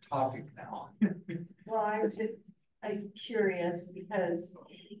our topic now? Well, I'm curious because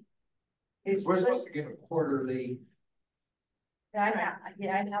we're supposed to give a quarterly. I have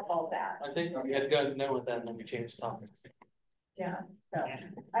all that. I think we had to know with that, and then we changed topics. Yeah, so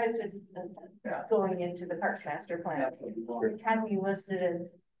I was just going into the Parks Master Plan. It had me listed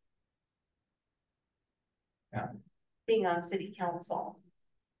as being on city council.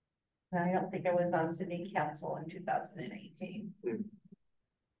 And I don't think I was on city council in 2018.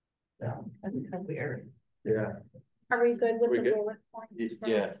 So that's kind of weird. Yeah. Are we good with the bullet points?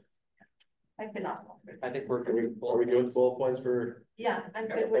 Yeah. I've been on. I think we're Are we good with bullet points for Yeah, I'm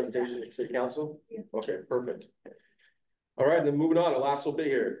good with presentation that. at city council? Yeah. Okay, perfect. All right, then moving on, the last little bit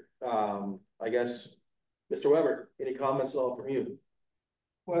here. I guess, Mr. Weber, any comments at all from you?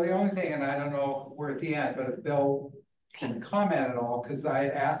 Well, the only thing, and I don't know, we're at the end, but if Bill can comment at all, because I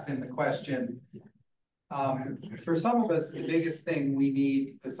had asked him the question. For some of us, the biggest thing we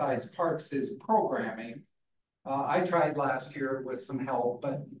need besides parks is programming. I tried last year with some help,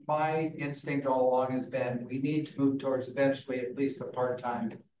 but my instinct all along has been we need to move towards eventually at least a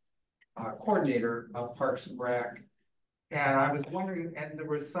part-time coordinator of Parks and Rec. And I was wondering, and there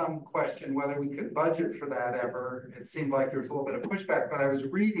was some question whether we could budget for that ever. It seemed like there was a little bit of pushback, but I was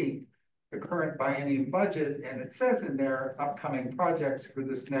reading the current biennium budget, and it says in there upcoming projects for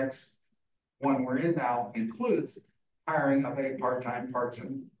this next one we're in now includes hiring of a part-time Parks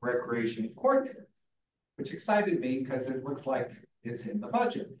and Recreation coordinator, which excited me because it looked like it's in the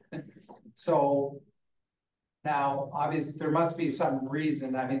budget. So now, obviously, there must be some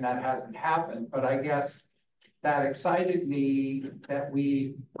reason, I mean, that hasn't happened, but I guess that excited me that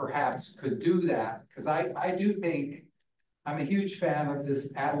we perhaps could do that, because I do think I'm a huge fan of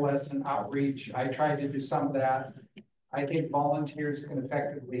this adolescent outreach. I tried to do some of that. I think volunteers can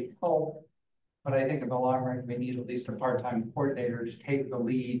effectively help, but I think in the long run, we need at least a part-time coordinator to take the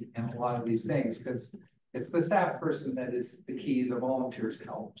lead in a lot of these things, because it's the staff person that is the key, the volunteers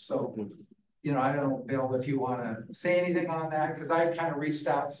help. So, you know, I don't know, Bill, if you want to say anything on that, because I've kind of reached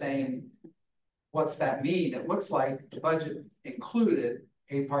out saying, what's that mean? It looks like the budget included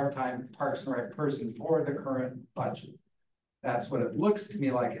a part-time Parks and Rec person for the current budget. That's what it looks to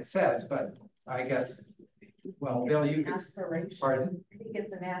me like it says, but I guess, well, Bill, you can. Aspiration. Pardon? I think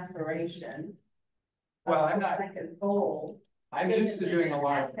it's an aspiration. Well, I'm not. Like a goal. I'm used to doing a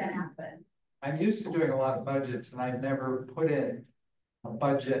lot of. To happen. I'm used to doing a lot of budgets, and I've never put in a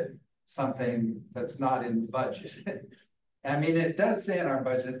budget, something that's not in the budget. I mean, it does say in our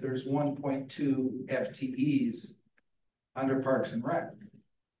budget, there's 1.2 FTEs under Parks and Rec.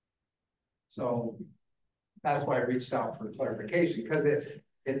 So that's why I reached out for clarification, because it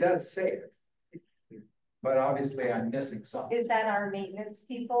does say it. but obviously I'm missing something. Is that our maintenance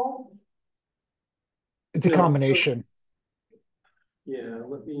people? It's a No, so- combination. Yeah,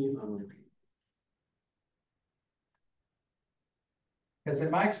 let me, Because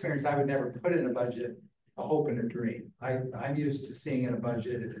in my experience, I would never put in a budget a hope and a dream. I'm used to seeing in a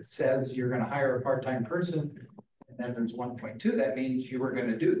budget, if it says you're gonna hire a part-time person, and then there's 1.2, that means you were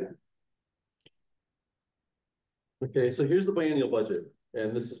gonna do that. okay, so here's the biennial budget,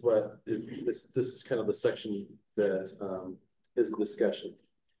 and this is what is, this is kind of the section that, is a discussion.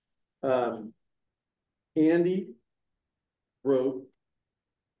 Andy wrote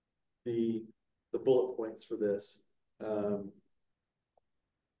the bullet points for this.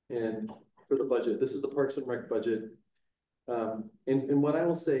 And for the budget, this is the Parks and Rec budget. And what I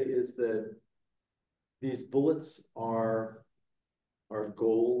will say is that these bullets are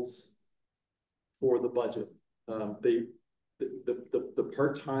goals for the budget. The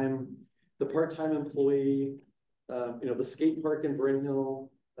part-time employee, you know, the skate park in Bryn Hill,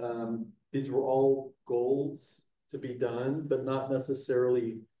 these were all goals to be done, but not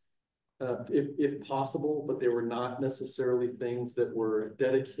necessarily if possible, but they were not necessarily things that were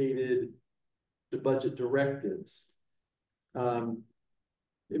dedicated to budget directives. I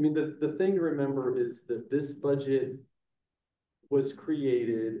mean, the thing to remember is that this budget was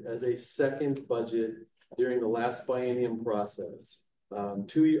created as a second budget during the last biennium process,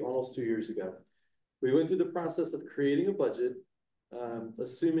 almost 2 years ago. We went through the process of creating a budget,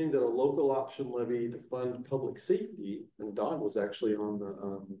 assuming that a local option levy to fund public safety, and Don was actually on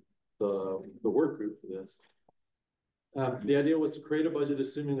the work group for this. The idea was to create a budget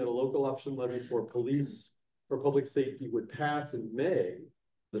assuming that a local option levy for public safety would pass in May.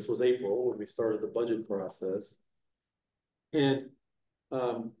 This was April when we started the budget process. And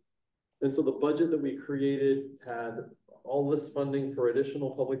so the budget that we created had all this funding for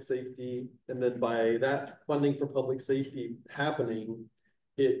additional public safety. And then by that funding for public safety happening,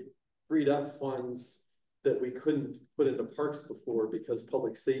 it freed up funds that we couldn't put into parks before because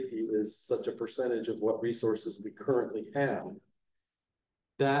public safety is such a percentage of what resources we currently have.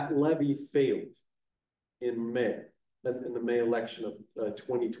 That levy failed in May, in the May election of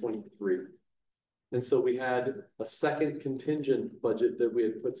 2023. And so we had a second contingent budget that we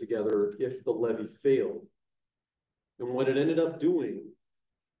had put together if the levy failed. And what it ended up doing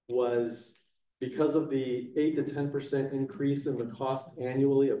was, because of the 8 to 10% increase in the cost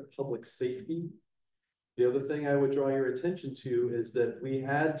annually of public safety, the other thing I would draw your attention to is that we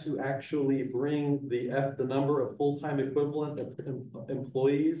had to actually bring the number of full-time equivalent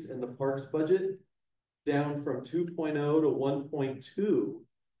employees in the parks budget down from 2.0 to 1.2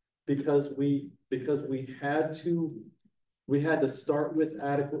 because we had to start with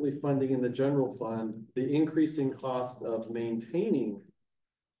adequately funding in the general fund the increasing cost of maintaining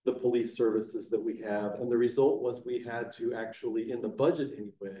the police services that we have. And the result was we had to actually, in the budget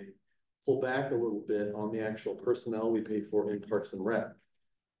anyway, pull back a little bit on the actual personnel we pay for in Parks and Rec.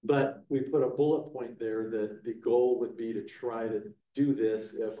 But we put a bullet point there that the goal would be to try to do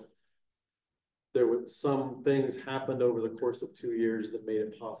this if there were some things happened over the course of 2 years that made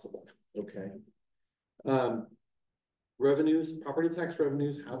it possible. Okay. Revenues, property tax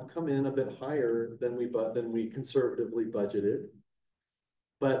revenues have come in a bit higher than we conservatively budgeted.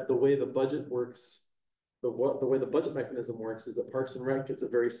 But the way the budget works, the way the budget mechanism works is that Parks and Rec gets a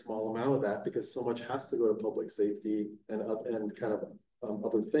very small amount of that because so much has to go to public safety and kind of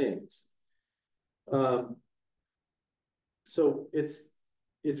other things. So it's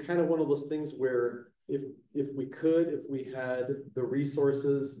kind of one of those things where if we had the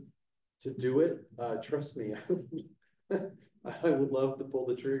resources to do it, trust me, I would love to pull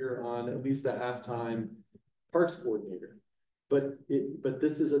the trigger on at least a half-time parks coordinator. But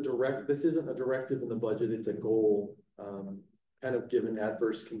this isn't a directive in the budget, it's a goal, kind of given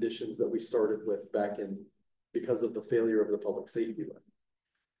adverse conditions that we started with back in because of the failure of the public safety levy.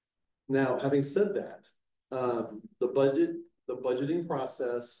 Now, having said that, the budgeting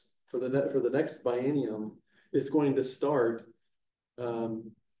process for the next biennium is going to start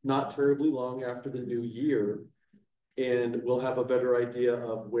not terribly long after the new year, and we'll have a better idea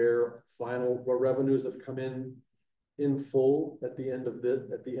of where revenues have come in full at the end of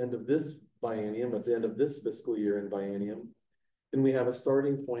this biennium, at the end of this fiscal year and biennium. And we have a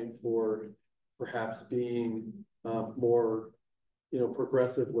starting point for perhaps being more,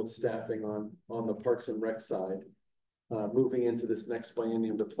 progressive with staffing on the Parks and Rec side, moving into this next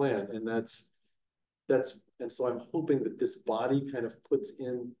biennium to plan. And so I'm hoping that this body kind of puts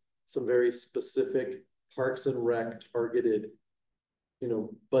in some very specific Parks and Rec targeted,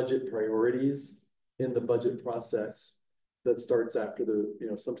 budget priorities in the budget process that starts after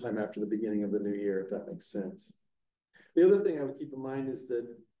the, sometime after the beginning of the new year, if that makes sense. The other thing I would keep in mind is that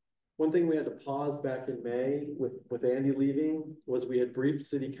one thing we had to pause back in May with Andy leaving was we had briefed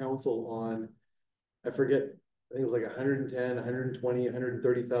city council on, I forget, I think it was like 110, 120,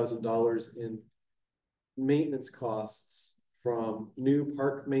 $130,000 in maintenance costs from new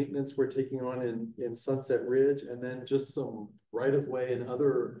park maintenance we're taking on in Sunset Ridge, and then just some right-of-way and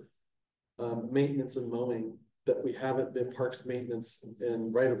other maintenance and mowing that we haven't been, parks maintenance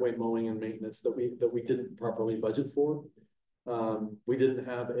and right-of-way mowing and maintenance that we didn't properly budget for. We didn't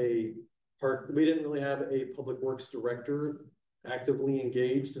really have a public works director actively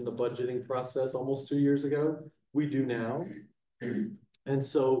engaged in the budgeting process almost 2 years ago. We do now. And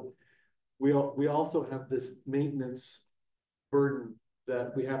so we also have this maintenance burden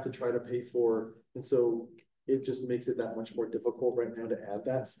that we have to try to pay for. And so it just makes it that much more difficult right now to add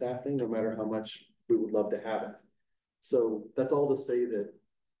that staffing, no matter how much we would love to have it. So that's all to say that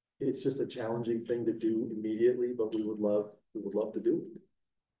it's just a challenging thing to do immediately, but we would love to do it.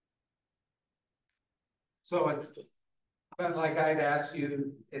 So it's, but like I'd asked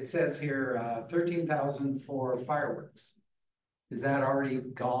you, it says here, 13,000 for fireworks. Is that already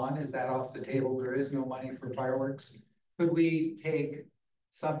gone? Is that off the table? There is no money for fireworks? Could we take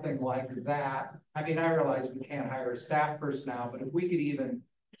something like that? I mean, I realize we can't hire a staff person now, but if we could even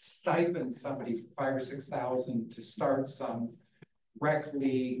stipend somebody 5,000 or 6,000 to start some rec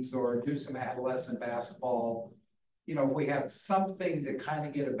leagues or do some adolescent basketball, if we had something to kind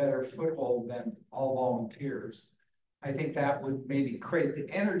of get a better foothold than all volunteers, I think that would maybe create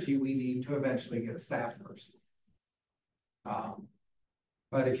the energy we need to eventually get a staff person.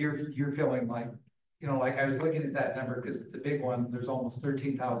 But if you're feeling like, like I was looking at that number because it's the big one, there's almost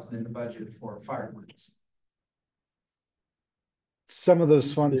 13,000 in the budget for fireworks. Some of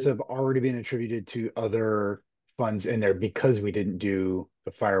those funds have already been attributed to other funds in there because we didn't do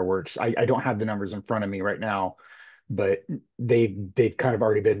the fireworks. I don't have the numbers in front of me right now, but they've kind of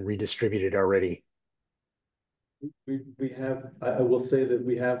already been redistributed already. I will say that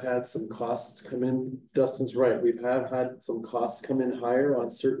we have had some costs come in. Dustin's right. We have had some costs come in higher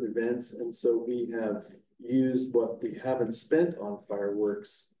on certain events. And so we have used what we haven't spent on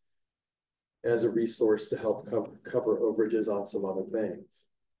fireworks as a resource to help cover overages on some other things,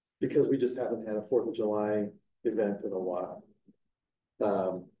 because we just haven't had a 4th of July event in a while.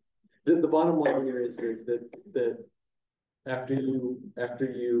 The bottom line here is that after we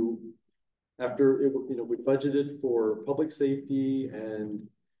budgeted for public safety and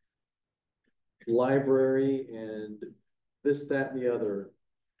library and this, that, and the other,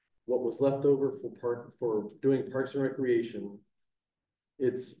 what was left over for doing parks and recreation,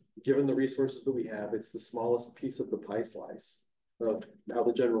 it's, given the resources that we have, it's the smallest piece of the pie slice of how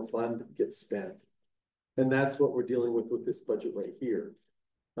the general fund gets spent. And that's what we're dealing with this budget right here.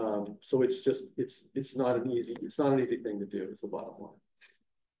 So it's just, it's not an easy thing to do, is the bottom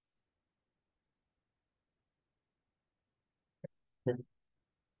line.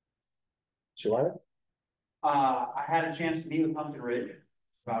 July? I had a chance to meet with Pumpkin Ridge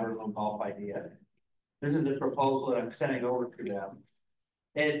about our own golf idea. This is the proposal that I'm sending over to them.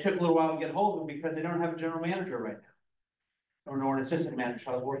 And it took a little while to get hold of them because they don't have a general manager right now. Nor an assistant manager,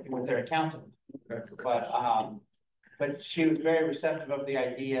 so I was working with their accountant. But she was very receptive of the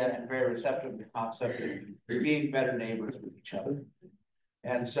idea and very receptive of the concept of being better neighbors with each other.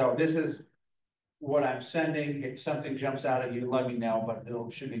 And so this is what I'm sending. If something jumps out at you, let me know, but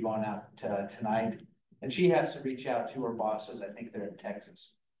it should be going out tonight. And she has to reach out to her bosses. I think they're in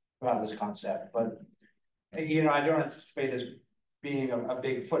Texas about this concept. But, I don't anticipate as being a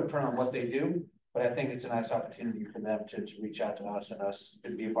big footprint on what they do, but I think it's a nice opportunity for them to reach out to us and us to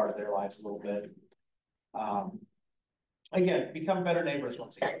be a part of their lives a little bit. Again, become better neighbors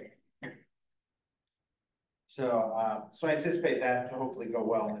once again. So I anticipate that to hopefully go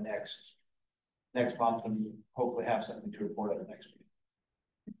well in the next month, and hopefully have something to report at the next meeting.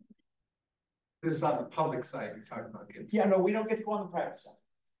 This is on the public side you're talking about. Yeah, no, we don't get to go on the private side.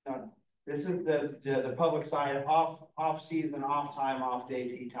 No. This is the public side, off season, off time, off day,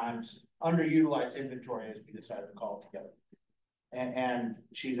 tea times, underutilized inventory, as we decided to call it together. And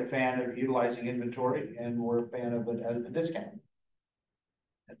she's a fan of utilizing inventory, and we're a fan of a discount.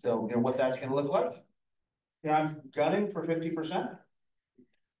 And so, what that's going to look like. I'm gunning for 50%.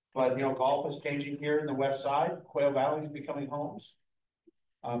 But golf is changing here in the west side. Quail Valley is becoming homes.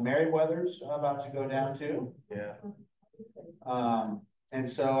 Merriweather's about to go down too. Yeah. And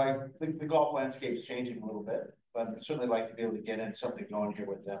so I think the golf landscape is changing a little bit, but I'd certainly like to be able to get in something going here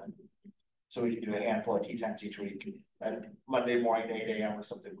with them. So we can do a handful of tea times each week, Monday morning, 8 a.m. or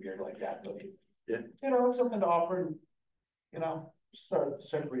something weird like that. But yeah, it's something to offer. start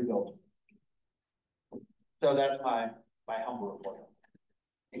to rebuild. So that's my humble report.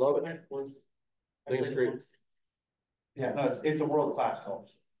 Love it. I think it's great. Yeah, no, it's a world-class golf.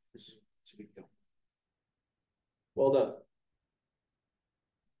 It's a big deal. Well done.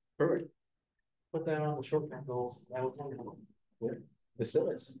 Perfect. Put that on the short-term goals. That was wonderful. The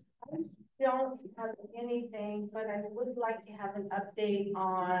Simmons. Don't have anything, but I would like to have an update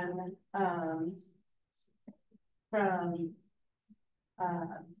on, from,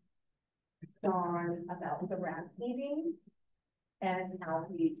 Dawn about the RAC meeting and how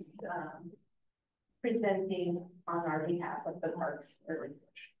he's, presenting on our behalf of the Parks.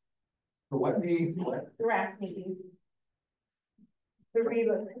 For what meeting? What? The RAC meeting. The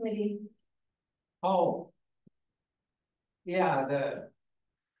RELA committee. Oh. Yeah,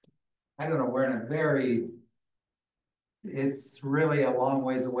 I don't know, we're in a very, it's really a long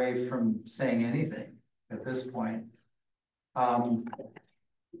ways away from saying anything at this point.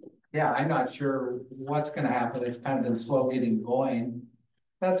 Yeah, I'm not sure what's gonna happen. It's kind of been slow getting going.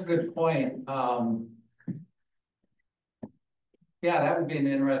 That's a good point. Yeah, that would be an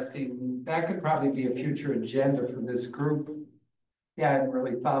interesting, that could probably be a future agenda for this group. Yeah, I hadn't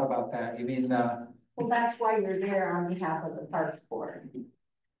really thought about that. You mean, Well, that's why you're there on behalf of the Parks Board.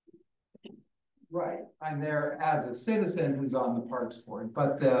 right, I'm there as a citizen who's on the Parks Board,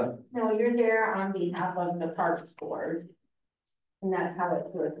 but No, you're there on behalf of the Parks Board. And that's how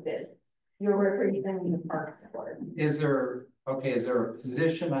it's listed. You're representing the Parks Board. is there a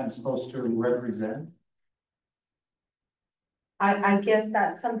position I'm supposed to represent? I guess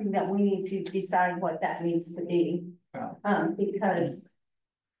that's something that we need to decide what that needs to be. Yeah. Because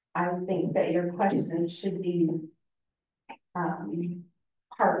I think that your question should be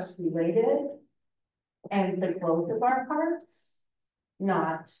parks related and the growth of our parks,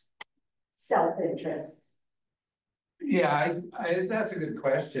 not self-interest. Yeah, that's a good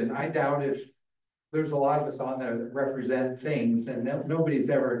question. I doubt if there's a lot of us on there that represent things, and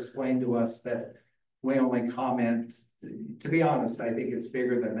nobody's ever explained to us that we only comment. To be honest, I think it's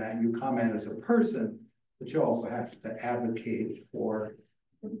bigger than that. You comment as a person, but you also have to advocate for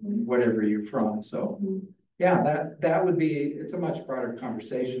whatever you're from. So, yeah, that would be, it's a much broader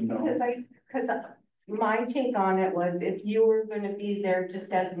conversation though. Because my take on it was, if you were going to be there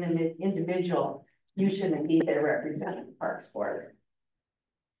just as an individual, you shouldn't be there representing the Parks Board.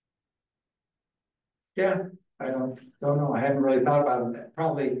 Yeah, I don't know. I haven't really thought about it.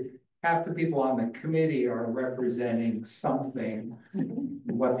 Probably half the people on the committee are representing something.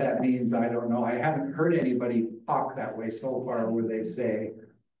 What that means, I don't know. I haven't heard anybody talk that way so far where they say,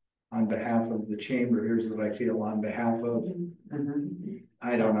 on behalf of the chamber, here's what I feel on behalf of.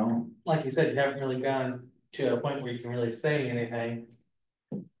 I don't know. Like you said, you haven't really gone to a point where you can really say anything.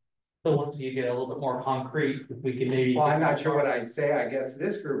 So once you get a little bit more concrete, we can maybe. Well, I'm not sure what I'd say. I guess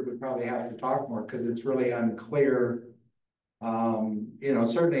this group would probably have to talk more because it's really unclear.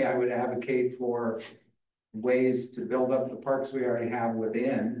 Certainly I would advocate for ways to build up the parks we already have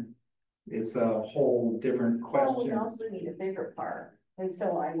within. It's a whole different question. Well, we also need a bigger park, and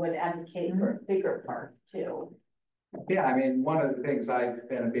so I would advocate for a bigger park too. Yeah, I mean, one of the things I've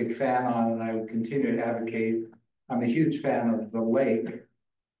been a big fan on, and I would continue to advocate, I'm a huge fan of the lake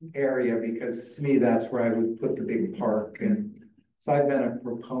area, because to me, that's where I would put the big park. And so I've been a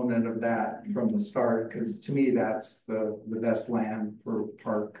proponent of that from the start, because to me, that's the best land for a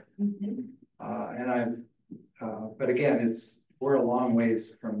park. But again, we're a long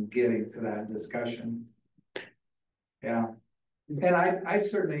ways from getting to that discussion. Yeah. And I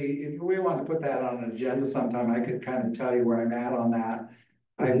certainly, if we want to put that on an agenda sometime, I could kind of tell you where I'm at on that.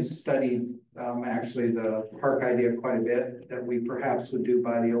 I've studied actually the park idea quite a bit, that we perhaps would do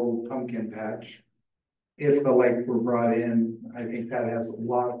by the old pumpkin patch. If the lake were brought in, I think that has a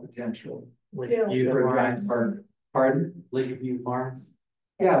lot of potential. Lakeview For a giant Farms. park. Pardon? Lakeview Farms.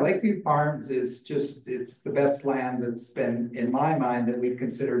 Yeah, Lakeview Farms is just, it's the best land that's been, in my mind, that we've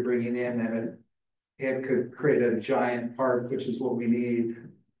considered bringing in, and it could create a giant park, which is what we need.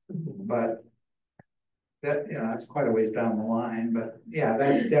 But that, that's quite a ways down the line, but yeah,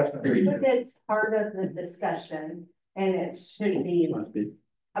 that's definitely. But it's part of the discussion, and it should be,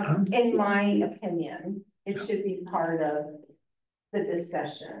 in my opinion, it should be part of the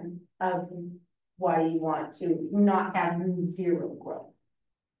discussion of why you want to not have zero growth.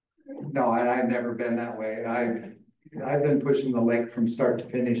 No, and I've never been that way. I've been pushing the lake from start to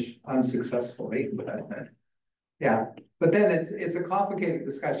finish unsuccessfully, but yeah. But then it's a complicated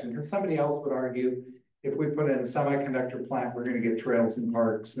discussion, because somebody else would argue, if we put in a semiconductor plant, we're going to get trails and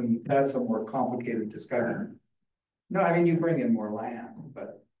parks, and that's a more complicated discussion. No, I mean, you bring in more land,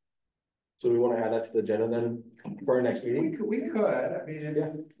 but. So we want to add that to the agenda then? for our next meeting? We could, I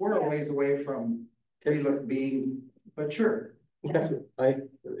mean, we're a ways away from Look being, but sure.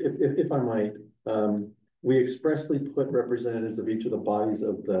 If I might, we expressly put representatives of each of the bodies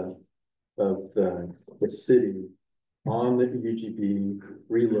of the city on the UGB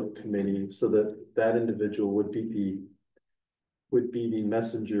relook committee, so that individual would be the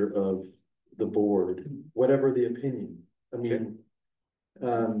messenger of the board, whatever the opinion. I mean,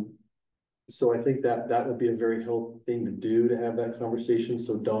 so I think that would be a very helpful thing to do, to have that conversation,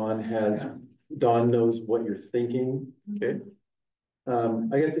 so Dawn knows what you're thinking. Okay.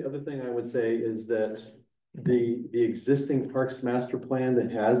 I guess the other thing I would say is that the existing Parks Master Plan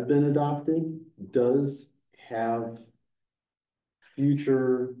that has been adopted does have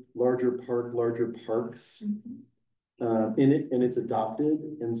future larger parks in it, and it's adopted.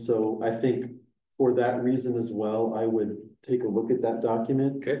 And so I think for that reason as well, I would take a look at that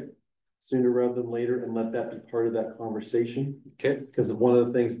document. Okay. Sooner rather than later, and let that be part of that conversation. Okay. Because one of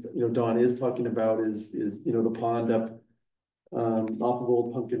the things that, Dawn is talking about is the pond up off of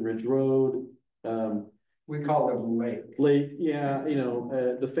Old Pumpkin Ridge Road. We call it a Lake, yeah,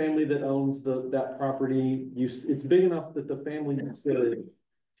 the family that owns that property it's big enough that the family used to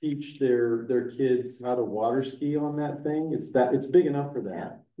teach their kids how to water ski on that thing. It's big enough for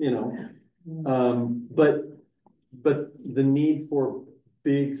that, but the need for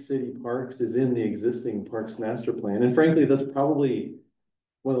big city parks is in the existing Parks Master Plan. And frankly, that's probably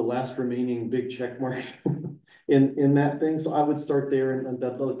one of the last remaining big check marks in that thing. So I would start there and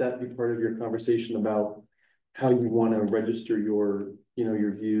let that be part of your conversation about how you want to register your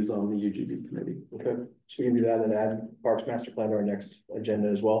views on the UGB committee. Okay, so we can do that and add Parks Master Plan to our next agenda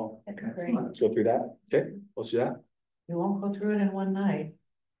as well. Great. Let's go through that. Okay, let's do that. You won't go through it in one night.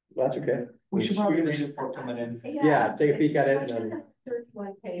 That's okay. We should probably read it before coming in. Yeah, take a peek at it and then.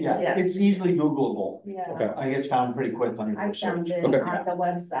 31 pages. Yeah, it's easily Googleable. Yeah. Okay. I think it's found pretty quick on your I first search. found it Okay. on the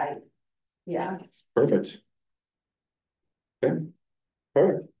website. Yeah. Perfect. Okay,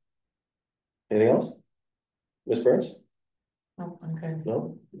 perfect. Anything else? Ms. Burns? Oh, okay.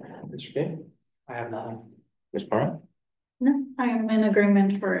 No? Mr. King? I have nothing. Ms. Parra? No, I am in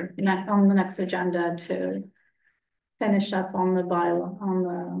agreement for on the next agenda to finish up on the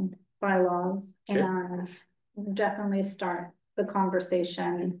bylaws Okay. and definitely start the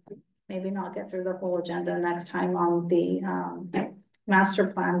conversation. Maybe not get through the whole agenda next time on the master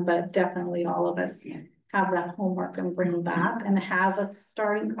plan, but definitely all of us have that homework and bring back and have a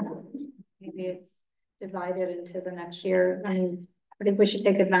starting. Maybe it's divided into the next year. I mean, I think we should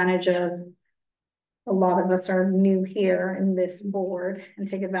take advantage of. A lot of us are new here in this board and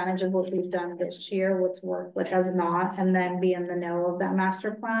take advantage of what we've done this year, what's worked, what has not, and then be in the know of that master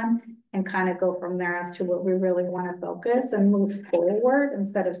plan and kind of go from there as to what we really want to focus and move forward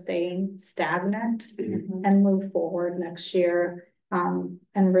instead of staying stagnant and move forward next year.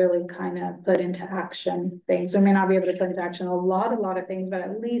 And really kind of put into action things. We may not be able to put into action a lot of things, but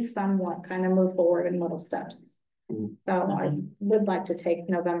at least somewhat kind of move forward in little steps. So I would like to take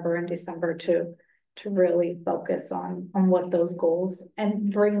November and December to really focus on what those goals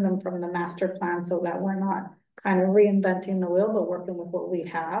and bring them from the master plan so that we're not kind of reinventing the wheel, but working with what we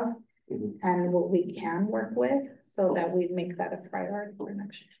have and what we can work with so that we make that a priority for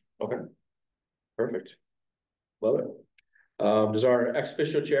next year. Okay. Perfect. Love it. Does our ex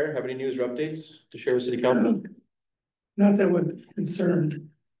officio chair have any news or updates to share with City Council? Not that would concern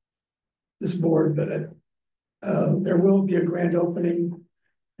this board, but there will be a grand opening,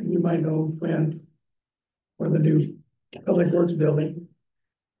 and you might know when, for the new Public Works building.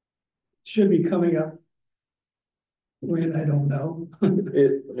 Should be coming up. When, I don't know.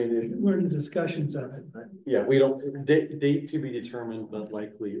 We're in the discussions of it, but. Yeah, we don't, date to be determined, but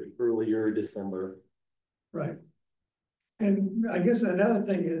likely earlier December. Right. And I guess another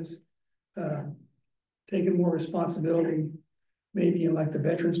thing is, taking more responsibility, maybe in like the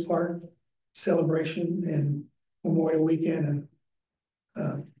Veterans Park celebration and Memorial Weekend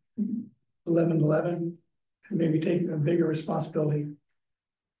and 11/11, and maybe taking a bigger responsibility.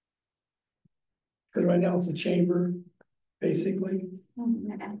 Because right now it's a chamber, basically,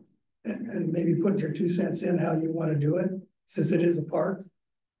 and maybe put your 2 cents in how you want to do it, since it is a park.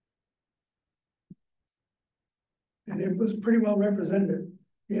 And it was pretty well represented.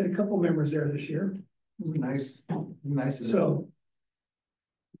 We had a couple members there this year. Nice. So.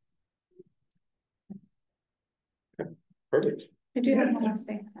 Perfect. I do have one last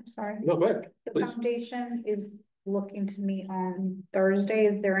thing, I'm sorry. No, go ahead, The please. foundation is looking to meet on Thursday.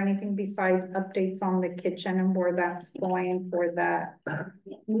 Is there anything besides updates on the kitchen and where that's going for that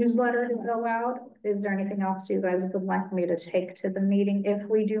newsletter to go out? Is there anything else you guys would like me to take to the meeting if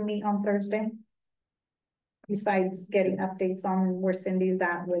we do meet on Thursday? besides getting updates on where Cindy's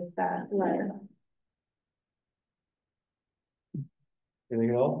at with that letter.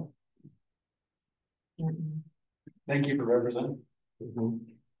 Anything at all? Thank you for representing.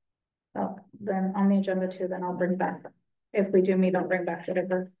 So then on the agenda too, then I'll bring back, if we do meet, I'll bring back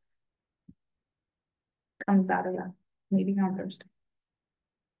whatever comes out of that meeting on Thursday.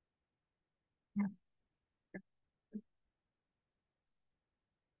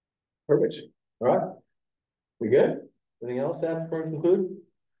 Perfect. All right. We good? Anything else to add before we conclude?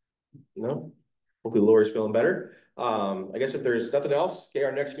 No? Hopefully Lori's feeling better. I guess if there's nothing else, okay,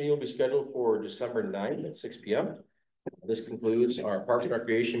 our next meeting will be scheduled for December 9th at 6 p.m. This concludes our Parks and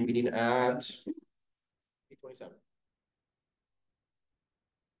Recreation meeting at 8:27.